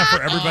bring it up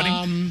for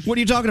everybody? What are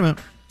you talking about?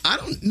 I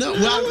don't know.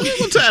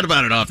 We'll chat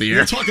about it off the air.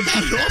 We'll talk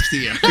about it off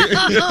the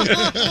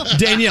air.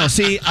 Danielle,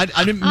 see, I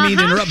didn't mean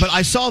to interrupt, but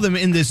I saw them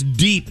in this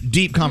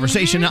deep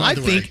conversation. Now, By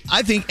the way.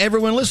 I think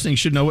everyone listening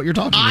should know what you're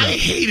talking about. I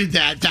hated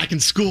that back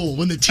in school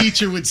when the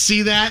teacher would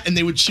see that and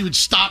she would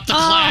stop the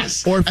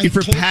class. Or if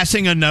you're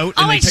passing a note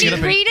and they and pick she'd it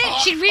up. read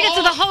it? She'd read it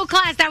to the whole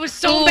class. That was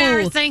so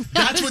embarrassing.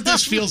 That's what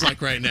this feels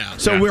like right now.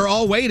 So we're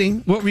all waiting.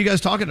 What were you guys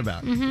talking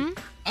about? Mm-hmm.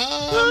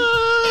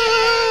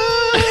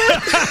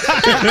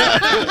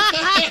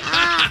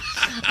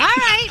 All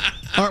right.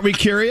 Aren't we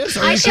curious?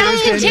 Are I you shall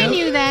curious, Danielle?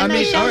 continue then.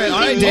 I shall all right,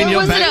 continue. Danielle.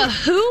 Or was back- it a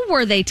who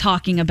were they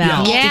talking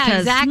about? Yeah, Because,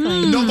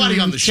 exactly. Nobody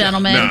on the show.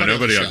 Gentlemen. No,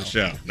 nobody on the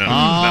show. No,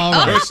 All no,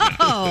 right. of course not.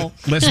 Oh.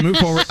 Let's move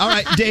forward. All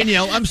right,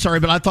 Danielle, I'm sorry,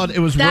 but I thought it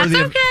was That's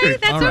worthy okay.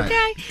 of... That's All right.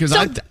 okay. Because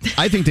So-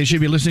 I think they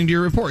should be listening to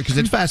your report because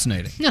it's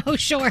fascinating. No,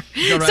 sure. Go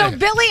right So ahead.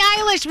 Billie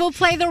Eilish will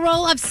play the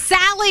role of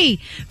Sally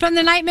from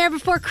The Nightmare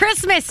Before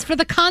Christmas for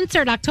the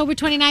concert October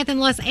 29th in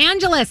Los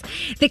Angeles.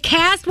 The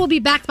cast will be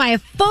backed by a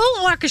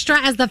full orchestra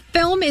as the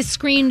film is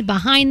screened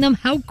behind them.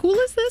 How cool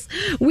is this?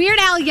 Weird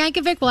Al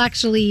Yankovic will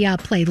actually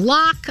play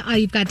Locke.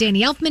 You've got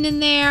Danny Elfman in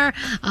there.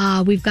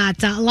 We've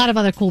got a lot of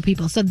other cool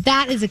people. So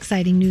that is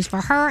exciting news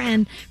for her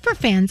and for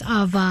fans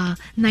of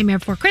Nightmare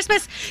Before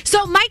Christmas.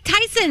 So Mike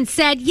Tyson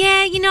said,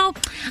 yeah, I'm not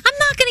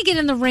going to get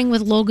in the ring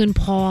with Logan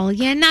Paul.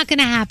 Yeah, not going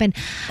to happen.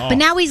 But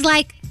now he's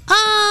like, well,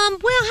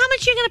 how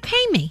much are you going to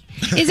pay me?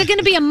 Is it going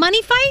to be a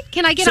money fight?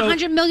 Can I get a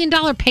 $100 million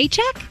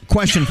paycheck?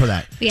 Question for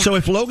that. Yeah. So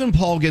if Logan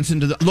Paul gets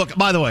into the... Look,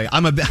 by the way,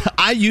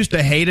 I used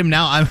to hate him.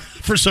 Now,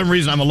 for some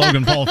reason, I'm a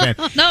Logan Paul fan.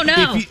 No.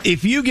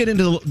 If you get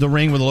into the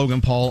ring with Logan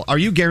Paul, are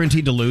you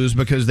guaranteed to lose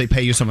because they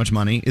pay you so much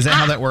money? Is that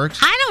how that works?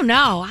 I don't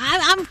know.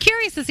 I'm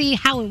curious to see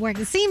how it works.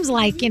 It seems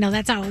like,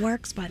 that's how it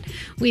works, but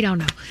we don't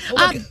know.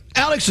 Well, look,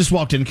 Alex just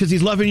walked in because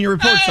he's loving your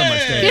report so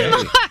much.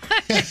 Danielle.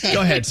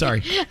 Go ahead,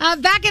 sorry.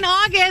 Back in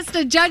August,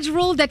 a judge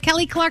ruled that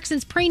Kelly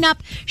Clarkson's prenup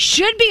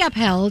should be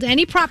upheld.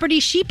 Any property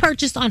she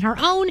purchased on her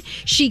own,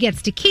 she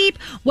gets to keep.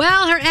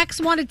 Well, her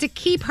ex wanted to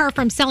keep her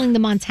from selling the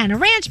Montana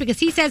ranch because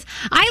he says,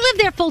 I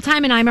live there full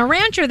time and I'm a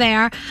rancher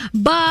there.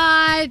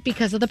 But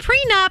because of the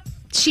prenup,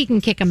 she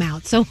can kick him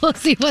out. So we'll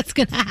see what's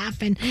going to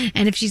happen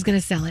and if she's going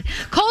to sell it.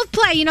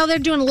 Coldplay, they're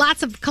doing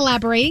lots of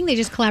collaborating. They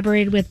just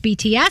collaborated with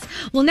BTS.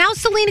 Well, now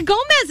Selena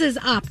Gomez is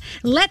up.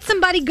 Let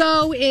Somebody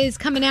Go is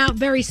coming out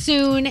very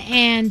soon,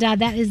 and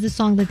that is the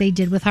song that they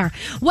did with her.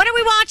 What are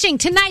we watching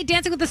tonight?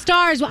 Dancing with the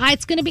Stars. Well,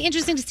 it's going to be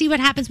interesting to see what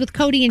happens with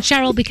Cody and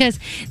Cheryl because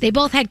they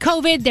both had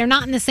COVID. They're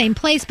not in the same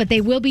place, but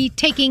they will be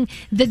taking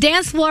the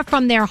dance floor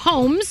from their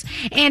homes.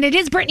 And it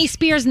is Britney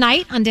Spears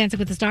night on Dancing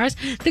with the Stars.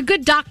 The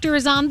Good Doctor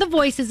is on. The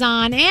Voice is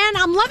on. And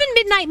I'm loving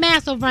Midnight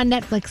Mass over on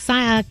Netflix.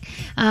 Sam,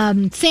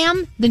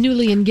 the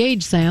newly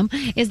engaged Sam,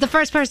 is the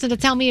first person to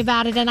tell me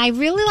about it, and I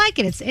really like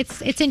it.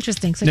 It's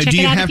interesting. So Now, check do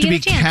it you out have if to you be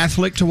get a chance.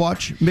 Catholic to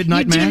watch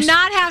Midnight Mass? You do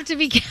not have to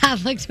be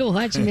Catholic to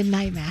watch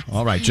Midnight Mass.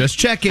 All right, just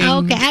checking.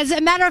 Okay. As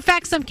a matter of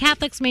fact, some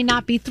Catholics may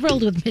not be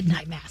thrilled with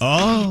Midnight Mass.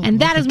 Oh.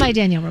 And that is my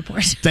Danielle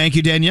report. Thank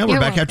you, Danielle. We're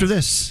You're back welcome. after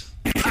this.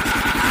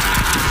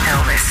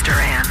 Elvis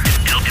Duran.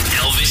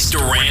 Elvis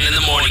Duran in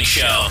the Morning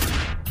Show.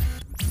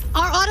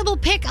 Our Audible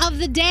pick of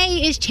the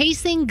day is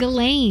Chasing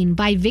Ghislaine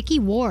by Vicky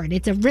Ward.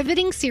 It's a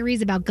riveting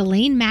series about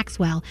Ghislaine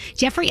Maxwell,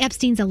 Jeffrey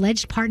Epstein's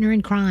alleged partner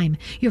in crime.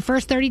 Your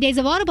first 30 days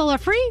of Audible are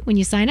free when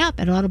you sign up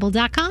at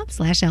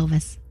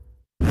audible.com/Elvis.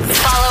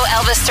 Follow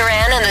Elvis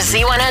Duran and the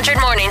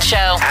Z100 Morning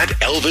Show. At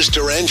Elvis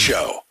Duran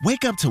Show.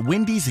 Wake up to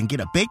Wendy's and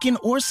get a bacon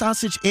or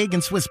sausage, egg,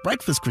 and Swiss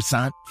breakfast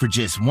croissant for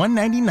just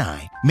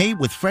 $1.99. Made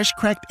with fresh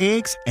cracked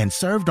eggs and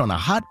served on a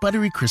hot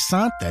buttery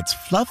croissant that's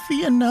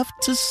fluffy enough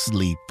to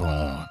sleep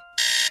on.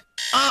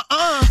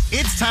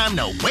 It's time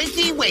to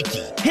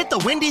wakey. Hit the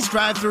Wendy's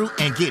drive-thru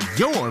and get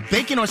your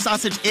bacon or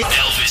sausage egg.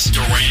 Elvis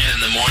Duran in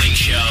the Morning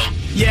Show.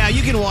 Yeah,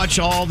 you can watch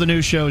all the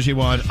new shows you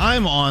want.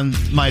 I'm on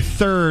my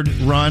third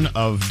run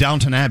of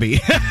Downton Abbey.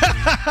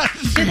 I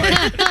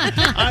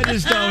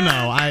just don't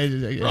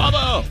know.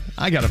 Bravo!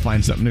 I got to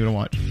find something new to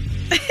watch.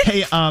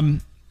 Hey,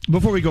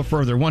 before we go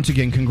further, once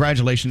again,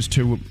 congratulations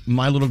to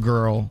my little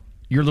girl,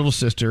 your little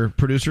sister,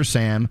 producer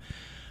Sam.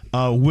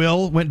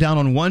 Will went down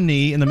on one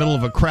knee in the middle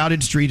of a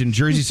crowded street in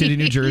Jersey City,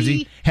 New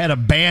Jersey, had a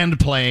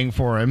band playing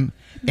for him,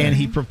 and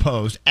he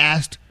proposed,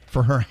 asked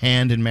for her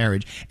hand in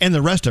marriage, and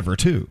the rest of her,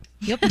 too.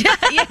 Yep.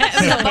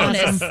 a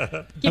bonus.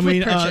 I Gift mean,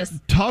 with purchase.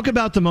 talk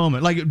about the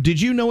moment. Like, did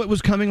you know it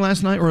was coming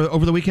last night or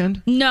over the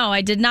weekend? No,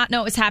 I did not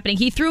know it was happening.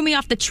 He threw me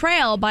off the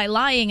trail by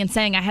lying and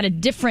saying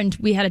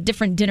we had a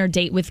different dinner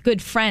date with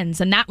good friends,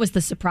 and that was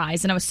the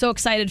surprise. And I was so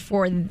excited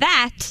for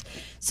that.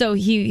 So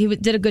he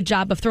did a good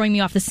job of throwing me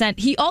off the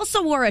scent. He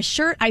also wore a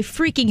shirt I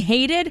freaking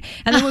hated.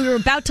 And then we were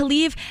about to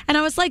leave, and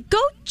I was like,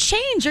 go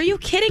change. Are you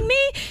kidding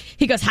me?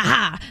 He goes,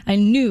 haha, I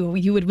knew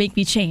you would make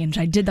me change.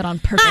 I did that on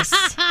purpose.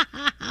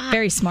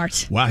 Very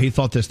smart. Wow, he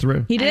thought this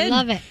through. He did. I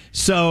love it.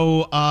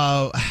 So,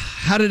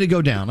 how did it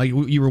go down? Like,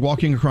 you were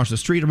walking across the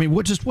street. I mean,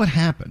 what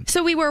happened?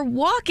 So we were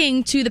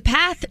walking to the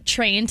PATH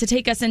train to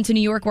take us into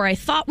New York, where I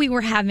thought we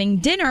were having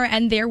dinner,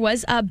 and there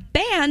was a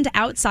band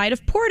outside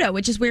of Porto,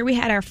 which is where we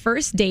had our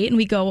first date, and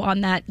we go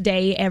on that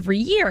day every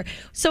year.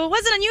 So it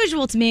wasn't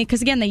unusual to me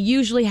because, again, they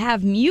usually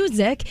have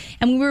music,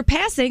 and when we were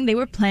passing, they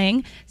were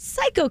playing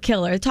Psycho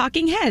Killer,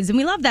 Talking Heads, and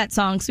we love that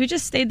song, so we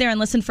just stayed there and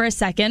listened for a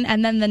second,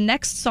 and then the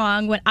next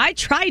song, when I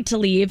tried to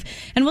leave,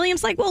 and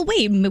William's like, well,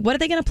 wait, what are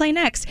they going to play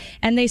next?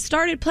 And they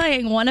started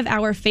playing one of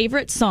our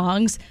favorite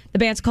songs. The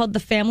band's called The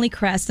Family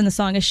Crest, and the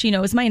song is She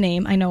Knows My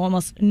Name. I know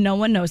almost no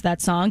one knows that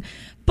song.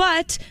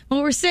 But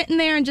when we're sitting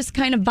there and just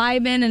kind of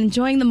vibing and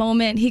enjoying the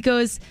moment, he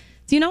goes,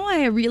 do you know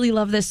why I really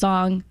love this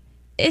song?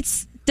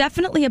 It's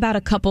definitely about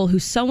a couple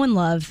who's so in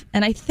love,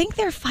 and I think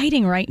they're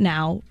fighting right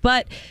now,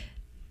 but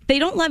they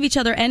don't love each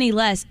other any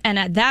less. And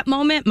at that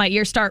moment, my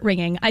ears start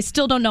ringing. I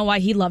still don't know why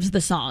he loves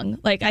the song.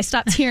 Like, I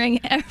stopped hearing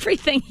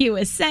everything he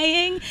was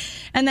saying.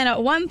 And then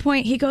at one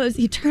point, he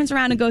turns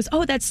around and goes,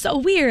 oh, that's so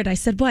weird. I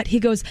said, what? He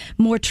goes,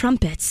 more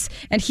trumpets.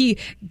 And he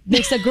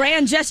makes a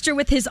grand gesture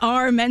with his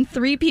arm, and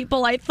 3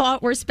 people I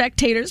thought were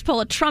spectators pull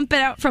a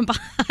trumpet out from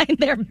behind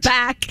their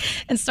back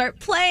and start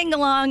playing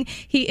along.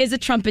 He is a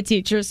trumpet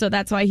teacher, so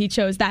that's why he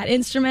chose that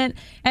instrument.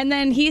 And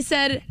then he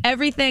said,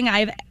 everything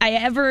I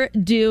ever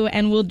do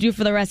and will do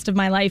for the rest of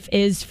my life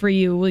is for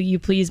you. Will you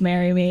please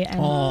marry me?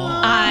 And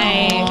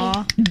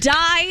I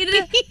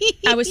died.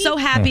 I was so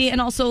happy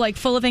and also like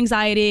full of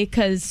anxiety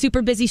because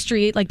super busy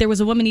street. Like, there was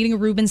a woman eating a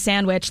Reuben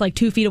sandwich like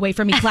 2 feet away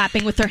from me,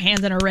 clapping with her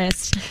hands on her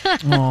wrist.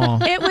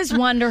 It was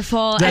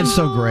wonderful. That's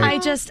so great.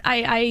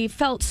 I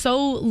felt so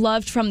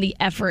loved from the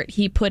effort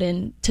he put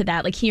into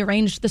that. Like, he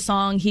arranged the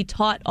song. He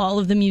taught all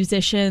of the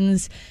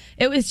musicians.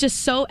 It was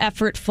just so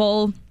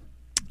effortful.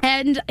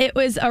 And it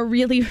was a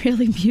really,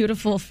 really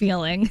beautiful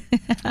feeling.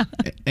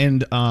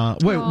 And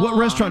wait, what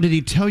restaurant did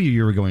he tell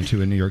you were going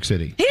to in New York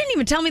City? He didn't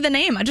even tell me the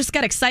name. I just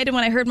got excited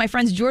when I heard my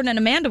friends Jordan and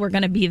Amanda were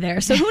going to be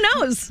there. So who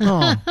knows?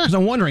 Because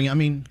I'm wondering, I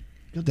mean,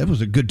 that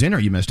was a good dinner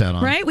you missed out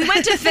on. Right? We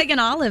went to Fig and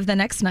Olive the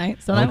next night,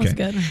 so that was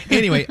good.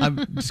 Anyway,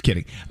 I'm just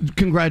kidding.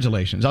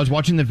 Congratulations. I was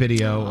watching the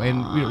video,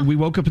 and we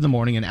woke up in the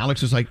morning, and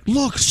Alex was like,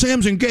 look,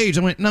 Sam's engaged.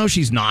 I went, no,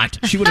 she's not.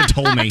 She would have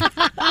told me.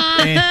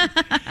 And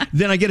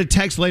then I get a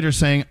text later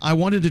saying, I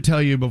wanted to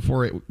tell you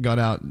before it got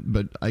out,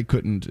 but I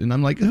couldn't. And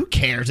I'm like, who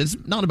cares? It's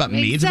not about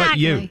me. It's about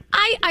you.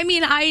 I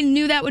mean, I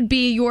knew that would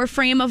be your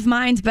frame of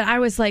mind, but I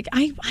was like,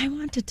 I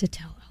wanted to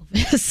tell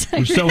Elvis.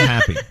 We're so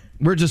happy.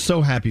 We're just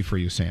so happy for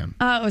you, Sam.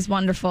 Oh, it was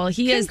wonderful.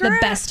 He is the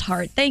best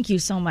heart. Thank you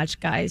so much,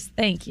 guys.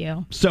 Thank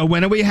you. So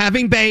when are we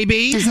having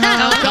babies? Oh,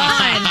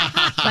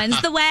 God. When's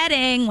the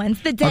wedding?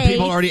 When's the date? Are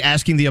people already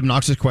asking the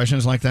obnoxious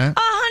questions like that?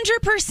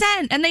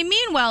 100%. And they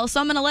mean well, so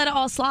I'm going to let it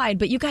all slide.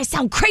 But you guys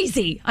sound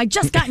crazy. I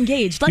just got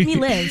engaged. Let me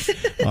live.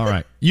 All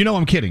right. You know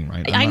I'm kidding,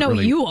 right? I know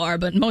you are,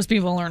 but most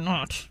people are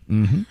not.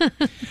 Mm-hmm.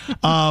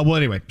 Well,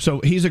 anyway, so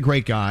he's a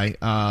great guy.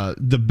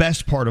 The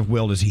best part of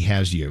Will is he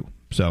has you.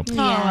 So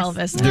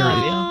Elvis,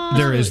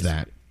 there is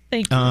that.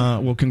 Thank you.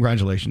 Well,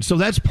 congratulations. So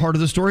that's part of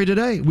the story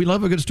today. We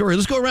love a good story.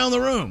 Let's go around the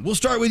room. We'll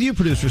start with you,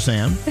 producer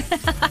Sam.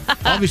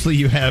 Obviously,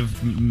 you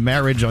have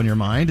marriage on your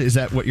mind. Is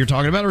that what you're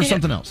talking about, or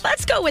something else?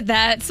 Let's go with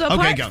that. So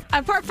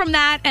apart from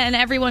that and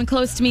everyone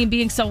close to me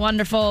being so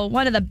wonderful,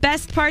 one of the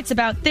best parts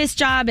about this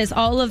job is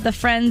all of the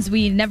friends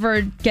we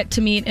never get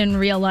to meet in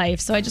real life.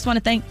 So I just want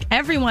to thank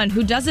everyone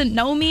who doesn't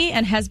know me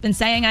and has been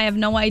saying I have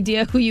no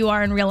idea who you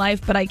are in real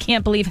life, but I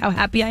can't believe how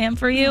happy I am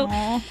for you.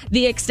 Aww.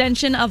 The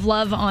extension of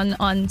love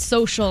on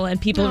social and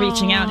people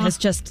reaching out has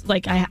just,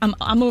 like,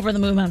 I'm over the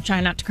moon. I'm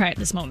trying not to cry at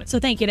this moment. So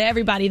thank you to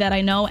everybody that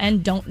I know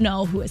and don't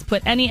know who has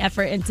put any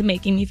effort into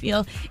making me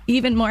feel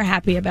even more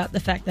happy about the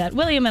fact that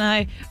William and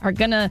I are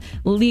going to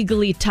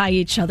legally tie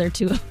each other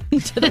to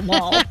the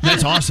wall.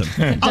 That's awesome.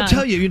 I'll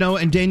tell you,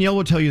 and Danielle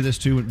will tell you this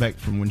too, back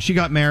from when she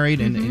got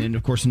married, and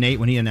of course Nate,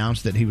 when he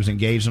announced that he was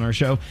engaged on our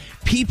show,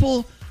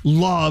 people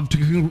love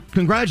to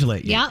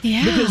congratulate you.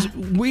 Yeah. Because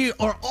we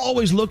are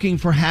always looking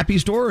for happy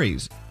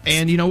stories.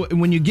 And,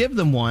 when you give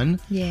them one,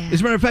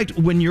 as a matter of fact,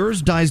 when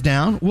yours dies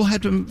down, we'll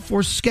have to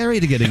force Scary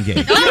to get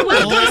engaged. Scary.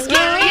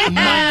 Oh,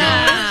 my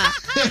God.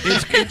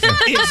 It's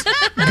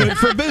good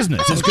for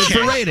business. It's good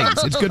for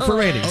ratings. It's good for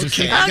ratings.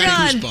 Okay, I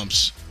got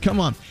goosebumps. Come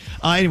on.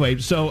 Anyway,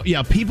 so,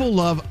 people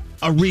love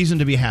a reason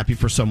to be happy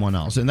for someone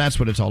else, and that's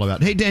what it's all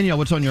about. Hey, Danielle,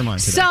 what's on your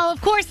mind today? So,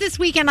 of course, this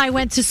weekend I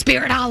went to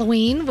Spirit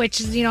Halloween, which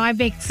is, I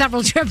make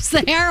several trips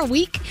there a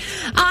week.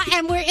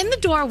 And we're in the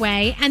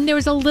doorway, and there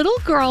was a little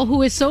girl who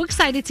was so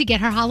excited to get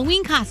her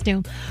Halloween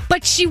costume,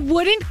 but she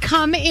wouldn't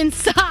come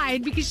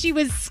inside because she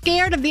was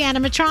scared of the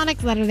animatronics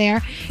that are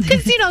there.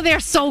 Because, they're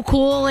so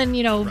cool and,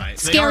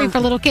 scary for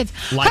little kids.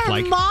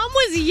 Her mom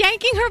was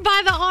yanking her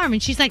by the arm,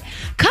 and she's like,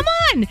 come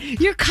on,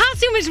 your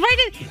costume is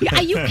right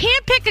in. You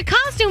can't pick a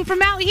costume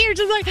from out here.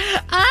 Just like,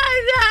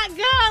 I'm not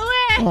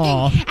going.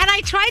 Aww. And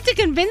I tried to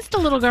convince the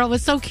little girl. It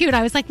was so cute.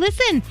 I was like,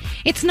 listen,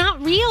 it's not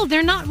real.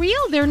 They're not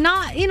real. They're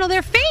not,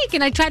 they're fake.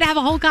 And I tried to have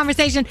a whole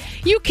conversation.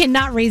 You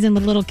cannot reason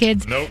with little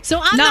kids. Nope. So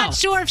I'm not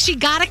sure if she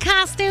got a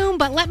costume,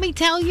 but let me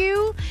tell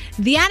you,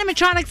 the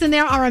animatronics in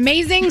there are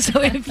amazing.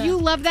 So if you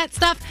love that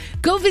stuff,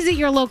 go visit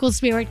your local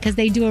Spirit because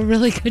they do a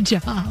really good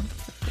job.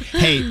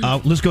 Hey,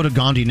 let's go to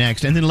Gandhi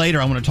next. And then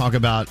later I want to talk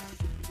about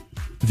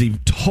the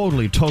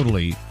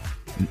totally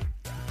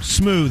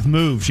smooth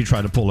move she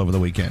tried to pull over the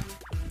weekend.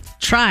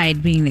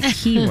 Tried being the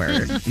key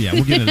word. Yeah,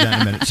 we'll get into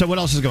that in a minute. So what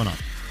else is going on?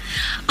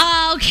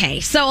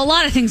 Okay, so a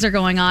lot of things are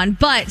going on,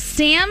 but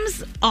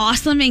Sam's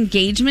awesome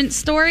engagement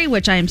story,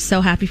 which I am so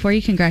happy for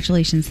you.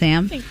 Congratulations,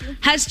 Sam. Thank you.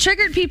 Has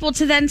triggered people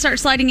to then start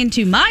sliding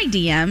into my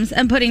DMs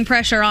and putting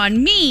pressure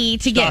on me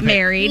to get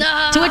married.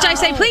 No. To which I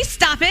say, please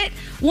stop it.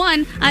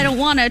 One, I don't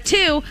want to.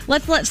 Two,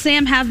 let's let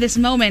Sam have this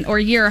moment or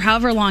year, or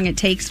however long it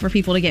takes for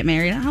people to get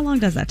married. How long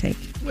does that take?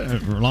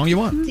 However long you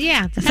want.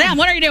 Yeah. Sam,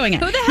 what are you doing?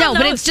 Who the hell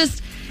but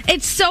knows?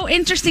 it's so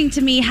interesting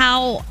to me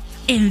how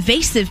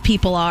invasive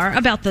people are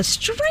about the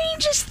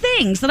strangest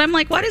things that I'm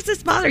like, why does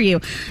this bother you?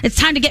 It's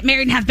time to get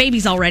married and have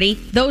babies already.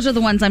 Those are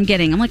the ones I'm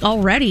getting. I'm like,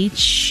 already?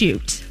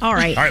 Shoot. All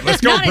right. All right,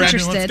 let's go, Not Brandon.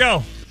 interested. Let's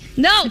go.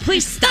 No,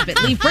 please stop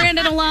it. Leave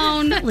Brandon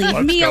alone. Leave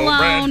Let's me go, alone.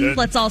 Brandon.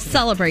 Let's all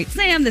celebrate.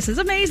 Sam, this is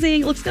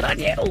amazing. It looks good on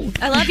you.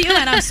 I love you,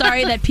 and I'm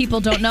sorry that people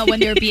don't know when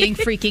they're being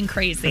freaking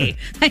crazy.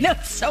 I know,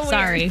 it's so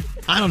Sorry. weird.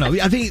 I don't know.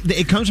 I think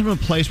it comes from a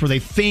place where they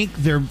think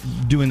they're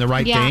doing the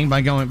right thing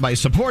by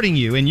supporting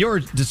you in your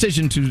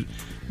decision to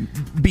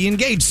be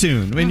engaged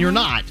soon. When you're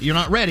not. You're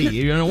not ready.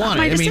 You don't want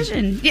My it.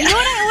 decision. You know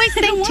what I always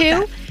think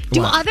too? Do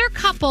What? other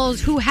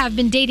couples who have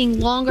been dating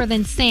longer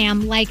than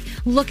Sam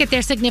look at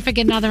their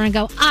significant other and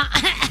go,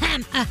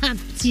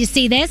 so you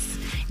see this?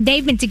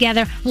 They've been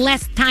together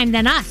less time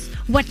than us.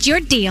 What's your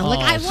deal?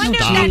 I wonder if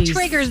that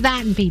triggers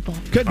that in people.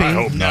 Could be. I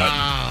hope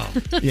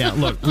not. Yeah,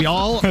 look, we're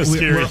all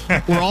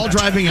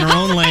driving in our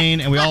own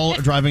lane, and we all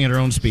are driving at our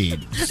own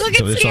speed. Look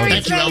at it's all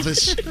Siri's good. Thank you,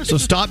 Elvis. So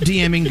stop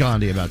DMing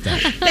Gandhi about that.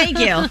 Thank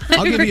you.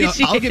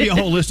 I'll give you a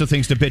whole list of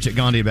things to bitch at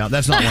Gandhi about.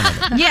 That's not one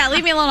of them. Yeah,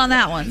 leave me alone on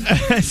that one.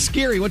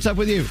 Scary, what's up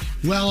with you?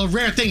 Well, a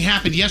rare thing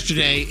happened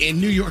yesterday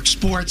in New York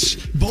sports.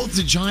 Both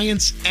the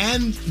Giants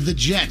and the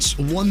Jets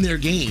won their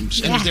games,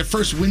 and it was their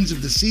first wins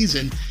of the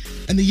season.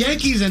 And the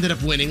Yankees ended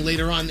up winning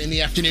later on in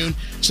the afternoon.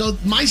 So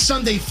my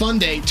Sunday fun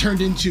day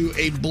turned into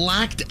a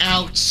blacked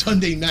out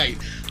Sunday night.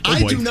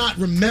 I do not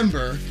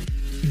remember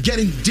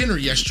getting dinner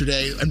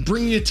yesterday and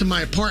bringing it to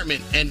my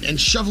apartment and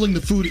shoveling the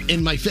food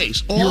in my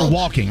face. You were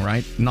walking,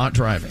 right? Not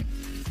driving.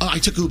 I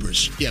took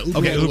Ubers. Yeah, Uber.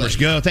 Okay, all the Ubers,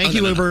 way. go. Thank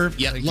you, Uber.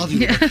 Yeah, love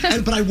you,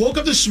 Uber. But I woke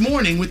up this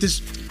morning with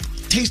this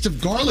taste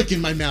of garlic in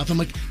my mouth. I'm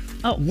like,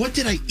 what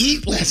did I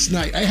eat last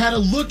night? I had to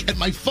look at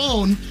my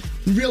phone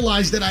and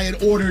realized that I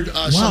had ordered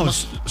Wow,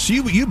 so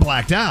you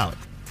blacked out.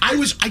 I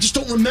just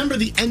don't remember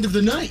the end of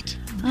the night.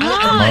 Is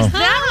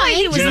that why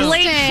he was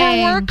late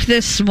for work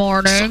this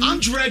morning? So I'm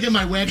dragging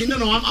my wagon. No,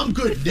 I'm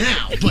good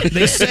now. But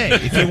They say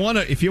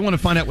if you want to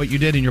find out what you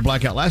did in your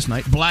blackout last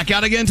night, black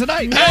out again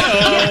tonight.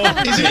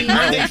 Is it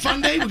Monday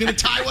Fun Day? We're gonna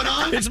tie one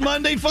on. It's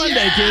Monday Fun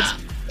Day, kids.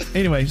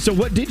 Anyway, so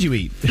what did you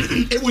eat?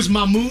 It was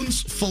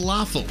Mamoun's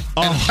falafel.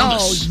 And hummus.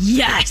 Oh,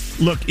 yes.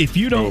 Look, if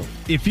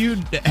you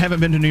haven't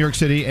been to New York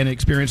City and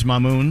experienced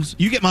Mamoun's,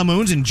 you get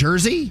Mamoun's in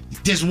Jersey?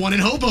 There's one in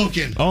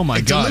Hoboken. Oh my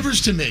it God!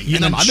 delivers to me. You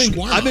and know, then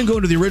I've been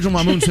going to the original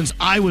Mamoun's since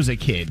I was a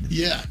kid.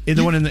 Yeah,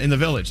 the one in the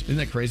village. Isn't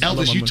that crazy?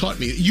 Elvis, you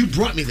taught me. You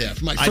brought me there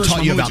for my I first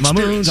taught you about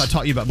Mamoun's. Mamoun's. I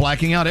taught you about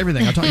blacking out.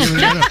 Everything. I taught you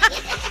everything. I know.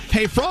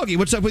 Hey, Froggy,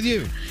 what's up with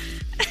you?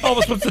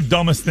 Elvis, what's the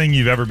dumbest thing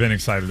you've ever been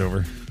excited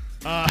over?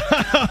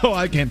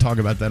 I can't talk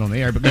about that on the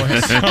air, but go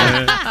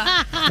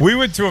ahead. We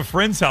went to a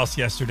friend's house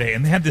yesterday,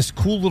 and they had this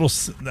cool little.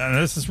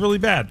 This is really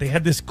bad. They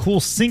had this cool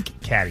sink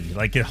caddy,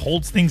 like it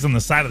holds things on the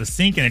side of the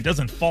sink, and it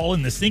doesn't fall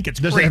in the sink. It's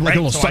Does great, it have like right?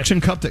 a little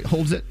suction cup that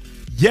holds it?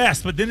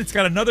 Yes, but then it's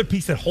got another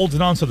piece that holds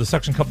it on so the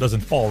suction cup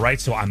doesn't fall,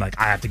 right? So I'm like,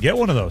 I have to get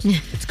one of those.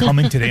 It's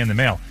coming today in the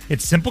mail.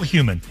 It's Simple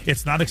Human.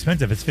 It's not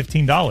expensive. It's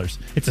 $15.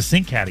 It's a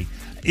sink caddy.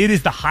 It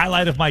is the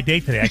highlight of my day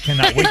today. I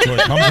cannot wait till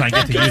it comes and I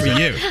get to use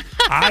it.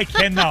 I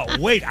cannot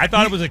wait. I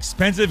thought it was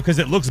expensive because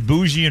it looks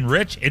bougie and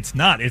rich. It's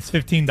not. It's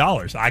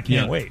 $15. I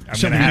can't wait. I'm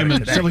going to have it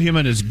today. Simple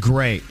Human is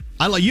great.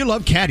 You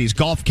love caddies,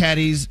 golf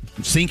caddies,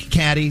 sink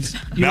caddies.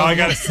 Now I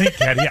got a sink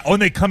caddy. Yeah. Oh,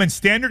 and they come in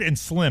standard and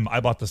slim. I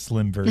bought the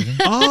slim version.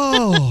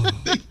 Oh,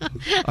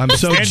 I'm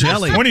so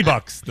jelly.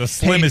 $20. The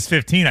slim is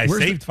 $15. I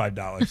where's saved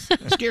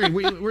 $5. Scary,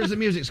 where's the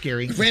music,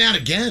 Scary? It ran out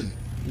again.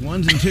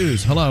 Ones and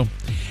twos. Hello.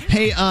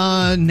 Hey,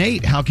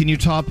 Nate, how can you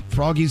top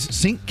Froggy's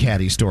sink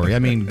caddy story? I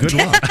mean, good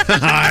luck.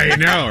 I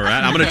know,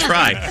 right? I'm going to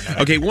try.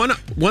 Okay,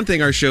 one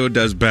thing our show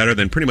does better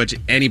than pretty much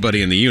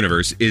anybody in the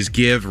universe is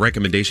give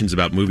recommendations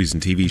about movies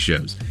and TV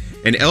shows.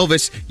 And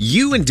Elvis,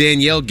 you and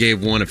Danielle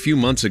gave one a few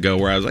months ago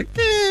where I was like,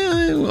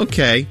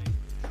 okay.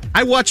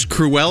 I watched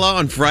Cruella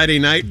on Friday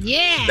night.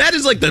 Yeah. That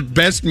is like the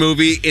best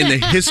movie in the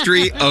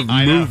history of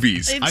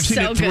movies. I've seen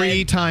it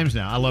 3 times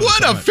now. I love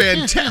what it so a much.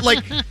 fantastic,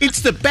 like,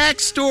 it's the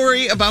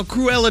backstory about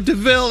Cruella de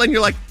Vil, and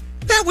you're like,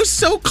 that was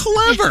so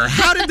clever.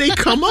 How did they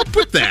come up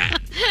with that?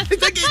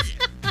 It's like,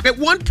 at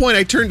one point,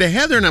 I turned to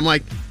Heather, and I'm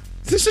like,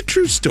 is this a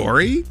true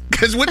story?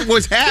 Because what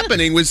was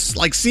happening was,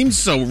 like, seemed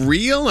so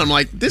real. I'm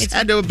like, this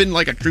had to have been,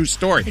 like, a true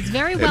story. It's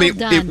very well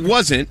done. It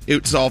wasn't.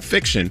 It's all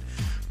fiction.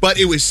 But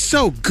it was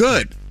so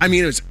good. I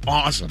mean, it was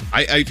awesome.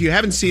 If you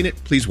haven't seen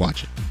it, please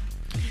watch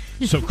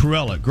it. So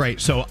Cruella, great.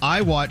 So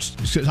I watched,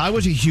 because I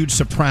was a huge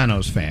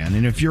Sopranos fan,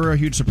 and if you're a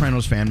huge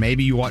Sopranos fan,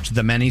 maybe you watched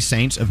The Many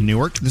Saints of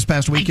Newark this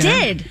past weekend.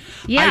 I did.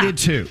 Yeah. I did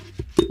too.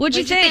 What'd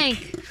you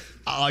think?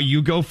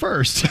 You go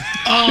first.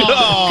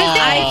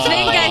 I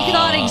think I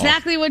thought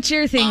exactly what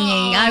you're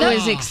thinking. I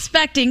was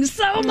expecting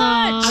so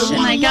much,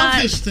 and I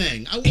got this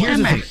thing. Here's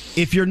the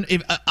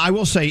thing. I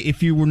will say,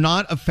 if you were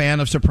not a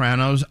fan of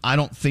Sopranos, I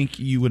don't think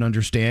you would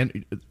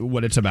understand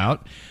what it's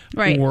about.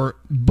 Right.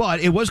 But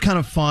it was kind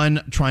of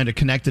fun trying to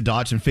connect the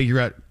dots and figure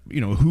out,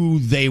 who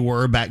they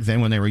were back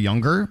then when they were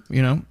younger.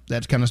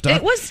 That kind of stuff.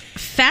 It was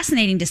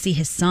fascinating to see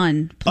his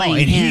son playing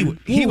and him.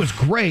 he was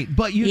great.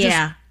 But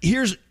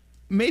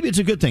maybe it's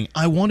a good thing.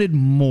 I wanted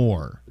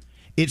more.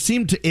 It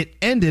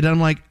ended, and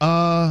I'm like,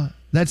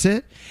 that's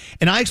it?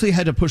 And I actually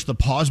had to push the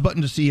pause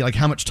button to see like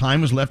how much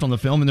time was left on the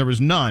film, and there was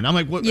none. I'm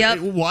like, what?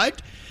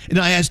 What? And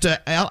I asked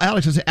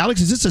Alex, I said, Alex,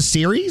 is this a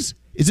series?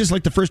 Is this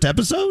like the first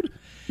episode?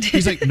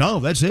 He's like, no,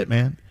 that's it,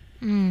 man.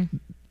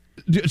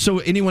 So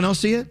anyone else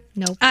see it?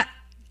 Nope.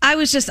 I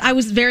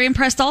was very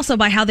impressed also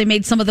by how they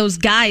made some of those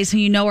guys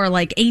who are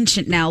like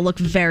ancient now look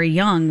very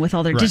young with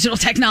all their digital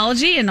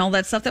technology and all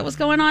that stuff that was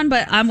going on.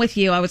 But I'm with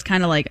you. I was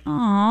kind of like,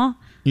 aw,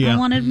 I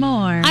wanted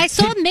more. I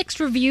saw mixed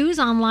reviews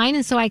online,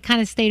 and so I kind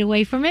of stayed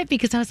away from it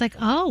because I was like,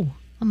 I'm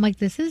like,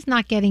 this is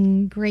not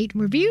getting great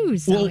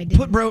reviews. So Well,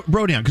 put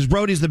Brody on, because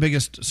Brody's the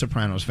biggest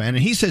Sopranos fan,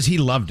 and he says he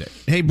loved it.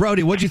 Hey,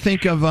 Brody, what'd you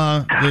think of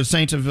the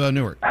Saints of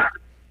Newark?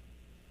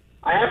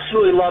 I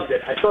absolutely loved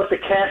it. I thought the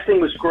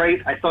casting was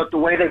great. I thought the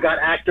way they got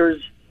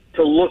actors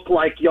to look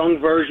like young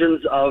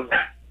versions of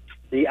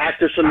the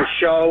actors from the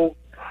show,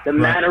 the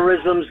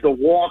mannerisms, the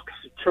walks,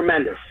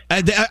 tremendous. I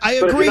agree.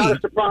 But if you're not a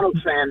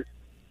Sopranos fan,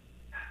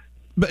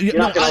 you're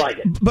not going to like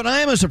it. But I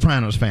am a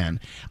Sopranos fan.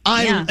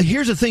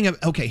 Here's the thing.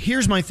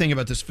 Here's my thing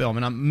about this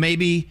film,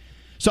 and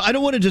so I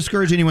don't want to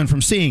discourage anyone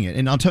from seeing it,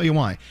 and I'll tell you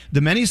why.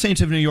 The Many Saints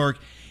of New York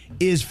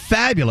is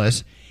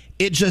fabulous.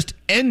 It just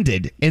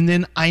ended, and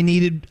then I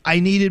needed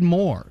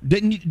more.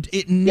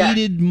 It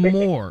needed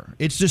more.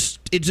 It's just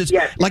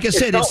like I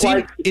said.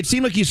 It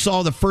seemed like you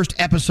saw the first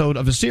episode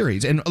of a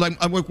series, and like,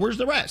 I'm like, where's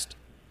the rest?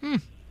 100%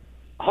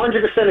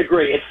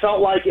 agree. It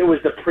felt like it was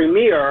the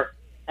premiere,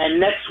 and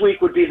next week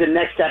would be the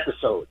next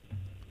episode.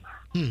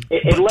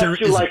 It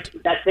left you like,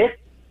 that's it?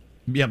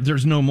 Yeah,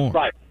 there's no more.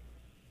 Right.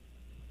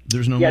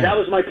 There's no more. Yeah, that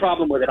was my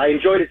problem with it. I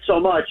enjoyed it so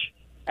much,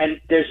 and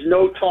there's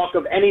no talk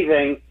of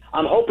anything.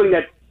 I'm hoping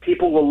that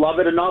people will love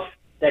it enough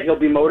that he'll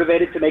be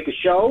motivated to make a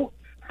show.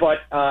 But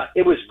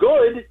it was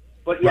good,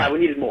 but we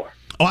needed more.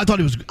 Oh, I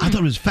thought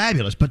it was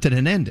fabulous, but then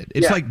it ended.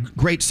 It's like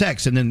great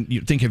sex, and then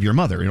you think of your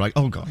mother, and you're like,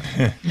 oh god.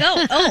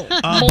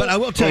 But I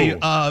will tell you,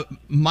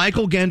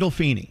 Michael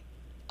Gandolfini,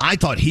 I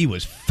thought he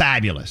was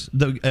fabulous.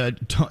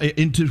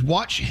 And to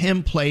watch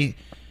him play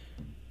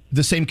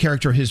the same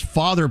character his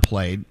father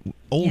played,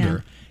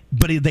 older. Yeah.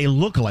 But they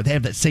look alike. They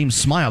have that same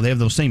smile. They have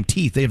those same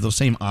teeth. They have those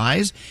same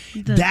eyes.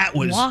 That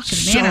was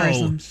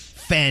so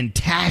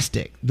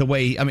fantastic. The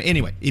way,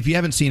 anyway, if you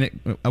haven't seen it,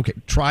 okay,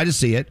 try to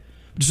see it.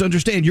 Just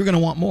understand you're going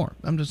to want more.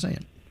 I'm just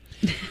saying.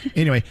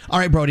 Anyway, all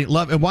right, Brody.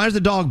 Why is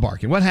the dog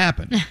barking? What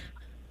happened?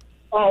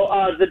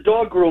 The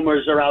dog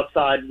groomers are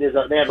outside. They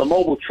have a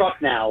mobile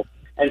truck now,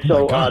 and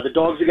so the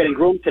dogs are getting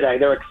groomed today.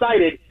 They're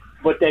excited,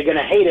 but they're going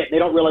to hate it, and they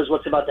don't realize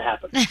what's about to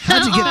happen.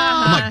 How'd you get?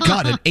 Oh my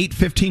God, an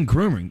 8:15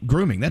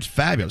 grooming. That's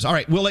fabulous. All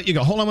right, we'll let you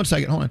go. Hold on one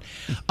second. Hold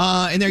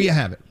on. And there you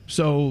have it.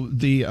 So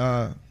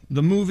the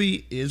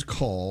movie is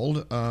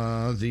called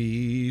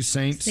The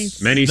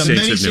Saints. Many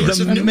Saints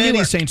of Newark. The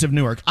Many Saints of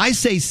Newark. I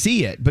say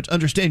see it, but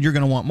understand you're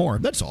going to want more.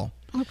 That's all.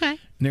 Okay. And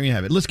there you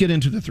have it. Let's get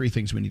into the 3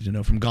 things we need to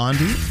know from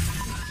Gandhi.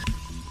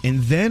 And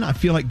then I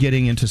feel like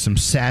getting into some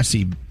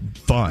sassy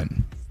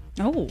fun.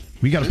 Oh.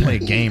 We got to play a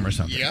game or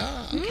something.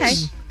 Yeah. Okay.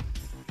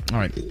 All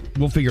right.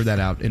 We'll figure that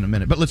out in a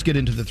minute. But let's get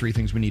into the 3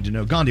 things we need to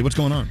know. Gandhi, what's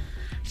going on?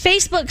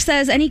 Facebook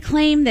says any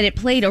claim that it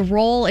played a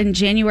role in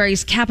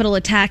January's Capitol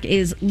attack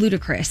is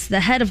ludicrous. The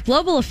head of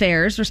global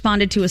affairs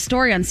responded to a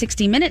story on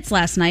 60 Minutes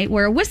last night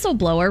where a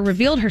whistleblower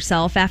revealed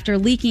herself after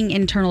leaking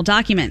internal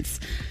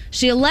documents.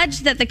 She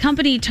alleged that the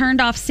company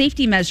turned off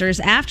safety measures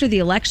after the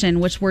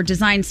election, which were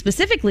designed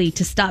specifically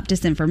to stop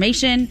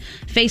disinformation.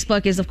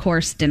 Facebook is, of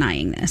course,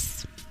 denying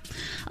this.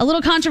 A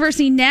little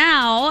controversy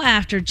now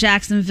after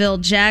Jacksonville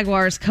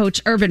Jaguars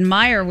coach Urban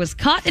Meyer was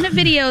caught in a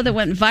video that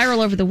went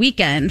viral over the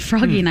weekend.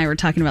 Froggy and I were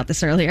talking about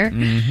this earlier.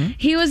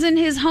 He was in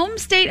his home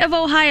state of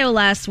Ohio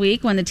last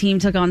week when the team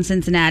took on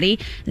Cincinnati.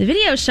 The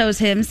video shows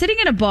him sitting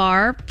at a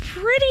bar,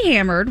 pretty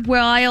hammered,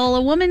 while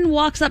a woman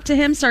walks up to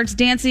him, starts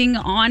dancing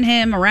on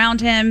him, around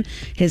him.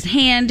 His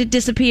hand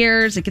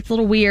disappears. It gets a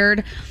little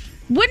weird.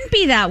 Wouldn't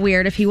be that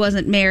weird if he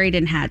wasn't married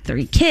and had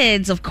 3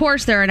 kids. Of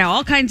course, there are now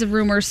all kinds of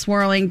rumors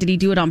swirling. Did he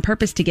do it on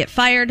purpose to get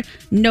fired?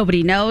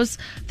 Nobody knows.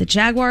 The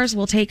Jaguars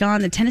will take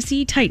on the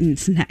Tennessee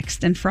Titans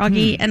next. And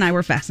Froggy and I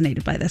were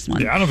fascinated by this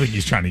one. Yeah, I don't think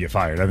he's trying to get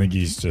fired. I think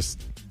he's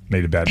just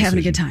made a bad decision. Having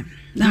a good time.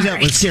 He's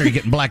out with Scary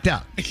getting blacked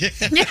out.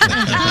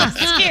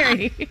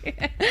 Scary.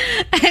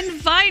 And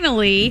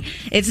finally,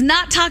 it's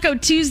not Taco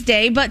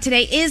Tuesday, but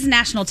today is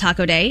National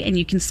Taco Day, and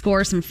you can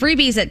score some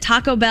freebies at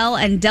Taco Bell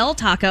and Del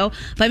Taco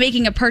by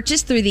making a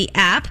purchase through the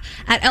app.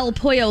 At El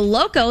Pollo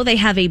Loco, they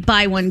have a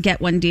buy one, get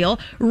one deal.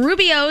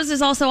 Rubio's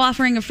is also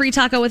offering a free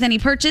taco with any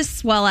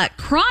purchase, while at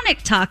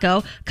Chronic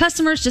Taco,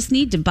 customers just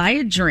need to buy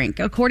a drink.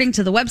 According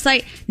to the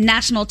website,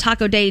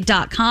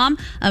 nationaltacoday.com,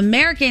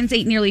 Americans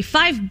ate nearly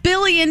 5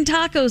 billion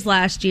tacos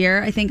last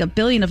year. I think 1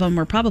 billion of them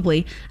were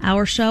probably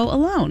our show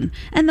alone.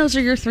 And those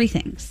are your 3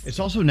 things. It's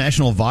also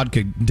National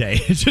Vodka Day.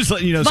 It's just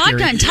letting you know. Vodka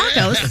Scary. and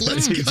tacos.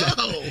 Let's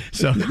go.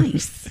 So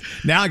nice.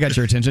 Now I got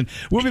your attention.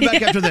 We'll be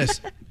back after this.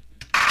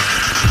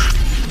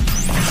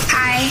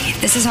 Hi,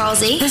 this is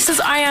Halsey. This is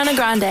Ariana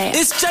Grande.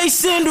 It's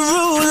Jason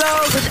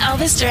Derulo With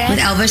Elvis Duran. With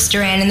Elvis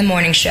Duran in the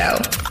Morning Show.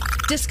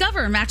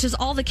 Discover matches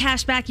all the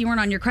cash back you earn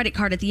on your credit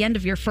card at the end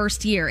of your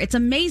first year. It's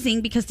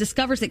amazing because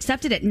Discover's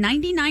accepted at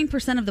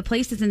 99% of the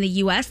places in the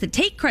U.S. that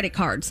take credit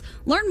cards.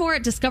 Learn more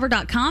at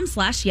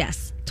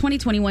discover.com/yes.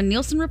 2021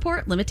 Nielsen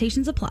Report.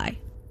 Limitations apply.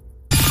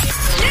 Another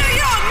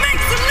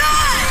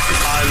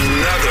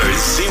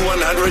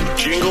Z100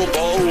 Jingle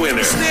Ball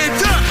winner.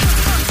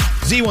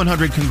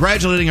 Z100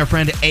 congratulating our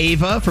friend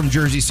Ava from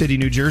Jersey City,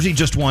 New Jersey.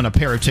 Just won a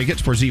pair of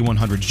tickets for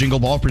Z100's Jingle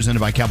Ball presented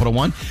by Capital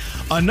One.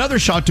 Another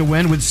shot to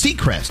win with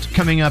Seacrest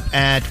coming up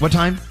at what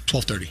time?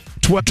 12:30.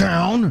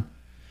 Town.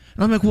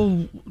 And I'm like,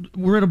 well,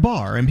 we're at a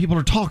bar and people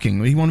are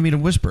talking. He wanted me to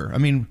whisper. I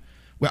mean,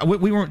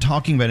 we weren't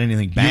talking about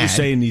anything bad. You were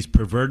saying these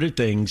perverted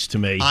things to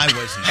me. I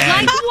was not.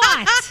 Like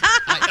what?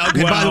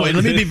 Okay, by the way,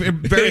 let me be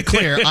very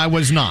clear. I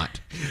was not.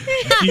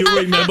 Do you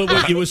remember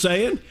what you were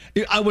saying?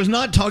 I was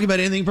not talking about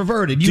anything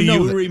perverted. Do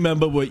you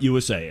remember what you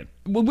were saying?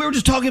 Well, we were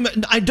just talking about.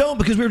 I don't,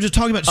 because we were just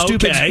talking about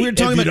stupid. Okay, we were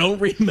talking if you about,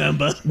 don't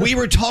remember. We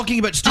were talking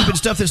about stupid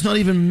stuff that's not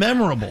even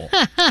memorable.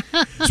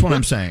 That's what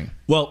I'm saying.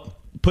 Well,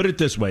 put it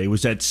this way: it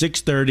was at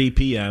 6:30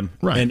 p.m.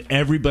 Right. And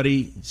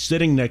everybody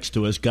sitting next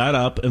to us got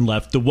up and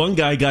left. The one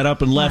guy got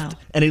up and left,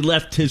 and he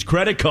left his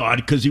credit card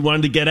because he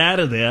wanted to get out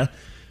of there.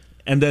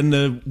 And then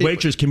the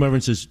waitress came over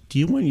and says, "Do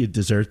you want your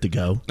dessert to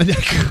go?"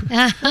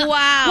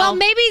 Wow. Well,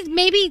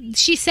 maybe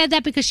she said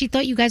that because she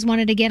thought you guys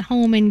wanted to get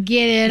home and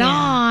get it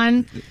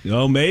on.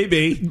 Oh,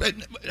 maybe.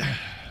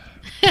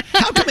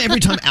 How come every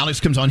time Alex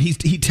comes on, he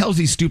tells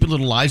these stupid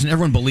little lies and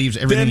everyone believes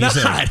everything he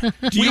says?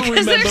 Do you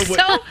Because remember they're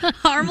so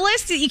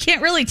harmless that you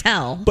can't really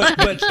tell. But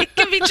it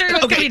can be true,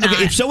 it can be not.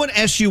 If someone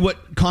asks you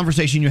what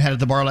conversation you had at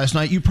the bar last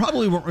night, you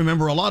probably won't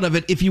remember a lot of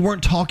it if you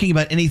weren't talking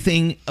about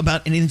anything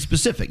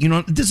specific. You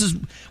know,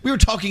 we were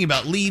talking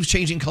about leaves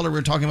changing color. We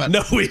were talking about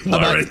No, we weren't.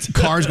 about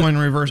cars going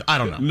in reverse. I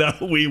don't know.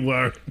 No, we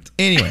weren't.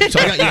 Anyway, so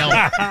I got yelled.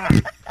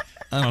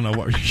 I don't know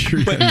what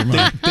you're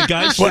the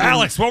guy. Well,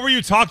 Alex, what were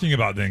you talking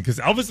about then? Because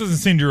Elvis doesn't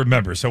seem to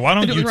remember. So why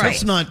don't you?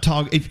 Let's not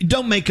talk. If you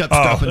don't make up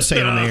stuff and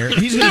say it on the air.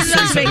 He's going to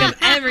say Make something. up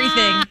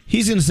everything.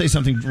 He's going to say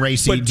something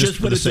racy. But just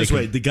for put the it this sake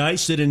way: of. the guy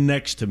sitting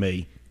next to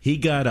me, he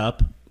got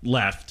up,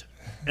 left,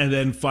 and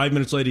then 5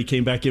 minutes later, he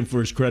came back in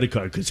for his credit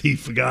card because he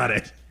forgot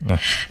it. Well,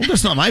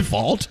 that's not my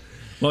fault.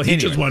 Well, he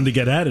just wanted to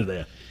get out of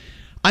there.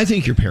 I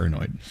think you're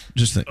paranoid.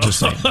 Just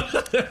saying.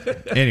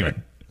 Anyway.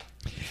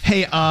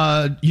 Hey,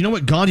 you know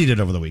what Gandhi did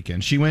over the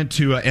weekend? She went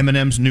to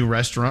Eminem's new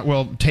restaurant,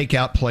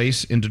 takeout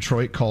place in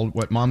Detroit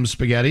called, Mom's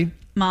Spaghetti?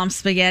 Mom's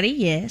Spaghetti,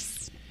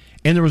 yes.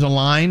 And there was a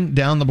line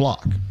down the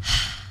block.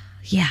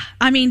 Yeah.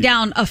 I mean,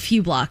 down a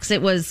few blocks.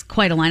 It was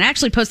quite a line. I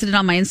actually posted it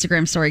on my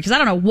Instagram story because I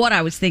don't know what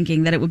I was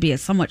thinking, that it would be a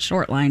somewhat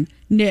short line.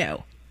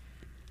 No.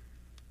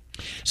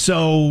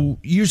 So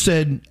you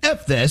said,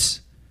 F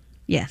this.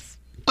 Yes.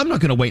 I'm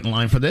not going to wait in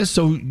line for this.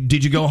 So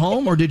did you go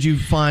home or did you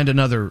find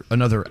another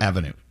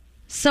avenue?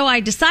 So I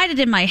decided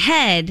in my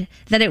head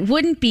that it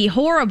wouldn't be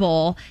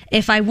horrible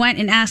if I went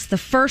and asked the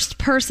first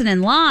person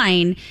in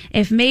line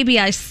if maybe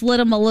I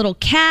slid them a little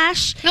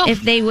cash,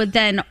 if they would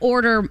then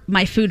order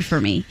my food for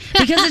me.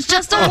 Because it's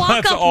just a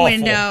walk-up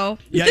window.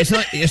 Yeah,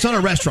 it's not a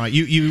restaurant.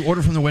 You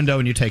order from the window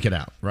and you take it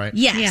out, right?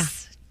 Yes. Yeah.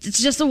 It's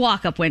just a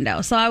walk-up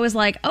window. So I was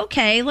like,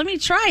 okay, let me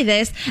try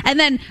this. And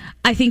then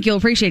I think you'll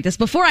appreciate this.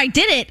 Before I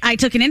did it, I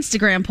took an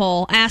Instagram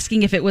poll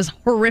asking if it was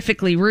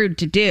horrifically rude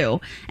to do.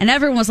 And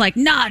everyone was like,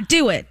 nah,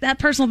 do it. That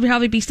person will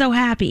probably be so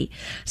happy.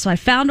 So I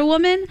found a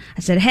woman.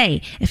 I said,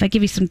 hey, if I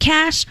give you some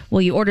cash,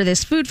 will you order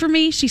this food for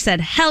me? She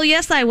said, hell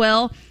yes, I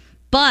will.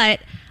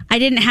 But I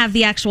didn't have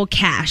the actual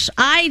cash.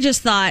 I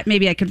just thought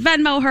maybe I could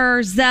Venmo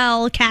her,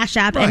 Zelle, Cash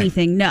App,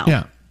 anything. No.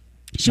 Yeah.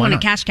 She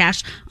wanted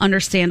cash.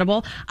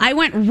 Understandable. I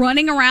went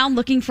running around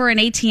looking for an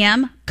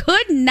ATM.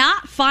 Could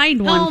not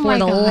find one for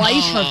the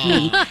life of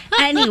me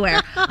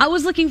anywhere. I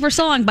was looking for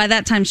so long. By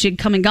that time, she had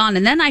come and gone.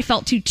 And then I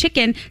felt too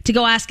chicken to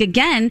go ask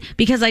again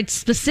because I'd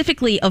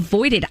specifically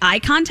avoided eye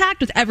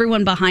contact with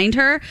everyone behind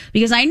her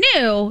because I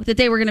knew that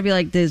they were going to be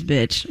like, this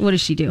bitch, what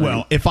is she doing?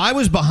 Well, if I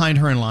was behind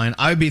her in line,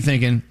 I would be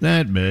thinking,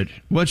 that bitch,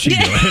 what's she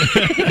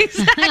doing?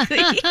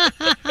 Exactly.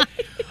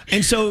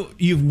 And so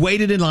you've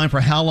waited in line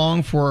for how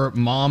long for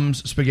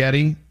Mom's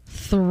spaghetti?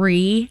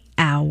 3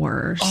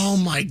 hours. Oh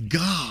my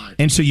God.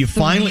 And so you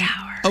 3 finally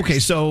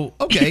hours. So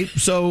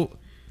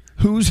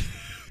who's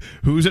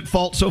at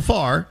fault so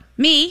far?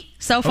 Me,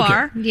 so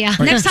far. Okay. Yeah.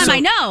 Next time So-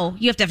 I know,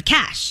 you have to have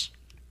cash.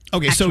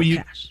 Okay, so you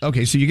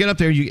get up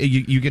there,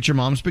 you get your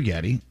mom's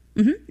spaghetti.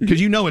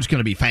 Because you know it's going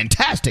to be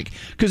fantastic.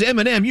 Because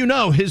Eminem, you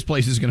know his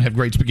place is going to have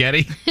great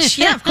spaghetti.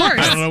 Yeah, of course.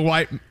 I don't know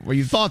why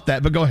you thought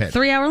that, but go ahead.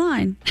 3 hour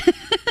line.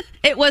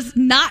 It was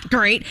not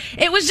great.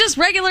 It was just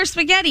regular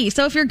spaghetti.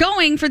 So if you're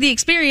going for the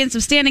experience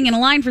of standing in a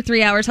line for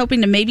 3 hours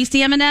hoping to maybe see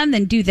Eminem,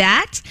 then do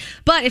that.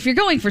 But if you're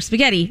going for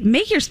spaghetti,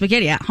 make your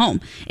spaghetti at home.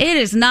 It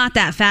is not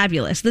that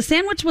fabulous. The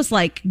sandwich was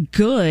like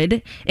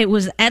good. It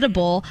was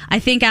edible. I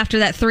think after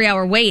that 3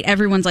 hour wait,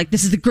 everyone's like,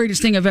 this is the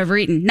greatest thing I've ever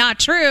eaten. Not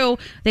true.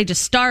 They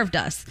just starved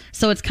us.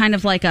 So it's kind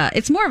of like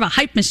it's more of a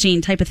hype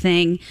machine type of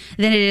thing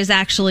than it is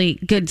actually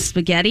good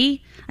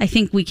spaghetti. I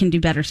think we can do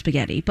better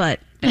spaghetti, but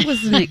it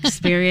was an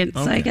experience,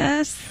 I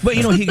guess. But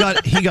you know, he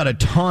got a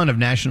ton of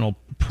national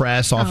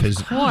press off his.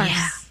 Of course.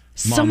 Yeah.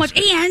 So Mom's- much.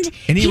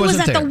 And he was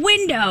wasn't at there. the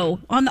window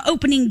on the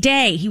opening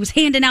day. He was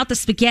handing out the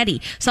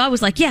spaghetti. So I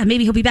was like, yeah,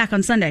 maybe he'll be back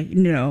on Sunday.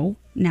 No.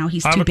 Now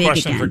he's I have too a big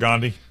question again. for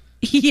Gandhi.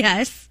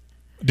 Yes.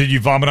 Did you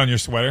vomit on your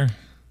sweater?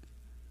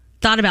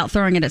 Thought about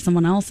throwing it at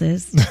someone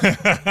else's.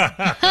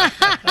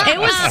 It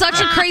was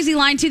such a crazy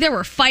line, too. There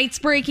were fights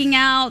breaking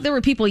out. There were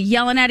people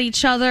yelling at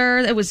each other.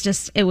 It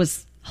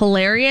was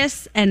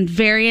hilarious and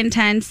very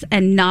intense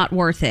and not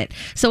worth it.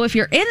 So if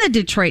you're in the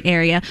Detroit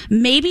area,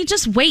 maybe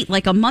just wait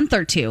like a month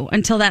or two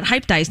until that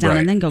hype dies down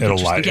and then go get your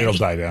spaghetti. It'll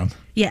die down.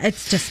 Yeah,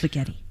 it's just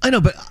spaghetti. I know,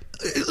 but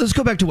let's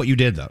go back to what you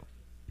did, though.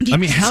 I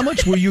mean, how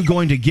much were you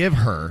going to give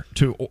her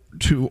to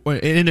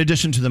in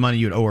addition to the money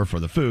you'd owe her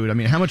for the food? I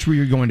mean, how much were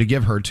you going to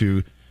give her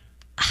to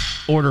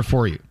order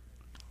for you?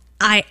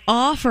 I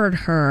offered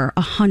her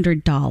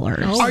 $100.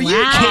 Are you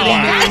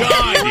kidding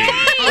me?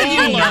 Are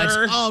you nuts?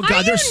 Oh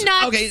God! There's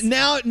okay.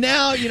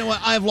 Now you know what?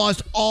 I've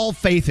lost all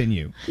faith in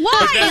you.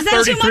 Why? Is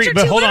that too much or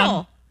but too hold little?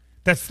 on.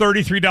 That's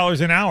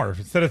 $33 an hour.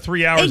 Instead of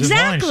 3 hours in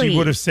Exactly. line, she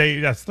would have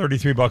saved. That's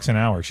 $33 an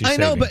hour. She's I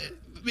know, saving. but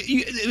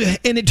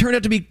and it turned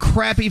out to be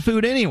crappy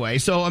food anyway.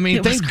 So I mean,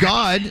 It was thank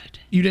God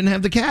you didn't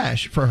have the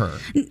cash for her.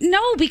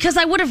 No, because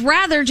I would have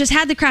rather just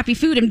had the crappy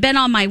food and been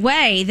on my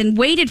way than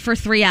waited for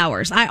 3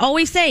 hours. I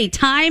always say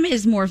time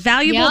is more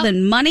valuable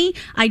than money.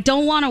 I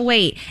don't want to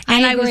wait.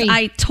 And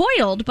I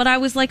toiled, but I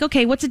was like,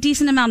 okay, what's a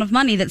decent amount of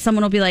money that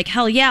someone will be like,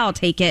 hell yeah, I'll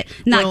take it,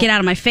 not Well, get out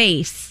of my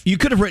face. You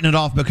could have written it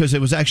off because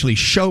it was actually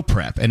show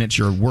prep and it's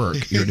your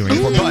work you're doing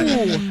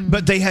it for.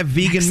 But they have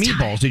vegan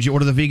meatballs. Did you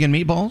order the vegan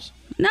meatballs?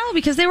 No,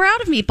 because they were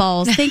out of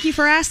meatballs. Thank you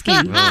for asking.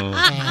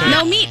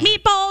 No meat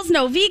meatballs,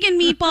 no vegan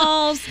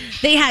meatballs.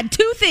 They had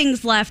two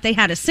things left. They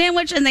had a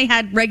sandwich and they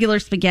had regular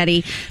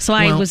spaghetti. So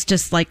I Well, was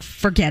just like,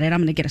 forget it. I'm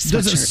going to get a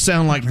Doesn't sweatshirt.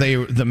 sound like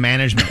the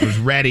management was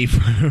ready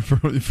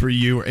for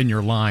you in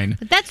your line.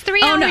 That's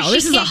 3 Oh, hours no, she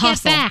this is a can't get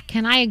hustle. back,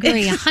 and I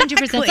agree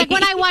 100%. It's like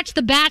when I watch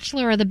The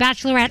Bachelor or The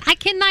Bachelorette, I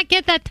cannot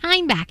get that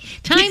time back.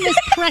 Time is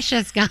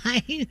precious, guys.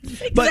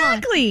 But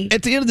Exactly.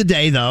 at the end of the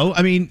day, though,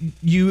 I mean,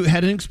 you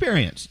had an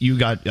experience. You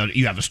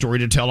have a story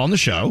to tell on the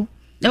show.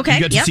 Okay,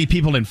 You got to yep. see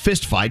people in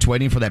fist fights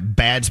waiting for that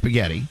bad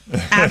spaghetti.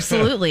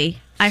 Absolutely.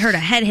 I heard a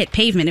head hit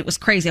pavement. It was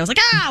crazy. I was like,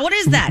 what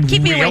is that?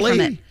 Keep me away from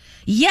Really? it.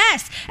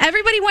 Yes.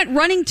 Everybody went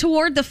running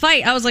toward the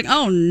fight. I was like,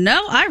 oh,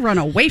 no, I run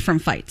away from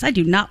fights. I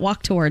do not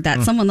walk toward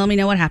that. Someone let me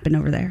know what happened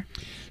over there.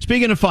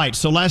 Speaking of fights,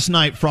 so last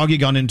night, Froggy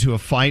got into a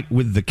fight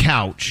with the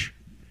couch.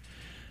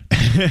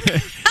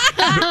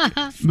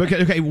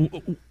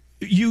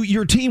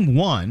 Your team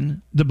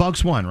won. The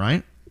Bucks won,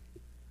 right?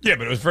 Yeah,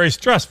 but it was very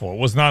stressful. It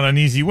was not an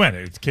easy win.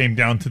 It came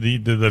down to the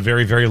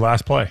very, very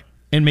last play.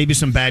 And maybe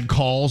some bad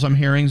calls. I'm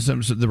hearing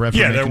the referee.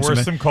 Yeah, there making were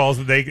some calls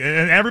that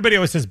and everybody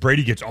always says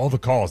Brady gets all the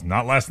calls.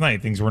 Not last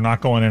night. Things were not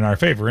going in our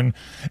favor. And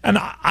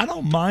I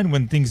don't mind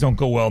when things don't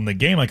go well in the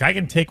game. Like I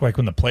can take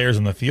when the players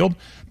on the field,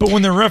 but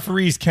when the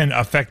referees can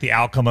affect the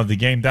outcome of the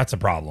game, that's a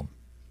problem.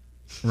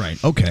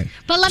 Right. Okay.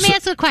 But let me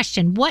ask you a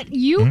question. What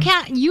you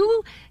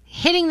you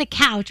hitting the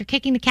couch or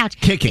kicking the couch,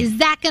 is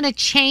that going to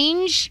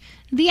change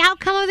the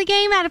outcome of the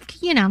game?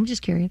 I'm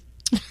just curious.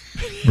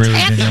 Really,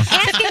 Danielle?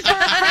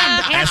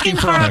 Asking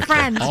for a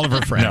friend. All of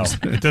her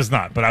friends. No, it does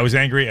not. But I was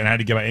angry and I had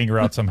to get my anger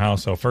out somehow.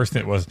 So first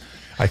it was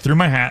I threw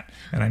my hat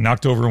and I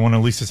knocked over one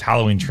of Lisa's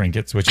Halloween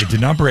trinkets, which it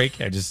did not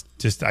break. I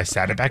I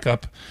sat it back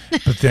up.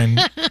 But then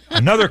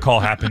another call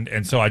happened,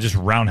 and so I just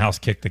roundhouse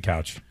kicked the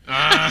couch.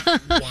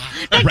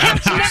 The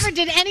couch never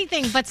did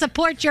anything but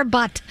support your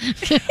butt.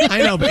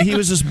 I know, but he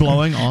was just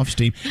blowing off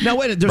steam. Now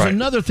wait, there's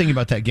another thing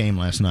about that game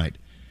last night.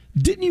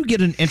 Didn't you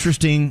get an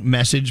interesting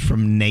message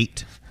from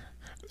Nate?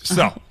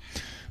 So,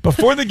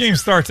 before the game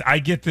starts, I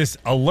get this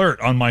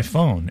alert on my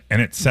phone, and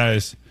it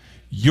says,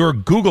 your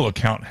Google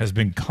account has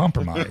been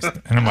compromised.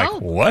 And I'm like,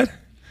 what?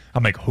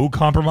 I'm like, who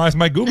compromised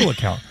my Google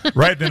account?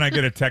 Right then I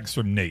get a text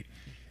from Nate.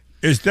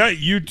 Is that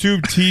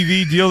YouTube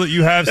TV deal that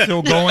you have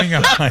still going?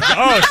 I'm like,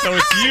 so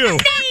it's you.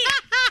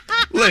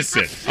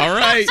 Listen, all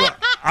right. So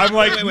I'm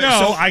like, wait,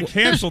 no, I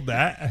canceled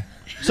that.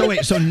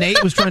 So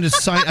Nate was trying to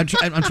sign. I'm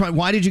trying.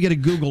 Why did you get a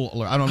Google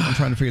alert? I'm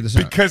trying to figure this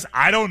out. Because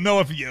I don't know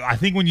if I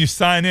think when you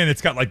sign in,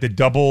 it's got like the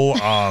double.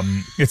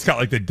 It's got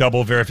like the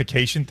double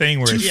verification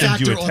thing where it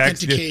sends you a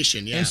text.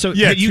 Authentication. Yeah. And so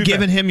had you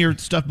given him your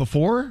stuff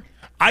before?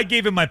 I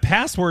gave him my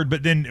password,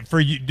 but then for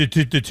you, the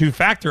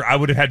two-factor, I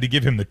would have had to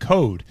give him the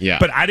code. Yeah.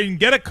 But I didn't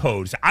get a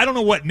code. So I don't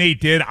know what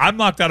Nate did. I'm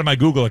locked out of my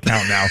Google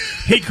account now.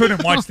 He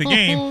couldn't watch the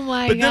game. Oh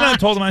my but then I God.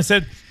 told him, I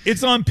said,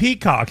 it's on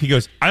Peacock. He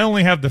goes, I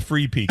only have the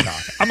free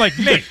Peacock. I'm like,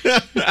 Nate,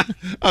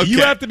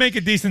 you have to make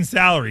a decent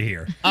salary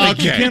here.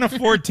 Like, you can't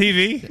afford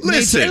TV.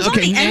 Listen, There's on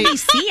the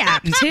NBC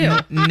app, too.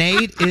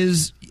 Nate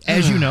is,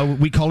 as you know,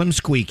 we call him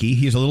Squeaky.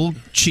 He's a little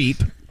cheap.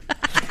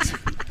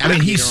 I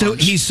mean, he's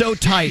so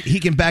tight, he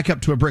can back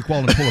up to a brick wall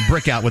and pull a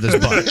brick out with his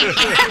butt.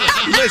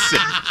 Listen,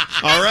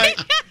 all right?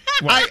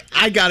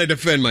 I got to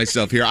defend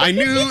myself here. I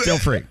knew... Feel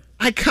free.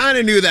 I kind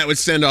of knew that would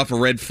send off a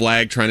red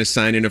flag trying to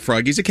sign into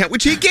Froggy's account,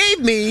 which he gave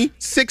me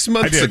 6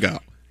 months ago.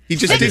 He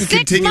just didn't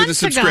continue the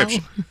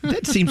subscription.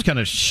 That seems kind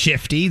of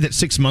shifty that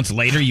 6 months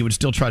later you would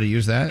still try to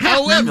use that.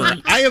 However,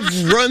 I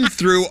have run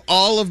through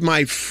all of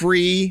my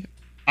free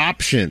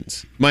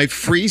options, my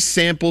free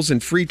samples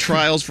and free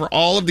trials for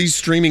all of these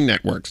streaming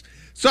networks.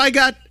 So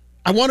I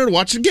wanted to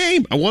watch the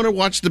game. I wanted to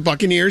watch the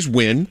Buccaneers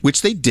win,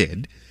 which they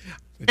did.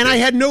 And I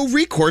had no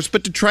recourse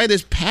but to try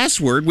this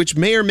password, which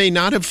may or may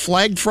not have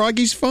flagged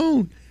Froggy's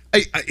phone.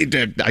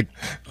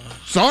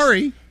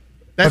 Sorry.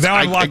 But now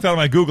I'm locked out of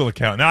my Google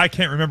account. Now I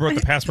can't remember what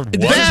the password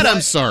was. That I'm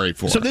sorry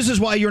for. So this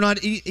is why you're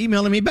not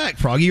emailing me back,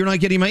 Froggy. You're not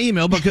getting my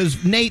email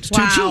because Nate's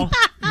too cheap.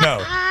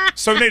 No.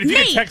 So, Nate, if you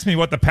could text me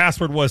what the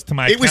password was to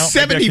my account. It was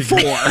 74.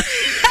 I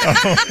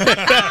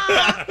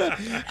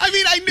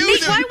mean, I knew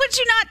Nate, why would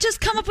you not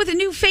just come up with a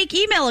new fake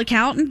email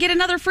account and get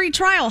another free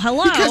trial?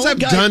 Hello? Because I've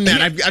done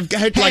that. I've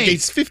had like a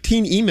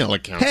 15 email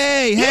accounts.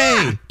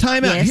 Hey,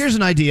 time out. Yes. Here's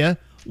an idea.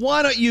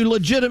 Why don't you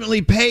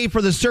legitimately pay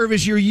for the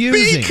service you're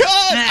using? Because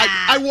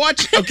I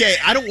watch,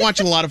 I don't watch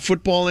a lot of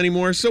football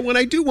anymore, so when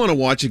I do want to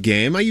watch a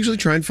game, I usually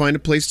try and find a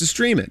place to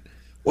stream it.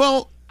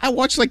 Well, I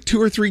watch like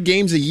 2 or 3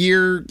 games a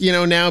year,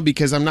 now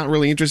because I'm not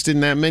really interested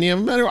in that many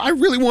of them. I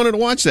really wanted to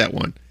watch that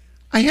one.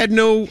 I had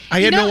no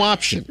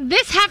option.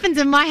 This happens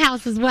in my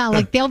house as well.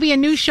 Like there'll be a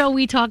new show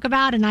we talk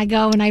about, and I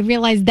go and I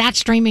realize that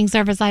streaming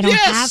service I don't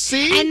have.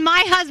 See? And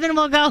my husband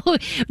will go,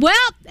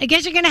 well, I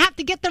guess you're going to have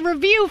to get the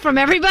review from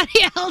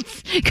everybody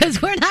else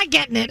because we're not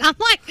getting it. I'm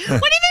like, what do you mean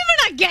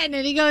we're not getting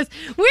it? He goes,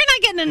 we're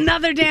not getting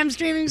another damn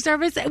streaming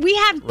service. We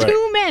have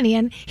too many.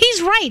 And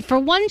he's right. For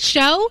one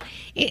show,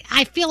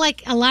 I feel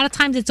like a lot of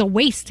times it's a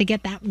waste to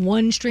get that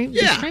one streaming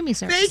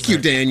service. Thank you,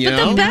 Danielle.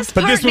 But the best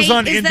part, this was Nate,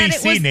 on is that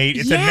NBC, it was, Nate.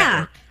 It's a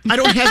network. I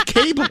don't have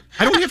cable.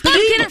 I don't have cable.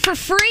 You get it for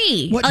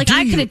free. What like do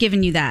I you- could have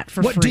given you that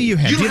for What free. do you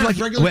have? You Do don't have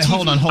have regular wait,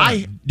 hold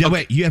TV? on.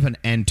 Wait, you have an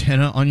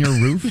antenna on your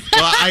roof?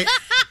 Well,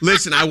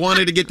 listen, I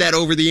wanted to get that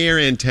over-the-air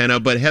antenna,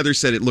 but Heather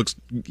said it looks,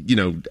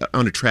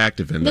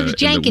 unattractive in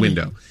the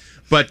window.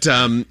 But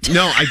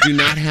no, I do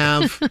not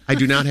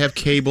have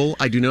cable.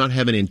 I do not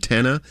have an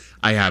antenna.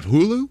 I have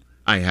Hulu.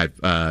 I have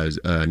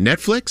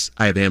Netflix.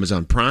 I have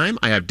Amazon Prime.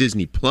 I have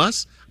Disney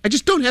Plus. I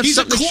just don't have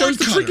something that shows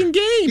the freaking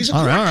games.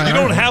 All right. You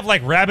don't have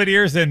like rabbit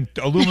ears and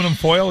aluminum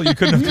foil? You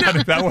couldn't have done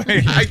it that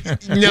way?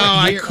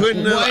 I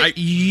couldn't. What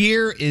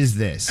year is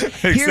this?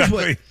 Here's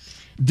what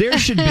there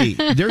should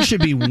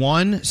be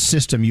one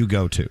system you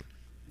go to.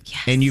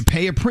 and you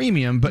pay a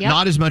premium, but Yep.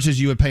 not as much as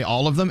you would pay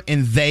all of them,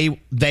 and they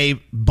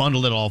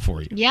bundle it all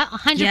for you. Yeah,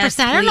 100%. Yes,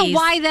 I don't know please.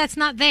 why that's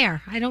not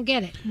there. I don't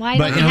get it. Why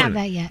don't we have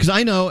that yet? Because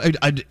I know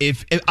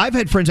if I've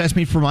had friends ask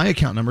me for my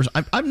account numbers,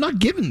 I'm not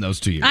giving those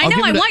to you. I I'll know.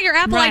 give I them to- want your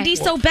Apple ID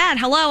so bad.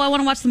 Hello, I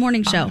want to watch the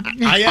morning show.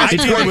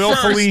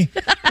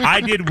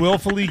 I did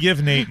willfully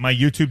give Nate my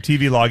YouTube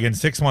TV login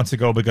 6 months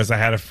ago because I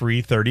had a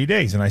free 30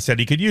 days and I said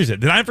he could use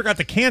it. Then I forgot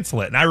to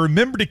cancel it, and I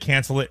remembered to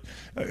cancel it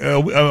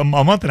a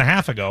month and a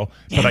half ago.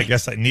 But I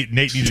guess Nate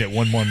needed it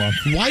one more month.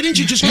 Why didn't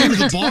you just go to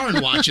the bar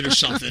and watch it or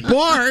something?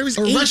 Bar? It was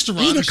or 8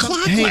 restaurant or o'clock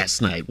something.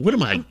 last night. What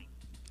am I? You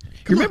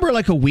remember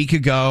like a week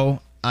ago,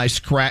 I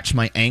scratched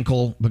my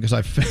ankle because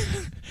I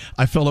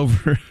fell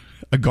over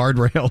a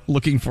guardrail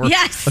looking for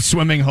Yes. a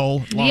swimming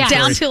hole. Long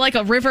Down story. to like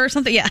a river or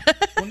something. Yeah.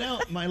 Well, now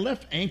my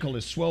left ankle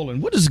is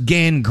swollen. What does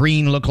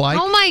gangrene look like?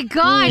 Oh my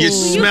gosh. You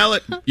smell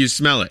it. You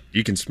smell it.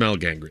 You can smell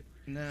gangrene.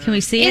 Can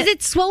we see Is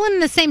it swollen in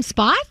the same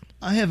spot?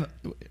 I have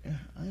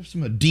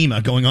some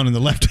edema going on in the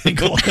left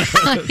ankle.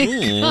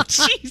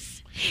 Jeez.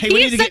 Hey, we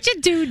He need is to such a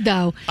dude,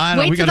 though. I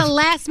know, Wait we till gotta- the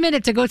last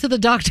minute to go to the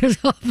doctor's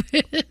office.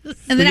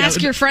 And then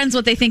ask your friends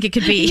what they think it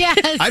could be. Yes.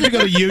 I have to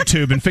go to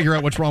YouTube and figure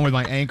out what's wrong with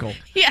my ankle.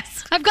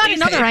 Yes. I've got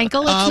another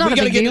ankle. It's not we a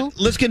gotta big deal.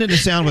 let's get into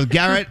sound with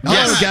Garrett. Hello,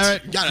 Yes.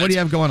 Garrett. What do you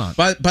have going on?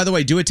 By the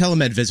way, do a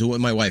telemed visit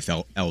with my wife,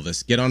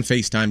 Elvis. Get on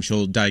FaceTime.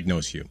 She'll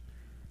diagnose you.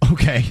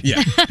 Okay.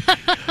 Yeah.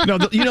 No,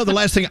 the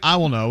last thing I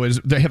will know is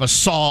they have a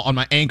saw on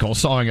my ankle,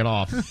 sawing it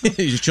off.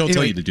 She'll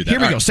tell you to do that. Here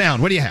we All go. right.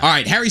 Sound. What do you have? All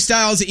right, Harry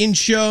Styles in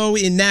show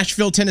in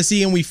Nashville,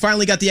 Tennessee, and we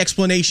finally got the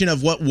explanation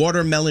of what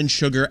watermelon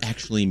sugar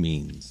actually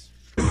means.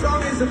 The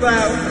song is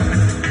about.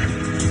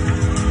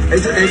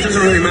 It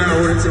doesn't really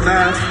matter what it's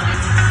about.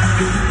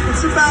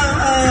 It's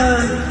about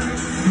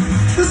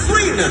the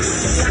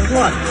sweetness of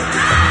life.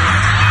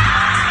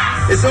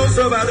 It's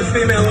also about the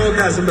female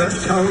orgasm, but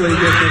it's totally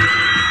different.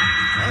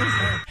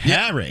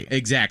 Harry.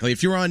 Exactly.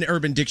 If you were on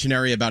Urban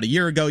Dictionary about a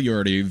year ago, you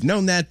already have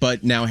known that,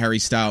 but now Harry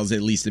Styles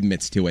at least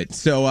admits to it.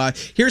 So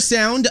here's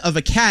sound of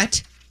a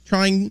cat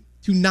trying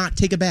to not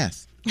take a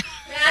bath.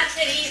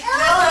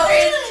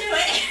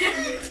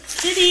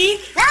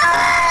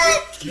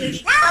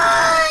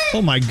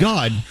 Oh my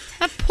God.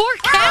 That poor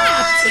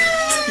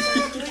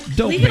cat.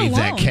 Don't Leave it bathe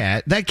that alone.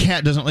 cat. That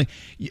cat doesn't like.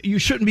 You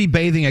shouldn't be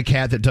bathing a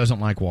cat that doesn't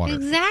like water.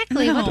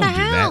 Exactly. What the Don't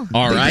do hell? that.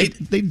 All right.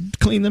 They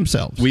clean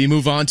themselves. We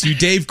move on to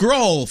Dave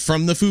Grohl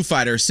from the Foo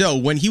Fighters. So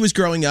when he was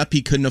growing up,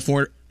 he couldn't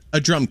afford a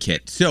drum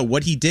kit. So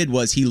what he did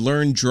was he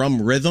learned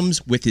drum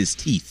rhythms with his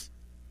teeth.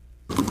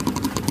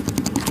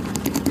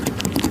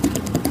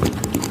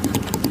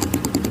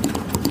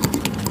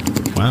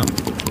 Wow.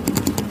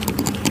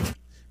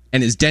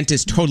 And his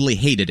dentist totally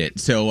hated it.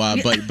 So,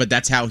 but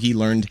that's how he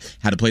learned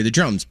how to play the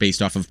drums, based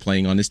off of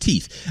playing on his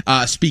teeth.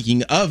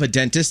 Speaking of a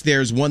dentist,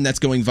 there's one that's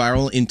going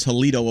viral in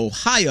Toledo,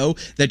 Ohio,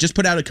 that just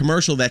put out a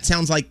commercial that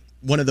sounds like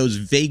one of those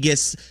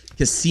Vegas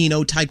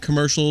casino type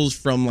commercials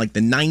from like the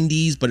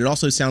 90s, but it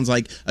also sounds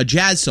like a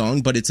jazz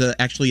song, but it's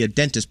actually a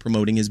dentist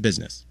promoting his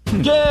business.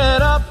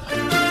 Get up,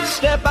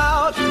 step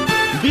out,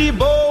 be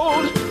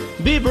bold,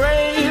 be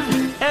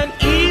brave, and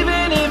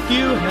even if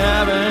you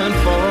haven't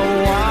for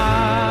a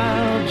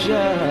while,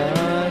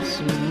 just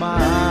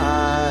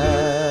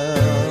smile.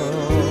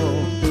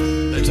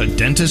 It's a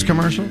dentist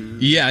commercial?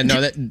 Yeah,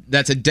 no,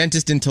 that's a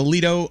dentist in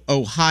Toledo,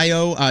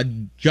 Ohio.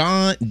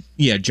 John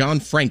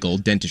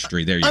Frankel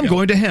Dentistry. There you go. I'm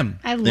going to him.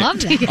 I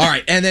love that. All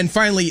right, and then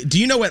finally, do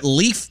you know what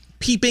leaf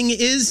peeping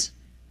is?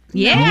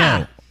 Yeah.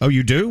 No. Oh,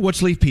 you do?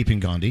 What's leaf peeping,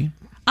 Gandhi?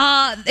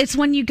 It's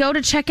when you go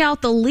to check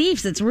out the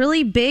leaves. It's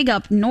really big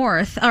up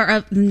north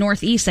or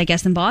northeast, I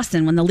guess, in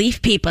Boston when the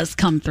leaf peepers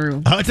come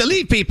through. Oh, it's a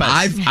leaf peeper.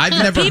 I've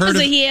never heard Peepers of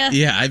are here.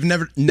 Yeah, I've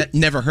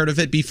never heard of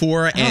it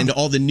before, and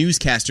all the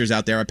newscasters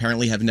out there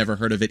apparently have never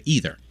heard of it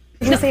either.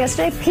 Did you say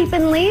yesterday,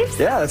 peeping leaves?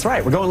 Yeah, that's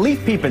right. We're going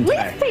leaf peeping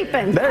today. Leaf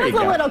peeping. There you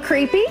That's go. a little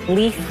creepy.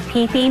 Leaf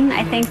peeping,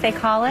 I think they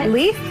call it.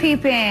 Leaf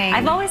peeping.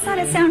 I've always thought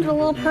it sounded a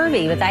little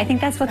pervy, but I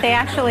think that's what they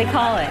actually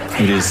call it.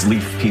 It is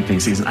leaf peeping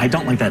season. I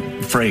don't like that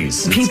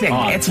phrase. Peeping.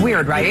 odd. It's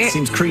weird, right? It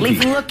seems creepy.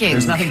 Leaf looking.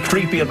 There's nothing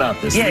creepy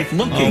about this. Yeah. Leaf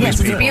looking. Yes,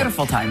 is it's a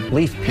beautiful time.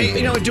 Leaf Hey, peeping.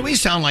 you know, do we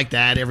sound like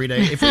that every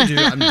day? If we do,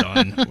 I'm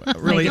done.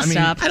 Really, I mean,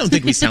 I don't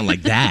think we sound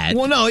like that.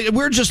 Well, no,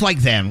 we're just like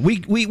them.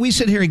 We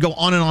sit here and go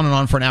on and on and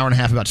on for an hour and a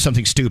half about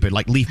something stupid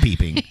like leaf peeping.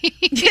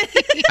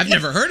 I've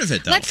never heard of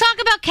it, though. Let's talk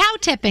about cow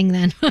tipping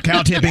then.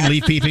 Cow tipping,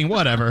 leaf peeping,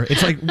 whatever.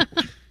 It's like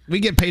we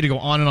get paid to go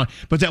on and on.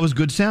 But that was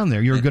good sound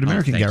there. You're a good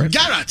American, thank you.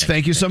 Garrett.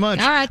 Thank you so much.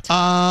 Garrett.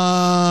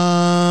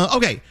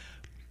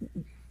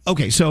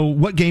 Okay, so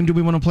what game do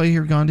we want to play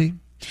here, Gandhi?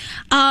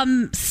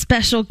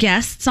 Special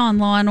guests on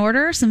Law and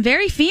Order. Some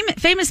very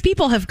famous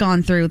people have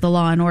gone through the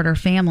Law and Order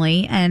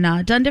family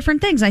and done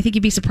different things. I think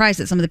you'd be surprised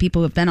at some of the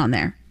people who have been on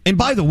there. And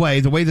by the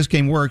way this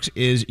game works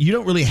is you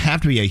don't really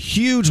have to be a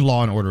huge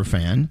Law and Order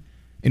fan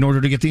in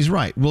order to get these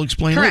right. We'll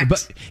explain later. Correct.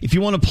 But if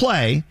you want to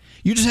play,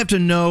 you just have to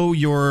know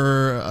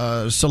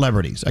your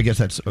celebrities. I guess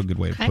that's a good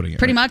way of putting it.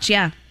 Pretty right? much,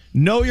 yeah.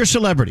 Know your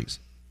celebrities.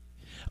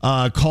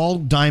 Call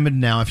Diamond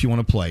now if you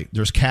want to play.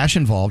 There's cash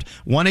involved.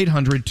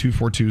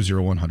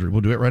 1-800-242-0100.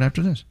 We'll do it right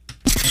after this.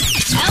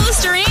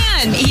 Elvis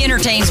Duran. He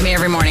entertains me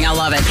every morning. I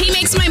love it. He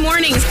makes my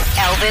mornings.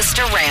 Elvis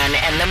Duran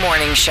and the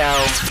Morning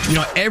Show. You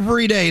know,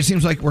 every day it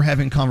seems like we're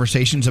having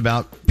conversations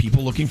about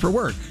people looking for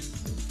work.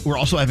 We're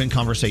also having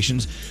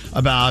conversations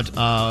about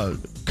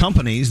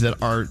companies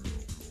that are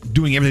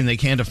doing everything they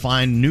can to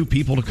find new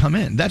people to come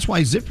in. That's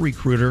why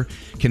ZipRecruiter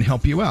can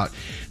help you out.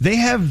 They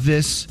have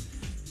this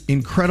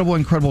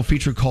incredible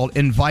feature called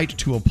Invite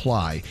to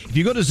Apply. If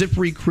you go to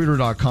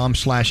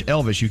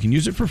ZipRecruiter.com/Elvis, you can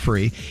use it for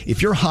free.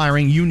 If you're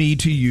hiring, you need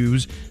to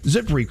use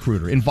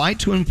ZipRecruiter. Invite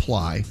to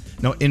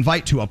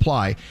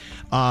Apply.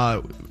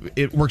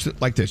 It works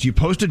like this. You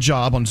post a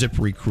job on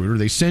ZipRecruiter.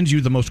 They send you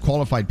the most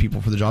qualified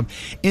people for the job.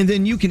 And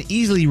then you can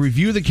easily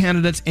review the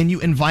candidates and you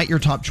invite your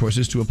top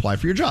choices to apply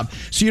for your job.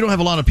 So you don't have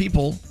a lot of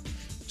people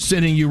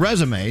sending you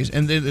resumes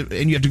and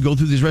you have to go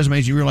through these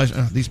resumes. You realize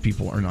these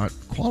people are not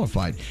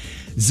qualified.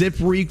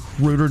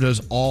 ZipRecruiter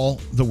does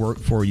all the work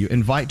for you.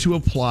 Invite to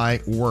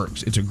Apply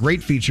works. It's a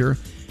great feature.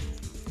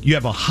 You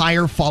have a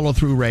higher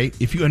follow-through rate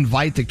if you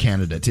invite the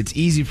candidates. It's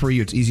easy for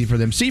you. It's easy for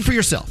them. See for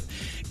yourself.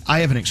 I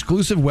have an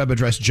exclusive web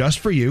address just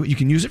for you. You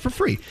can use it for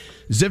free.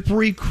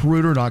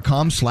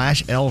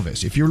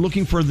 ZipRecruiter.com/Elvis. If you're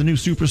looking for the new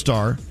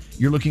superstar,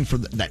 you're looking for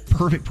that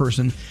perfect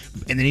person,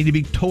 and they need to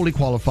be totally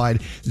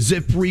qualified,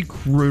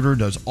 ZipRecruiter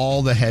does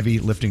all the heavy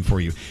lifting for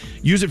you.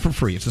 Use it for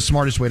free. It's the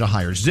smartest way to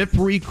hire.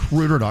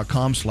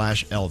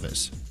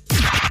 ZipRecruiter.com/Elvis.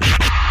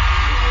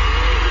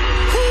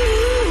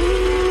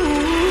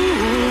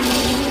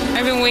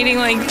 I've been waiting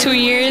like 2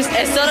 years.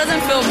 It still doesn't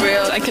feel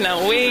real. I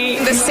cannot wait.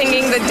 The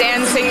singing, the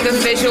dancing, the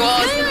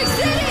visuals.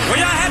 Were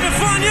y'all having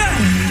fun yet?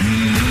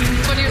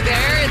 When you're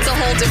there, it's a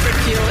whole different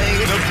feeling.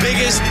 The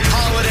biggest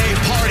holiday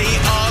party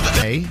of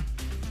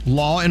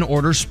Law and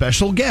Order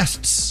special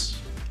guests.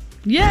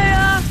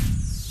 Yeah.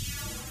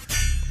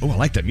 Oh, I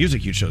like that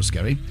music you chose,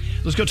 Scary.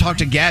 Let's go talk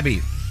to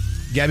Gabby.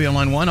 Gabby on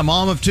line 1, a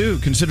mom of 2,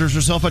 considers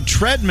herself a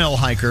treadmill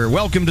hiker.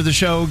 Welcome to the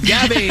show,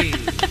 Gabby.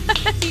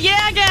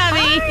 Yeah,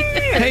 Gabby.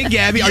 Hey,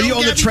 Gabby, are you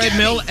on the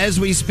treadmill as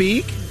we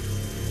speak?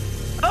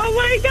 Oh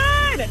my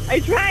God! I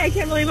try. I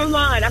can't believe I'm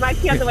on. I'm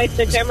actually on the way to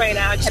the gym right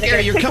now.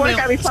 Scary, you're coming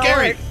out.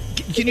 Scary.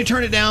 Can you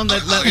turn it down,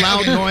 that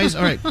loud noise?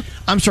 All right.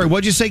 I'm sorry,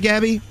 what'd you say,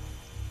 Gabby?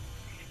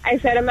 I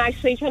said I'm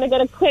actually trying to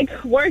get a quick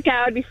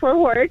workout before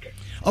work.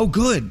 Oh,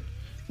 good.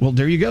 Well,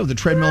 there you go, the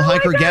treadmill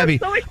hiker, God, Gabby. I'm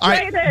so All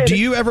right, excited. do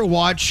you ever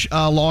watch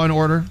Law and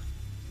Order?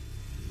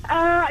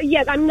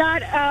 Yes, I'm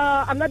not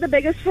the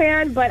biggest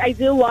fan, but I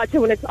do watch it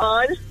when it's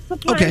on.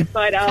 Sometimes, Okay.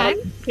 But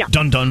yeah.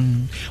 Dun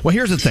dun. Well,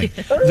 here's the thing.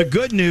 The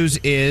good news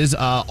is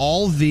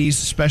all these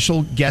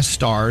special guest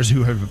stars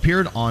who have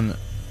appeared on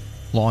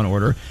Law and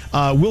Order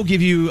will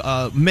give you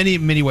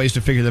many ways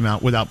to figure them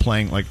out without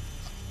playing like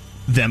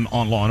them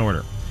on Law and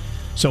Order.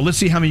 So let's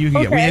see how many you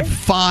can get. We Okay. have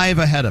 5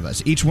 ahead of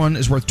us. Each one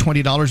is worth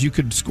 $20. You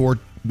could score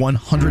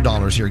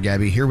 $100 here,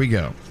 Gabby. Here we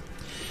go.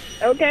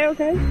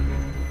 Okay.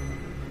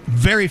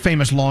 Very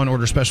famous Law and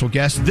Order special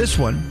guest. This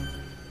one,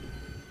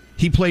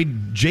 he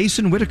played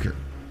Jason Whitaker.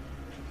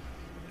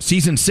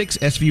 Season 6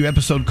 SVU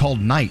episode called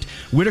Night.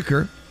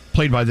 Whitaker,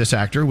 played by this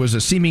actor, was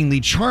a seemingly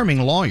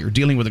charming lawyer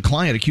dealing with a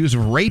client accused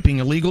of raping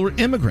illegal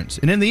immigrants.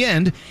 And in the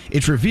end,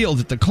 it's revealed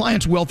that the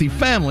client's wealthy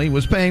family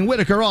was paying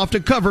Whitaker off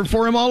to cover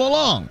for him all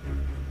along.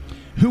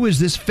 Who is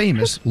this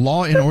famous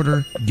Law and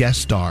Order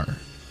guest star?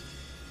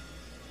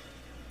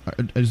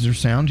 Is there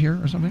sound here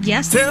or something?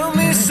 Yes. Tell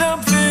me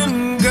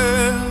something,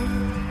 girl.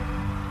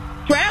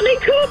 Bradley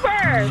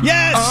Cooper.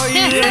 Yes. Oh,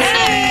 yeah.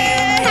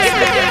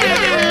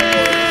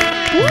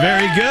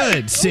 Very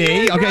good.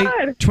 See? Oh my Okay,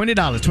 God.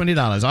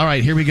 $20. All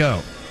right, here we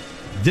go.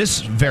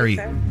 This very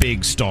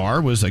big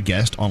star was a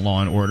guest on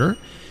Law and Order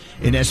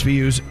in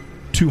SVU's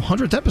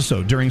 200th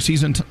episode during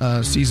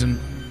season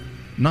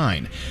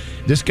 9.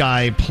 This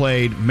guy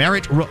played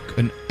Merritt Rook,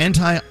 an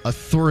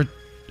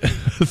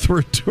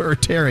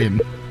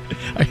anti-authoritarian.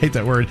 I hate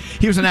that word.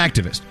 He was an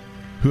activist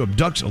who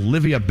abducts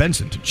Olivia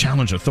Benson to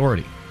challenge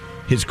authority.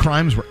 His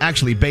crimes were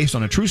actually based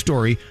on a true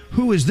story.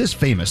 Who is this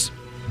famous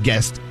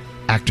guest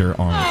actor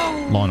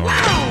on Law and Order?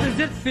 Does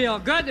it feel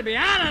good to be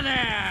out of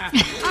there?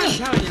 I'm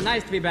telling you,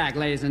 nice to be back,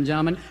 ladies and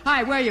gentlemen.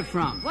 Hi, where are you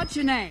from? What's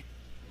your name?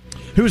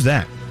 Who's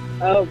that?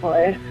 Oh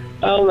boy.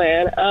 Oh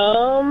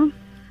man.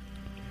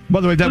 By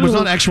the way, that was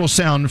not actual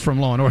sound from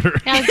Law and Order.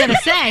 I was gonna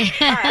say.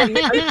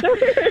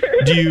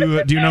 Do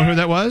you know who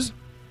that was?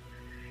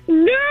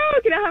 No.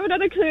 Can I have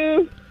another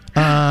clue?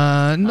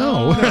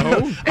 No.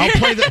 I'll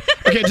play the.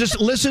 Okay, just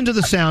listen to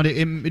the sound.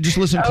 Just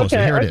listen closely.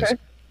 Okay, Here it is. okay.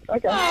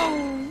 Okay.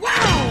 Oh,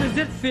 wow! Does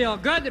it feel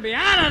good to be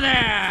out of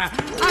there?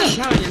 I'm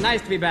telling you,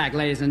 nice to be back,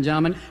 ladies and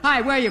gentlemen. Hi,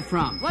 where are you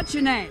from? What's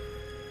your name?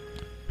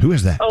 Who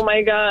is that? Oh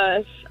my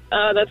gosh.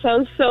 That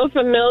sounds so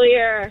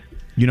familiar.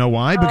 You know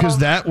why? Because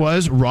that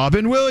was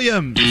Robin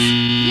Williams.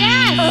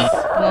 Yes.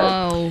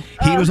 Whoa.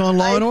 He was on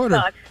Law and I Order.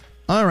 suck.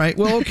 All right.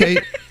 Well, okay.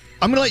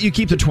 I'm going to let you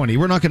keep the 20.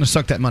 We're not going to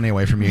suck that money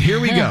away from you. Here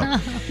we go.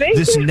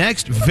 This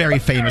next very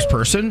famous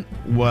person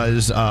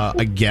was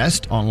a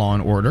guest on Law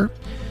and Order.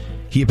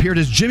 He appeared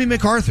as Jimmy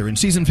MacArthur in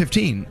season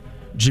 15.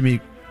 Jimmy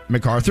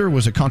MacArthur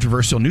was a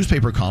controversial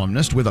newspaper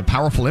columnist with a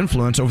powerful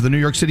influence over the New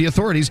York City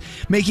authorities,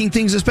 making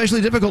things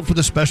especially difficult for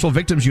the Special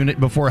Victims Unit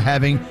before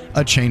having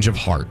a change of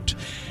heart.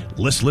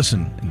 Let's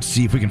listen and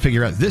see if we can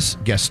figure out this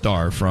guest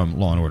star from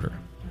Law & Order.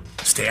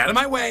 Stay out of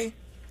my way,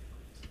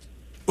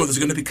 or there's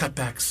going to be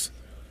cutbacks.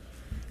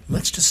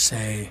 Let's just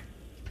say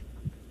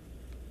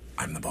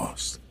I'm the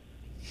boss.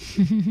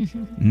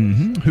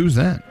 Mm-hmm. Who's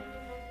that?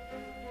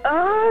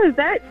 Is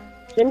that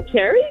Jim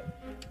Carrey?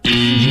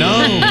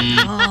 No.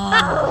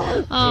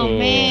 Oh,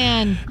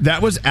 man.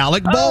 That was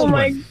Alec Baldwin. Oh,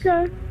 my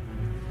God.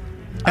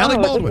 Alec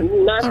It Baldwin.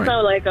 does not All right.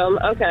 sound like him.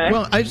 Okay.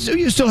 Well, so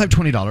you still have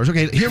 $20.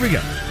 Okay, here we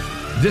go.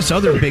 This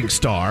other big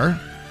star,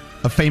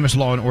 a famous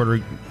Law & Order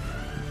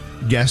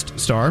guest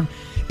star,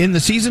 in the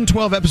season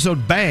 12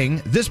 episode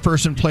Bang, this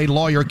person played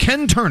lawyer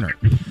Ken Turner,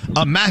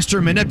 a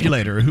master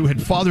manipulator who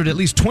had fathered at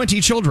least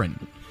 20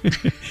 children.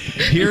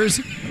 Here's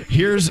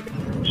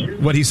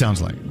what he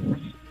sounds like.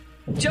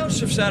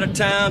 Joseph's out of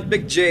town.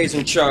 Big J's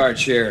in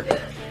charge here.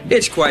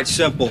 It's quite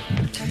simple.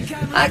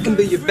 I can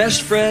be your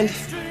best friend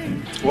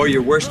or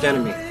your worst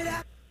enemy.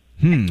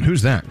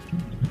 Who's that?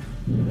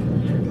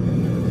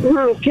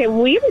 Can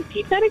we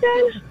repeat that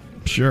again?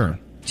 Sure.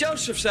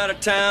 Joseph's out of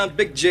town.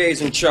 Big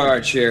J's in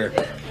charge here.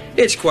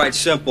 It's quite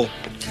simple.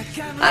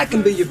 I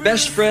can be your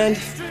best friend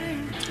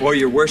or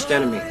your worst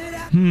enemy.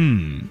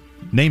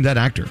 Name that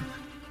actor.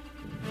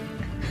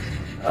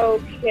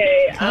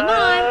 Okay. Come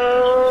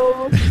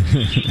on.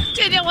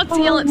 Danielle wants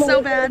to yell it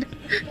so bad.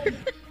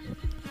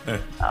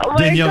 Oh my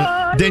Danielle,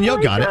 God. Danielle Oh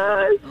my got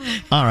God. it.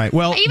 All right.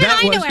 Well, Even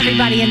I know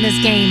everybody in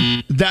this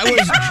game. That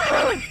was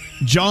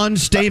John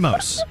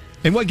Stamos.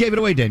 And what gave it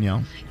away,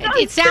 Danielle?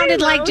 It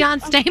sounded like John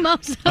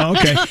Stamos. Oh,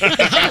 okay. All right.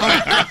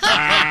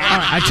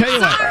 I tell you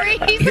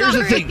what. Here's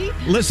the thing.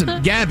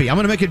 Listen, Gabby, I'm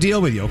going to make a deal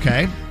with you,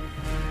 okay?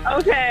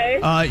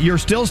 Okay. You're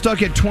still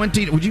stuck at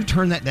 20. Would you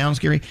turn that down,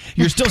 Scary?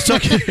 You're still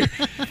stuck.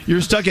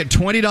 You're stuck at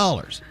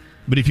 $20.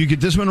 But if you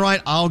get this one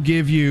right, I'll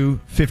give you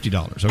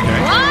 $50. Okay.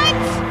 What?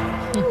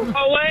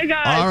 Oh my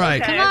God. All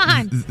right. Okay. Come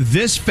on.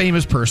 This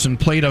famous person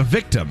played a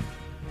victim,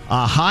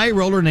 a high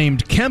roller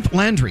named Kemp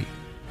Landry,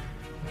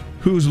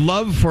 whose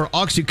love for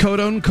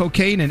oxycodone,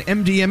 cocaine, and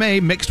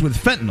MDMA mixed with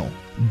fentanyl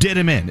did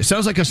him in. It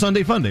sounds like a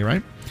Sunday Funday,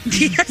 right?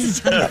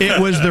 Yes. It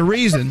was the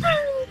reason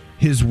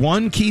his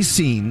one key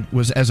scene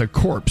was as a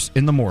corpse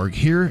in the morgue.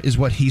 Here is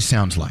what he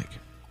sounds like.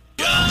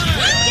 How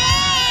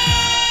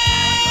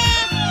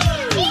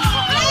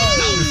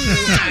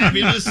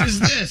fabulous is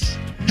this?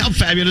 How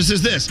fabulous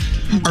is this?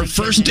 Our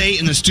first date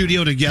in the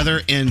studio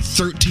together in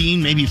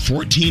 13, maybe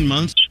 14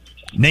 months.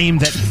 Name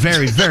that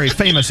very, very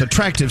famous,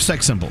 attractive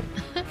sex symbol.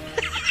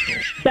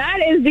 That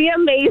is the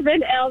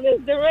amazing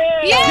Elvis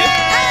Duran.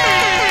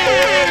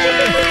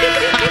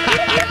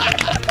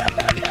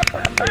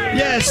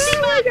 Yes.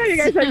 Oh my God, you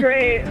guys are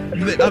great.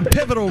 A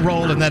pivotal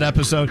role in that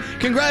episode.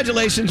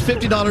 Congratulations,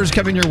 $50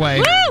 coming your way.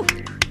 Woo!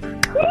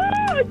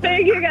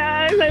 Thank you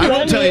guys. I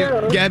will tell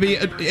you, Gabby,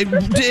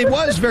 it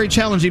was very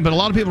challenging, but a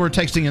lot of people were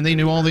texting and they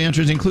knew all the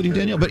answers, including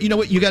Danielle. But you know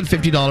what? You got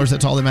 $50.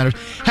 That's all that matters.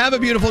 Have a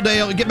beautiful day.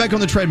 Get back on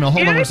the treadmill.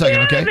 Hold on one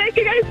second, okay? Thank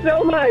you guys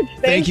so much.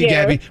 Thank you,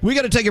 Gabby. We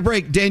got to take a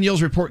break.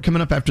 Danielle's report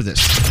coming up after this.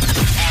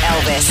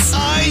 Elvis.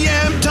 I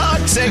am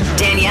toxic.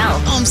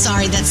 Danielle. Oh, I'm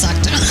sorry, that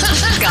sucked.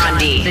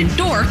 Gandhi. The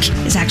dork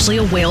is actually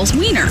a whale's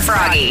wiener.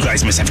 Froggy. You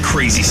guys must have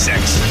crazy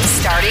sex.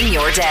 Starting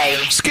your day.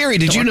 Scary,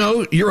 did you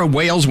know you're a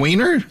whale's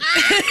wiener?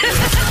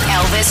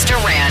 Elvis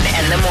Duran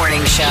and the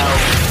Morning Show.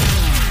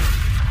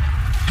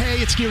 Hey,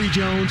 it's Gary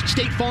Jones.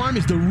 State Farm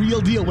is the real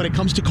deal when it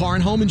comes to car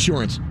and home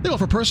insurance. They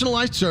offer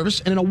personalized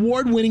service and an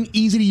award-winning,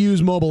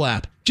 easy-to-use mobile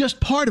app.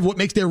 Just part of what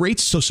makes their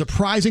rates so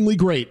surprisingly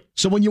great.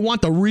 So when you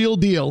want the real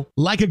deal,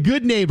 like a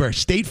good neighbor,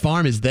 State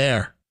Farm is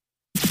there.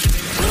 Join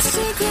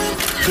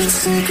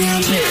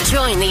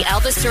the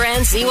Elvis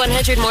Duran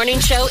Z100 Morning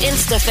Show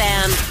Insta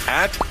fam.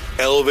 At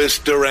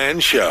Elvis Duran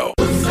Show.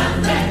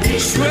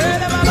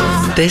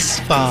 This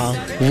fall,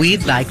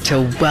 we'd like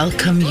to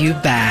welcome you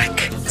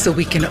back so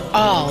we can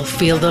all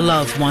feel the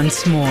love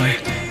once more.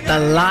 The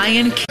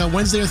Lion King.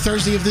 Wednesday or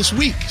Thursday of this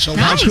week. So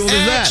How cool is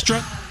that?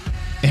 extra.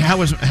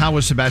 How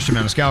was Sebastian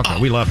Maniscalco?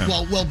 We love him.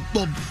 Well,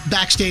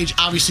 backstage,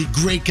 obviously,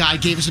 great guy.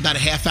 Gave us about a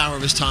half hour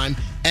of his time.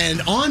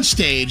 And on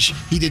stage,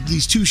 he did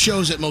these 2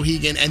 shows at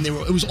Mohegan, and it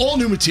was all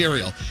new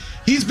material.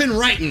 He's been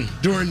writing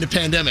during the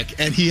pandemic,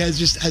 and he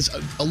has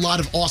a lot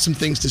of awesome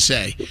things to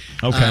say.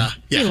 Okay. I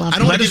don't want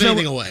to give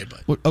anything away,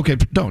 but Okay,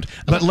 don't.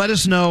 But let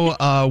us know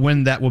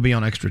when that will be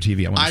on Extra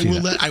TV. I want to see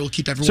that. I will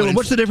keep everyone. So,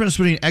 what's the difference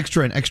between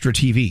Extra and Extra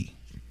TV?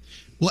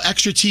 Well,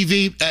 Extra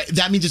TV,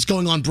 that means it's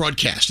going on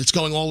broadcast. It's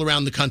going all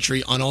around the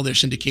country on all their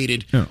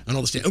syndicated, on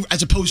all the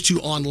as opposed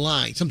to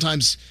online.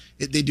 Sometimes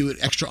they do it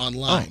extra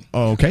online.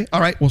 Oh, okay.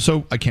 All right. Well,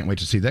 so I can't wait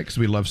to see that because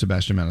we love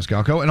Sebastian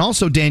Maniscalco. And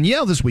also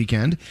Danielle this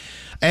weekend,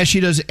 as she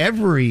does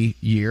every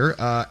year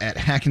at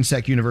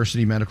Hackensack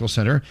University Medical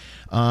Center,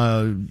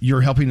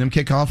 you're helping them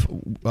kick off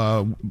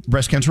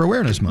Breast Cancer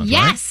Awareness Month,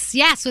 right?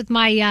 Yes, with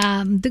my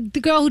the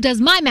girl who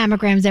does my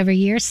mammograms every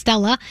year,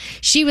 Stella.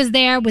 She was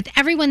there with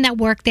everyone that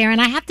worked there,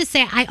 and I have to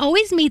say, I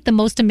always meet the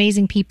most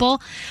amazing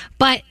people,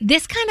 but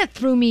this kind of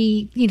threw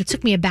me,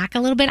 took me aback a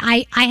little bit.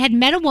 I had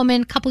met a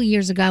woman a couple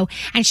years ago,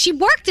 and she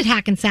worked at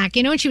Hackensack,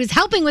 and she was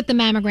helping with the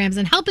mammograms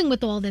and helping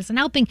with all this and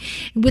helping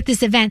with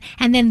this event.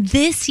 And then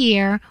this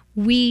year,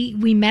 we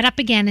met up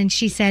again, and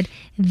she said,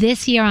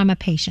 this year I'm a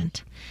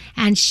patient.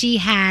 And she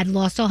had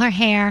lost all her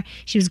hair.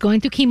 She was going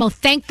through chemo.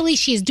 Thankfully,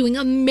 she is doing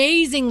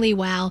amazingly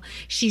well.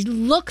 She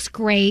looks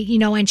great,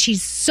 and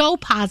she's so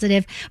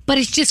positive. But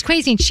it's just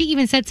crazy. And she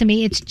even said to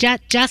me, it's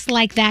just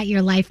like that,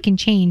 your life can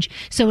change.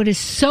 So it is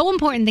so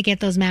important to get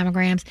those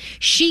mammograms.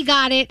 She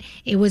got it.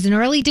 It was an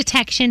early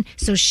detection,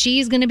 so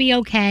she's going to be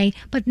okay.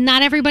 But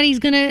not everybody's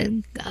going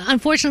to,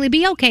 unfortunately,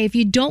 be okay if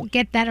you don't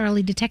get that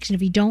early detection,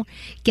 if you don't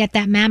get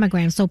that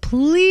mammogram. So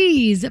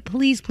please,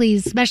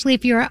 especially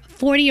if you're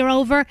 40 or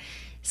over,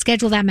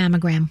 schedule that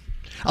mammogram.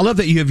 I love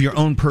that you have your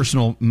own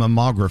personal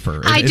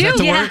mammographer. I do, that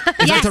the yeah. word?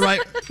 Is that the right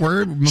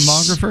word?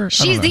 Mammographer?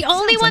 She's the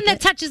only one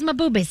that touches my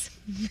boobies.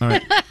 All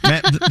right.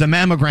 The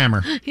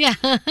mammogrammer. Yeah.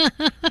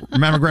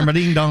 Mammogrammer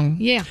ding dong.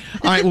 Yeah.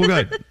 All right, well,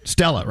 good.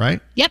 Stella, right?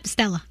 Yep,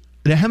 Stella.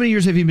 Now, how many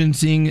years have you been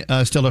seeing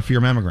Stella for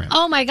your mammogram?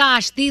 Oh my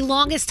gosh, the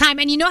longest time.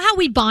 And you know how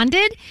we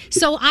bonded?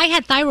 So I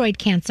had thyroid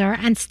cancer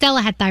and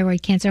Stella had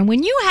thyroid cancer. And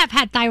when you have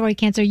had thyroid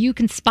cancer, you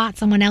can spot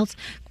someone else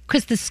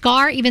because the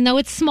scar, even though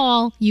it's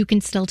small, you can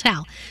still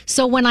tell.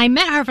 So when I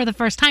met her for the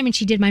first time and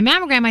she did my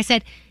mammogram, I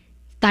said,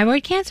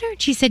 thyroid cancer?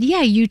 And she said,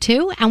 yeah, you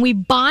too. And we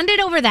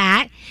bonded over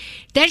that.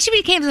 Then she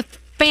became a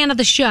fan of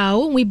the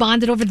show. We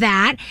bonded over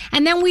that.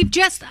 And then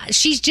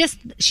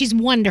she's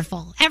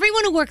wonderful.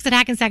 Everyone who works at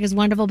Hackensack is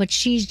wonderful, but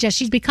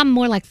she's become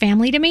more like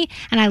family to me.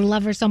 And I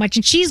love her so much.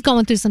 And she's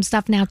going through some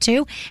stuff now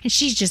too. And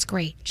she's just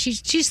great.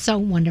 She's so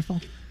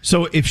wonderful.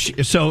 So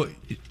So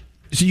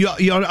you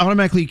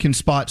automatically can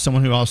spot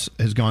someone who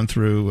has gone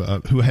through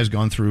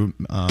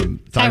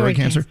thyroid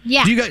cancer.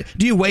 Yeah.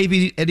 Do you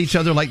wave at each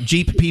other like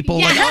Jeep people?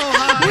 Yeah. Like, oh,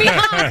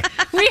 hi.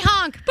 We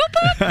honk. Boop,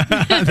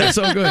 boop. That's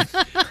so good.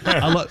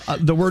 I love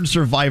the word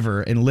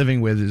survivor and living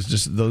with is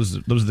just those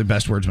are the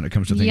best words when it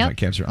comes to things like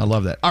cancer. I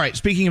love that. All right.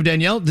 Speaking of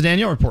Danielle, the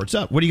Danielle Report's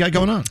up. What do you got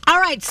going on? All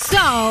right.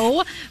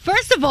 So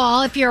first of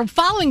all, if you're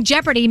following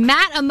Jeopardy,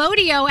 Matt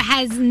Amodio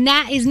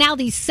is now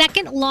the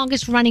second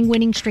longest running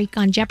winning streak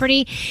on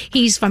Jeopardy.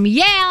 He's from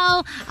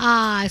Yale,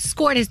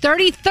 scored his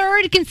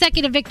 33rd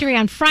consecutive victory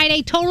on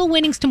Friday, total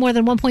winnings to more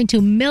than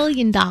 $1.2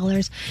 million.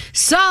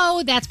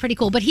 So that's pretty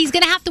cool. But he's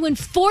going to have to win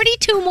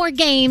 42 more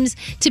games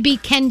to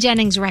beat Ken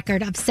Jennings'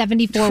 record of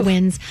 74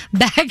 wins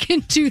back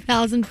in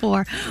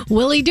 2004.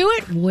 Will he do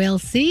it? We'll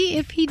see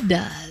if he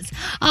does.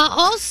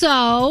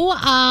 Also,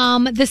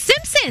 The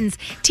Simpsons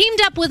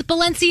teamed up with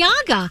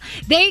Balenciaga.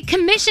 They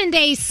commissioned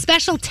a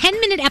special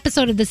 10-minute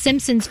episode of The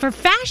Simpsons for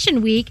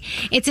Fashion Week.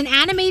 It's an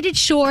animated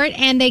short,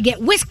 and they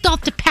get whisked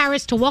off to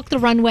Paris to walk the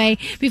runway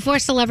before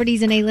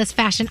celebrities and A-list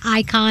fashion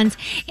icons.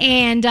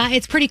 And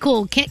it's pretty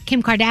cool.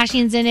 Kim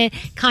Kardashian's in it,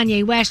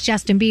 Kanye West,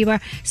 Justin Bieber.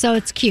 So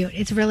it's cute.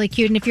 It's really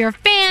cute. And if you're a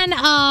fan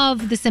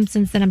of The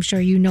Simpsons, then I'm sure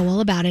you know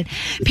all about it.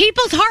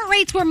 People's heart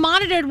rates were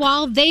monitored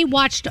while they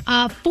watched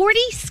 40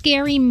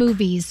 scary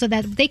movies so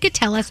that they could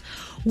tell us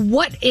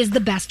what is the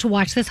best to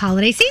watch this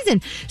holiday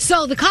season.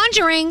 So The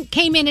Conjuring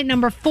came in at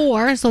number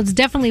 4, so it's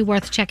definitely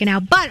worth checking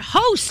out. But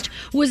Host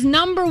was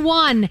number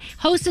 1.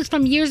 Host is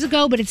from years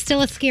ago, but it's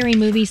still a scary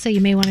movie, so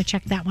you may want to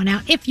check that one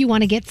out if you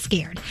want to get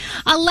scared.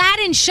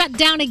 Aladdin shut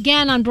down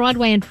again on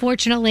Broadway,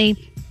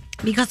 unfortunately,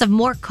 because of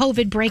more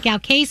COVID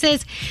breakout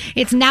cases.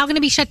 It's now going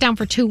to be shut down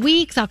for 2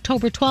 weeks.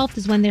 October 12th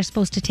is when they're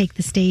supposed to take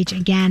the stage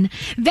again.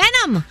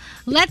 Venom,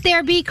 Let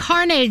There Be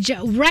Carnage,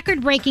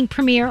 record-breaking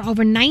premiere,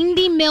 over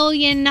 90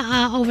 million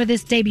over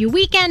this debut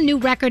weekend. New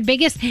record,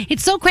 biggest.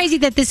 It's so crazy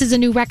that this is a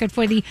new record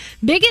for the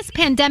biggest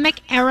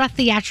pandemic-era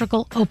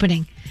theatrical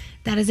opening.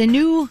 That is a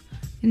new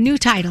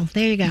title.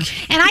 There you go. And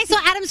I saw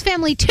Addams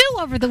Family 2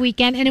 over the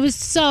weekend, and it was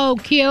so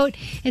cute.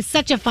 It's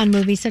such a fun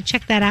movie, so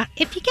check that out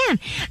if you can.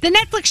 The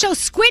Netflix show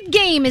Squid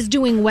Game is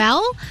doing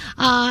well,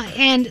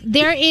 and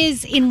there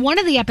is, in one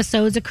of the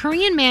episodes, a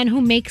Korean man who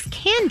makes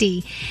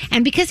candy.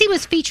 And because he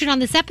was featured on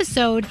this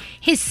episode,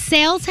 his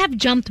sales have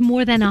jumped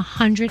more than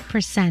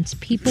 100%.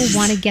 People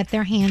want to get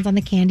their hands on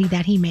the candy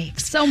that he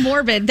makes. So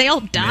morbid. They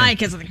all die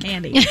because of the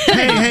candy.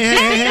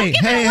 Hey.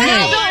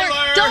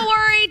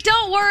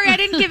 Don't worry. I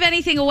didn't give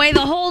anything away.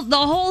 The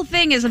whole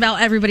thing is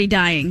about everybody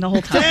dying the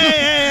whole time.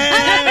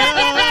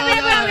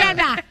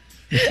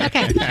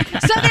 Okay,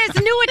 so there's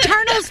new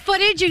Eternals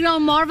footage. You know,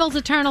 Marvel's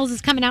Eternals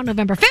is coming out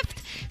November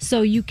 5th.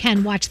 so you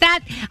can watch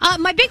that.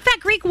 My Big Fat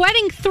Greek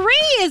Wedding 3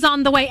 is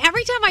on the way.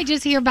 Every time I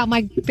just hear about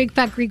my Big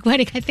Fat Greek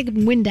Wedding, I think of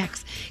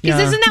Windex.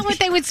 Because isn't that what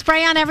they would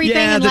spray on everything?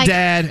 Yeah, and the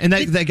dad. And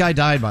that guy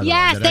died, by the way.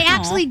 Yes,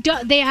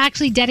 That they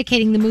actually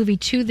dedicating the movie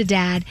to the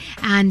dad.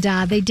 And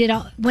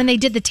when they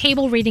did the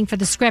table reading for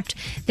the script,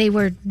 they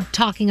were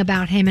talking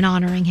about him and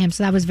honoring him.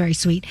 So that was very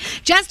sweet.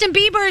 Justin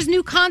Bieber's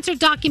new concert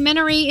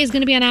documentary is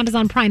going to be on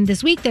Amazon Prime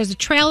this week. There's a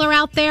trailer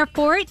out there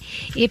for it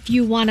if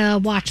you want to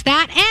watch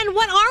that. And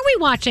what are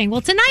we watching?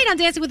 Well, tonight on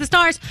Dancing with the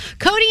Stars,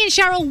 Cody and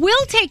Cheryl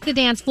will take the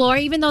dance floor,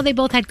 even though they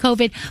both had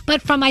COVID,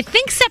 but from, I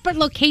think, separate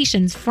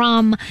locations,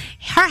 from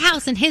her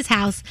house and his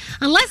house,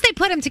 unless they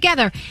put them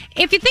together.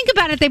 If you think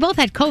about it, they both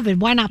had COVID.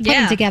 Why not put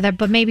them together?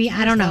 But maybe,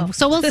 I don't know.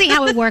 So we'll see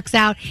how it works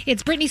out.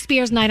 It's Britney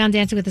Spears' night on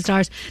Dancing with the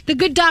Stars, The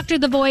Good Doctor,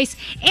 The Voice,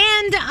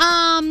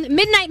 and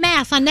Midnight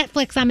Mass on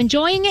Netflix. I'm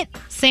enjoying it.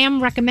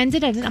 Sam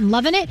recommended it. I'm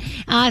loving it.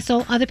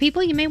 So other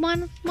people, you may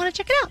want to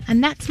check it out.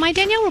 And that's my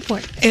Danielle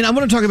report. And I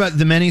want to talk about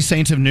The Many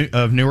Saints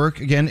of Newark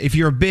again. If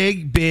you're a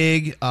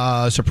big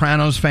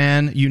Sopranos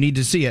fan, you need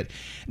to see it.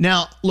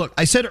 Now, look,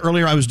 I said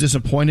earlier I was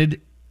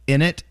disappointed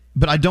in it,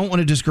 but I don't want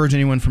to discourage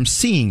anyone from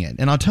seeing it.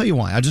 And I'll tell you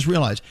why. I just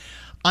realized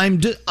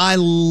I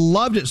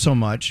loved it so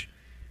much.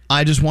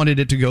 I just wanted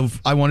it to go.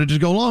 I wanted it to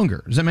go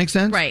longer. Does that make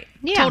sense? Right.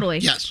 Yeah. Totally.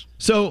 Yes.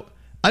 So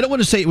I don't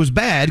want to say it was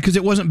bad, because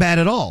it wasn't bad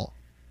at all,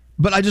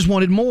 but I just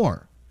wanted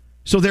more.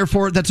 So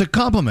therefore, that's a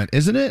compliment,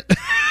 isn't it?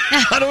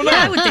 I don't know.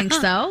 I would think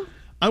so.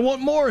 I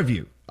want more of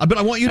you. But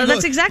I want you to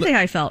That's exactly how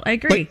I felt. I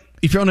agree.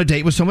 If you're on a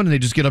date with someone and they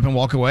just get up and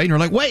walk away, and you're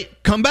like,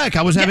 wait, come back.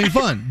 I was having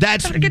fun.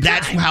 That's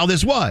how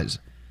this was.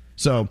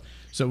 So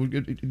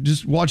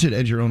just watch it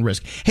at your own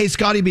risk. Hey,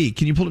 Scotty B,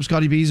 can you pull up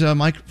Scotty B's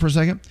mic for a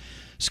second?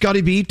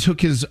 Scotty B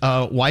took his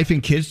wife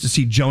and kids to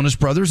see Jonas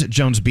Brothers at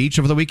Jones Beach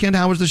over the weekend.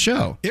 How was the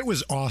show? It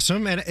was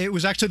awesome, and it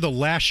was actually the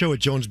last show at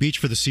Jones Beach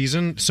for the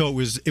season, so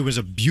it was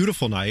a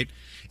beautiful night.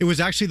 It was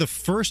actually the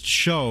first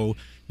show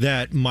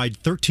that my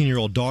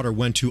 13-year-old daughter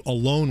went to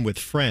alone with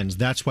friends.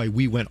 That's why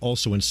we went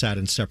also and sat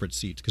in separate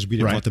seats, because we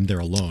didn't want them there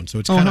alone. So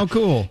it's how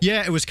cool.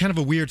 Yeah, it was kind of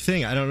a weird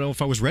thing. I don't know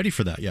if I was ready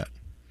for that yet.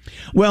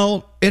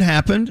 Well, it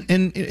happened,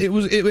 and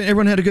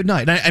everyone had a good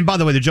night. And by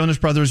the way, the Jonas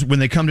Brothers, when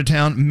they come to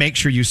town, make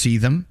sure you see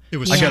them. It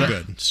was so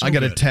good. I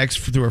got a text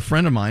through a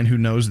friend of mine who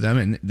knows them,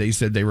 and they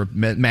said they were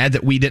mad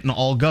that we didn't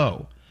all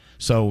go.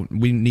 So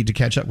we need to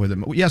catch up with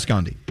them. Yes,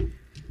 Gandhi.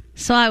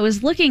 So I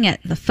was looking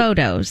at the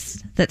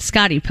photos that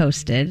Scotty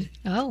posted,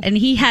 and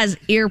he has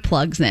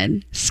earplugs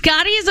in.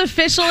 Scotty is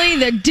officially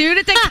the dude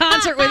at the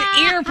concert with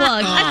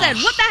earplugs. I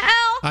said, what the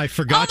hell? I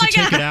forgot to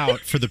take it out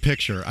for the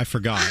picture. I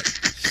forgot.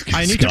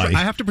 I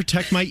have to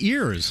protect my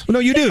ears. Well, no,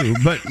 you do,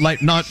 but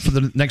not for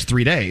the next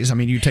 3 days. I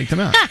mean, you take them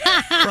out.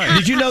 Right.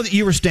 Did you know that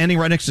you were standing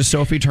right next to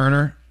Sophie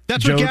Turner?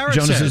 That's what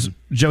Garrett said.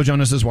 Joe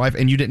Jonas's wife,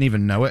 and you didn't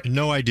even know it?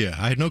 No idea.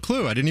 I had no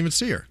clue. I didn't even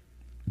see her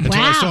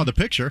until I saw the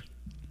picture.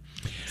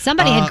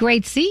 Somebody had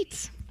great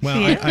seats.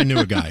 Well, I knew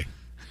a guy.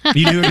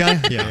 You knew a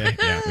guy?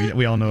 Yeah.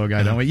 We all know a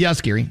guy, don't we? Yeah,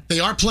 Scary. They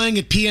are playing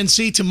at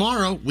PNC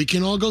tomorrow. We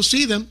can all go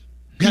see them.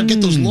 We got to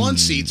get those lawn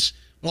seats.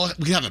 Well,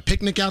 we can have a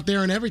picnic out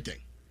there and everything.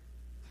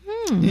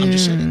 I'm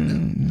just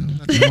saying.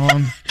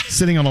 Lawn.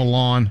 Sitting on a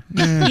lawn.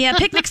 Yeah,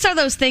 picnics are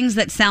those things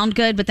that sound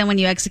good, but then when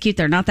you execute,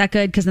 they're not that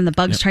good, because then the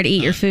bugs try to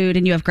eat your food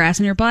and you have grass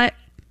in your butt.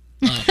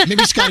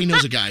 Maybe Scotty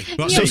knows a guy.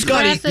 So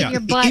Scotty,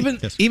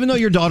 even though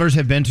your daughters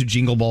have been to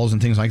Jingle Balls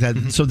and things like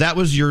that, so that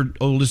was your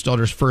oldest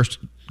daughter's first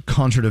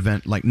concert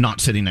event, like not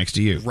sitting next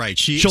to you. Right.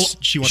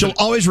 She'll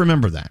always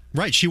remember that.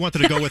 Right. She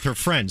wanted to go with her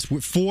friends,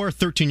 4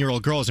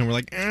 13-year-old girls, and we're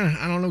like,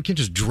 I don't know, we can't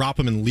just drop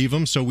them and leave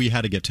them, so we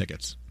had to get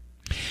tickets.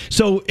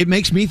 So it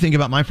makes me think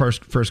about my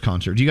first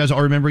concert. Do you guys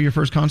all remember your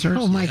first concert?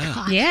 Oh my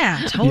God.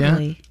 Yeah,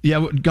 totally.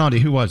 Yeah, Gandhi,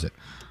 who was it?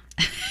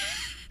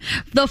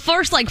 The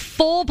first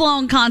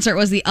full-blown concert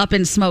was the Up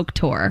in Smoke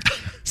tour.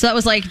 So that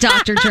was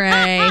Dr.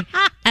 Dre,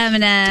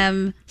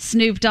 Eminem,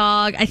 Snoop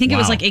Dogg. I think it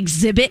was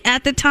Exhibit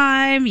at the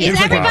time. Is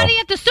everybody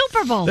at the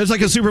Super Bowl? There's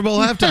like a Super Bowl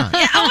halftime.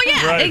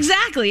 Right.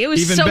 Exactly. It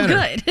was Even so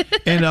better.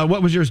 good. And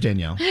what was yours,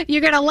 Danielle?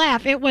 You're going to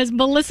laugh. It was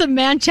Melissa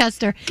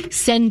Manchester.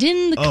 Send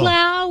in the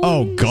clouds.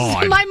 Oh,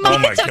 God. My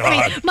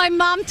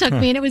mom took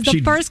me, and it was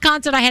the first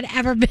concert I had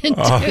ever been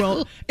to.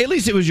 Well, at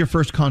least it was your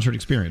first concert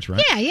experience,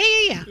 right?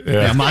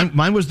 Yeah.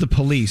 Mine was the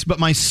Police, but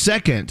my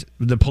second,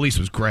 the Police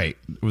was great.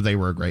 They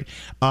were great.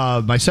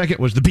 My second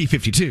was the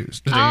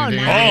B-52s. Oh,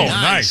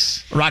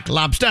 nice. Rock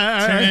Lobster.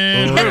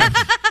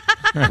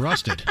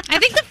 Rusted. I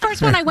think the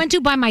first one I went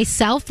to by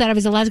myself, that I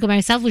was allowed to go by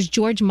myself, was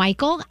George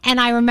Michael. And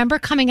I remember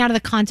coming out of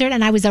the concert,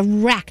 and I was a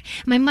wreck.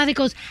 My mother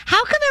goes,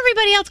 how come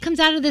everybody else comes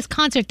out of this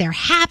concert? They're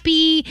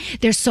happy.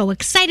 They're so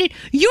excited.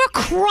 You're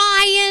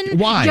crying.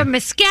 Why? Your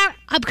mascara.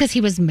 Because he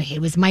was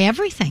my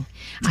everything.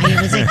 I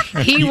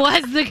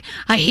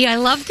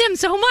loved him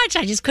so much.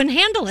 I just couldn't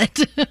handle it.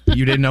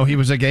 You didn't know he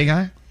was a gay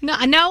guy?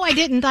 No, I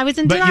didn't. I was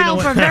in denial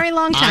for a very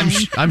long time.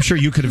 I'm sure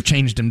you could have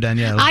changed him,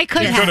 Danielle. I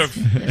could have.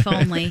 If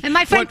only. And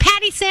my friend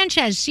Patty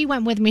Sanchez, she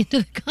went with me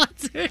to the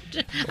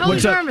concert. I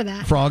always remember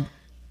that. Frog?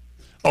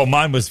 Oh,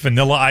 mine was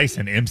Vanilla Ice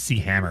and MC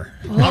Hammer.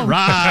 All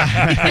right.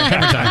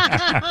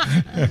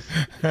 Hammer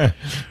time.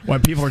 While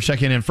people are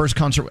checking in, first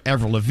concert with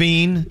Avril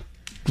Lavigne,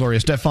 Gloria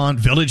Estefan,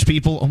 Village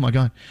People. Oh, my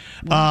God.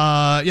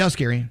 Yeah,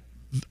 scary.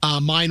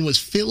 Mine was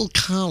Phil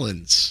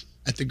Collins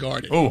at the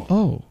Garden.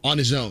 Oh. On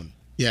his own.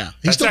 Yeah.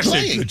 He's That's still actually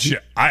playing. a good show.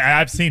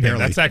 I've seen Barely. him.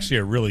 That's actually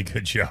a really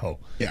good show.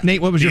 Yeah.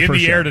 Nate, what was your In first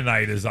the show? Air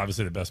Tonight is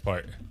obviously the best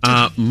part.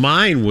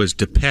 Mine was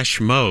Depeche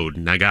Mode,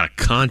 and I got a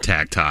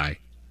contact high.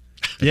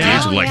 Yeah. At the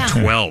age of like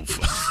 12.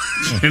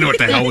 I didn't know what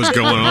the hell was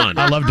going on.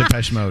 I love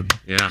Depeche Mode.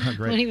 Yeah.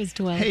 When he was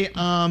 12. Hey,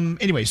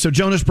 anyway, so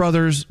Jonas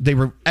Brothers, they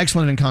were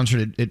excellent in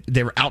concert.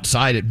 They were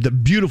outside at the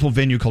beautiful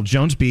venue called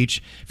Jones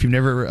Beach. If you've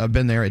never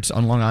been there, it's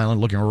on Long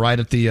Island, looking right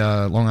at the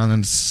Long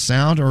Island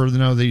Sound, or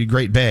the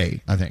Great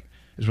Bay, I think,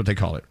 is what they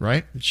call it,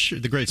 right? Sure,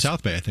 the Great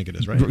South Bay, I think it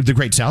is, right? The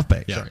Great South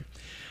Bay, Yeah. sorry.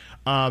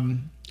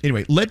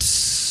 Anyway,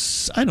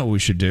 I know what we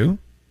should do.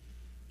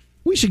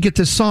 We should get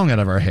this song out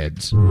of our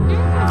heads. The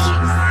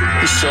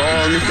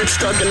song, it's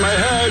stuck in my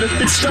head.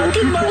 It's stuck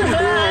in my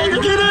head.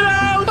 Get it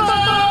out.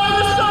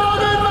 The song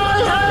in my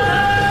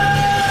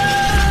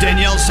head.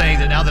 Danielle's saying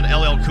that now that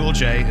LL Cool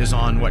J is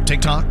on,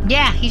 TikTok?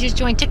 Yeah, he just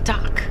joined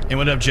TikTok. And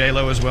what up,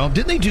 J-Lo as well?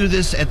 Didn't they do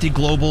this at the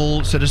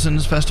Global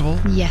Citizens Festival?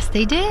 Yes,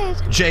 they did.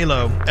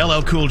 J-Lo,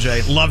 LL Cool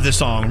J, love this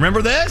song.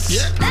 Remember this?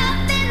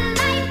 Yeah.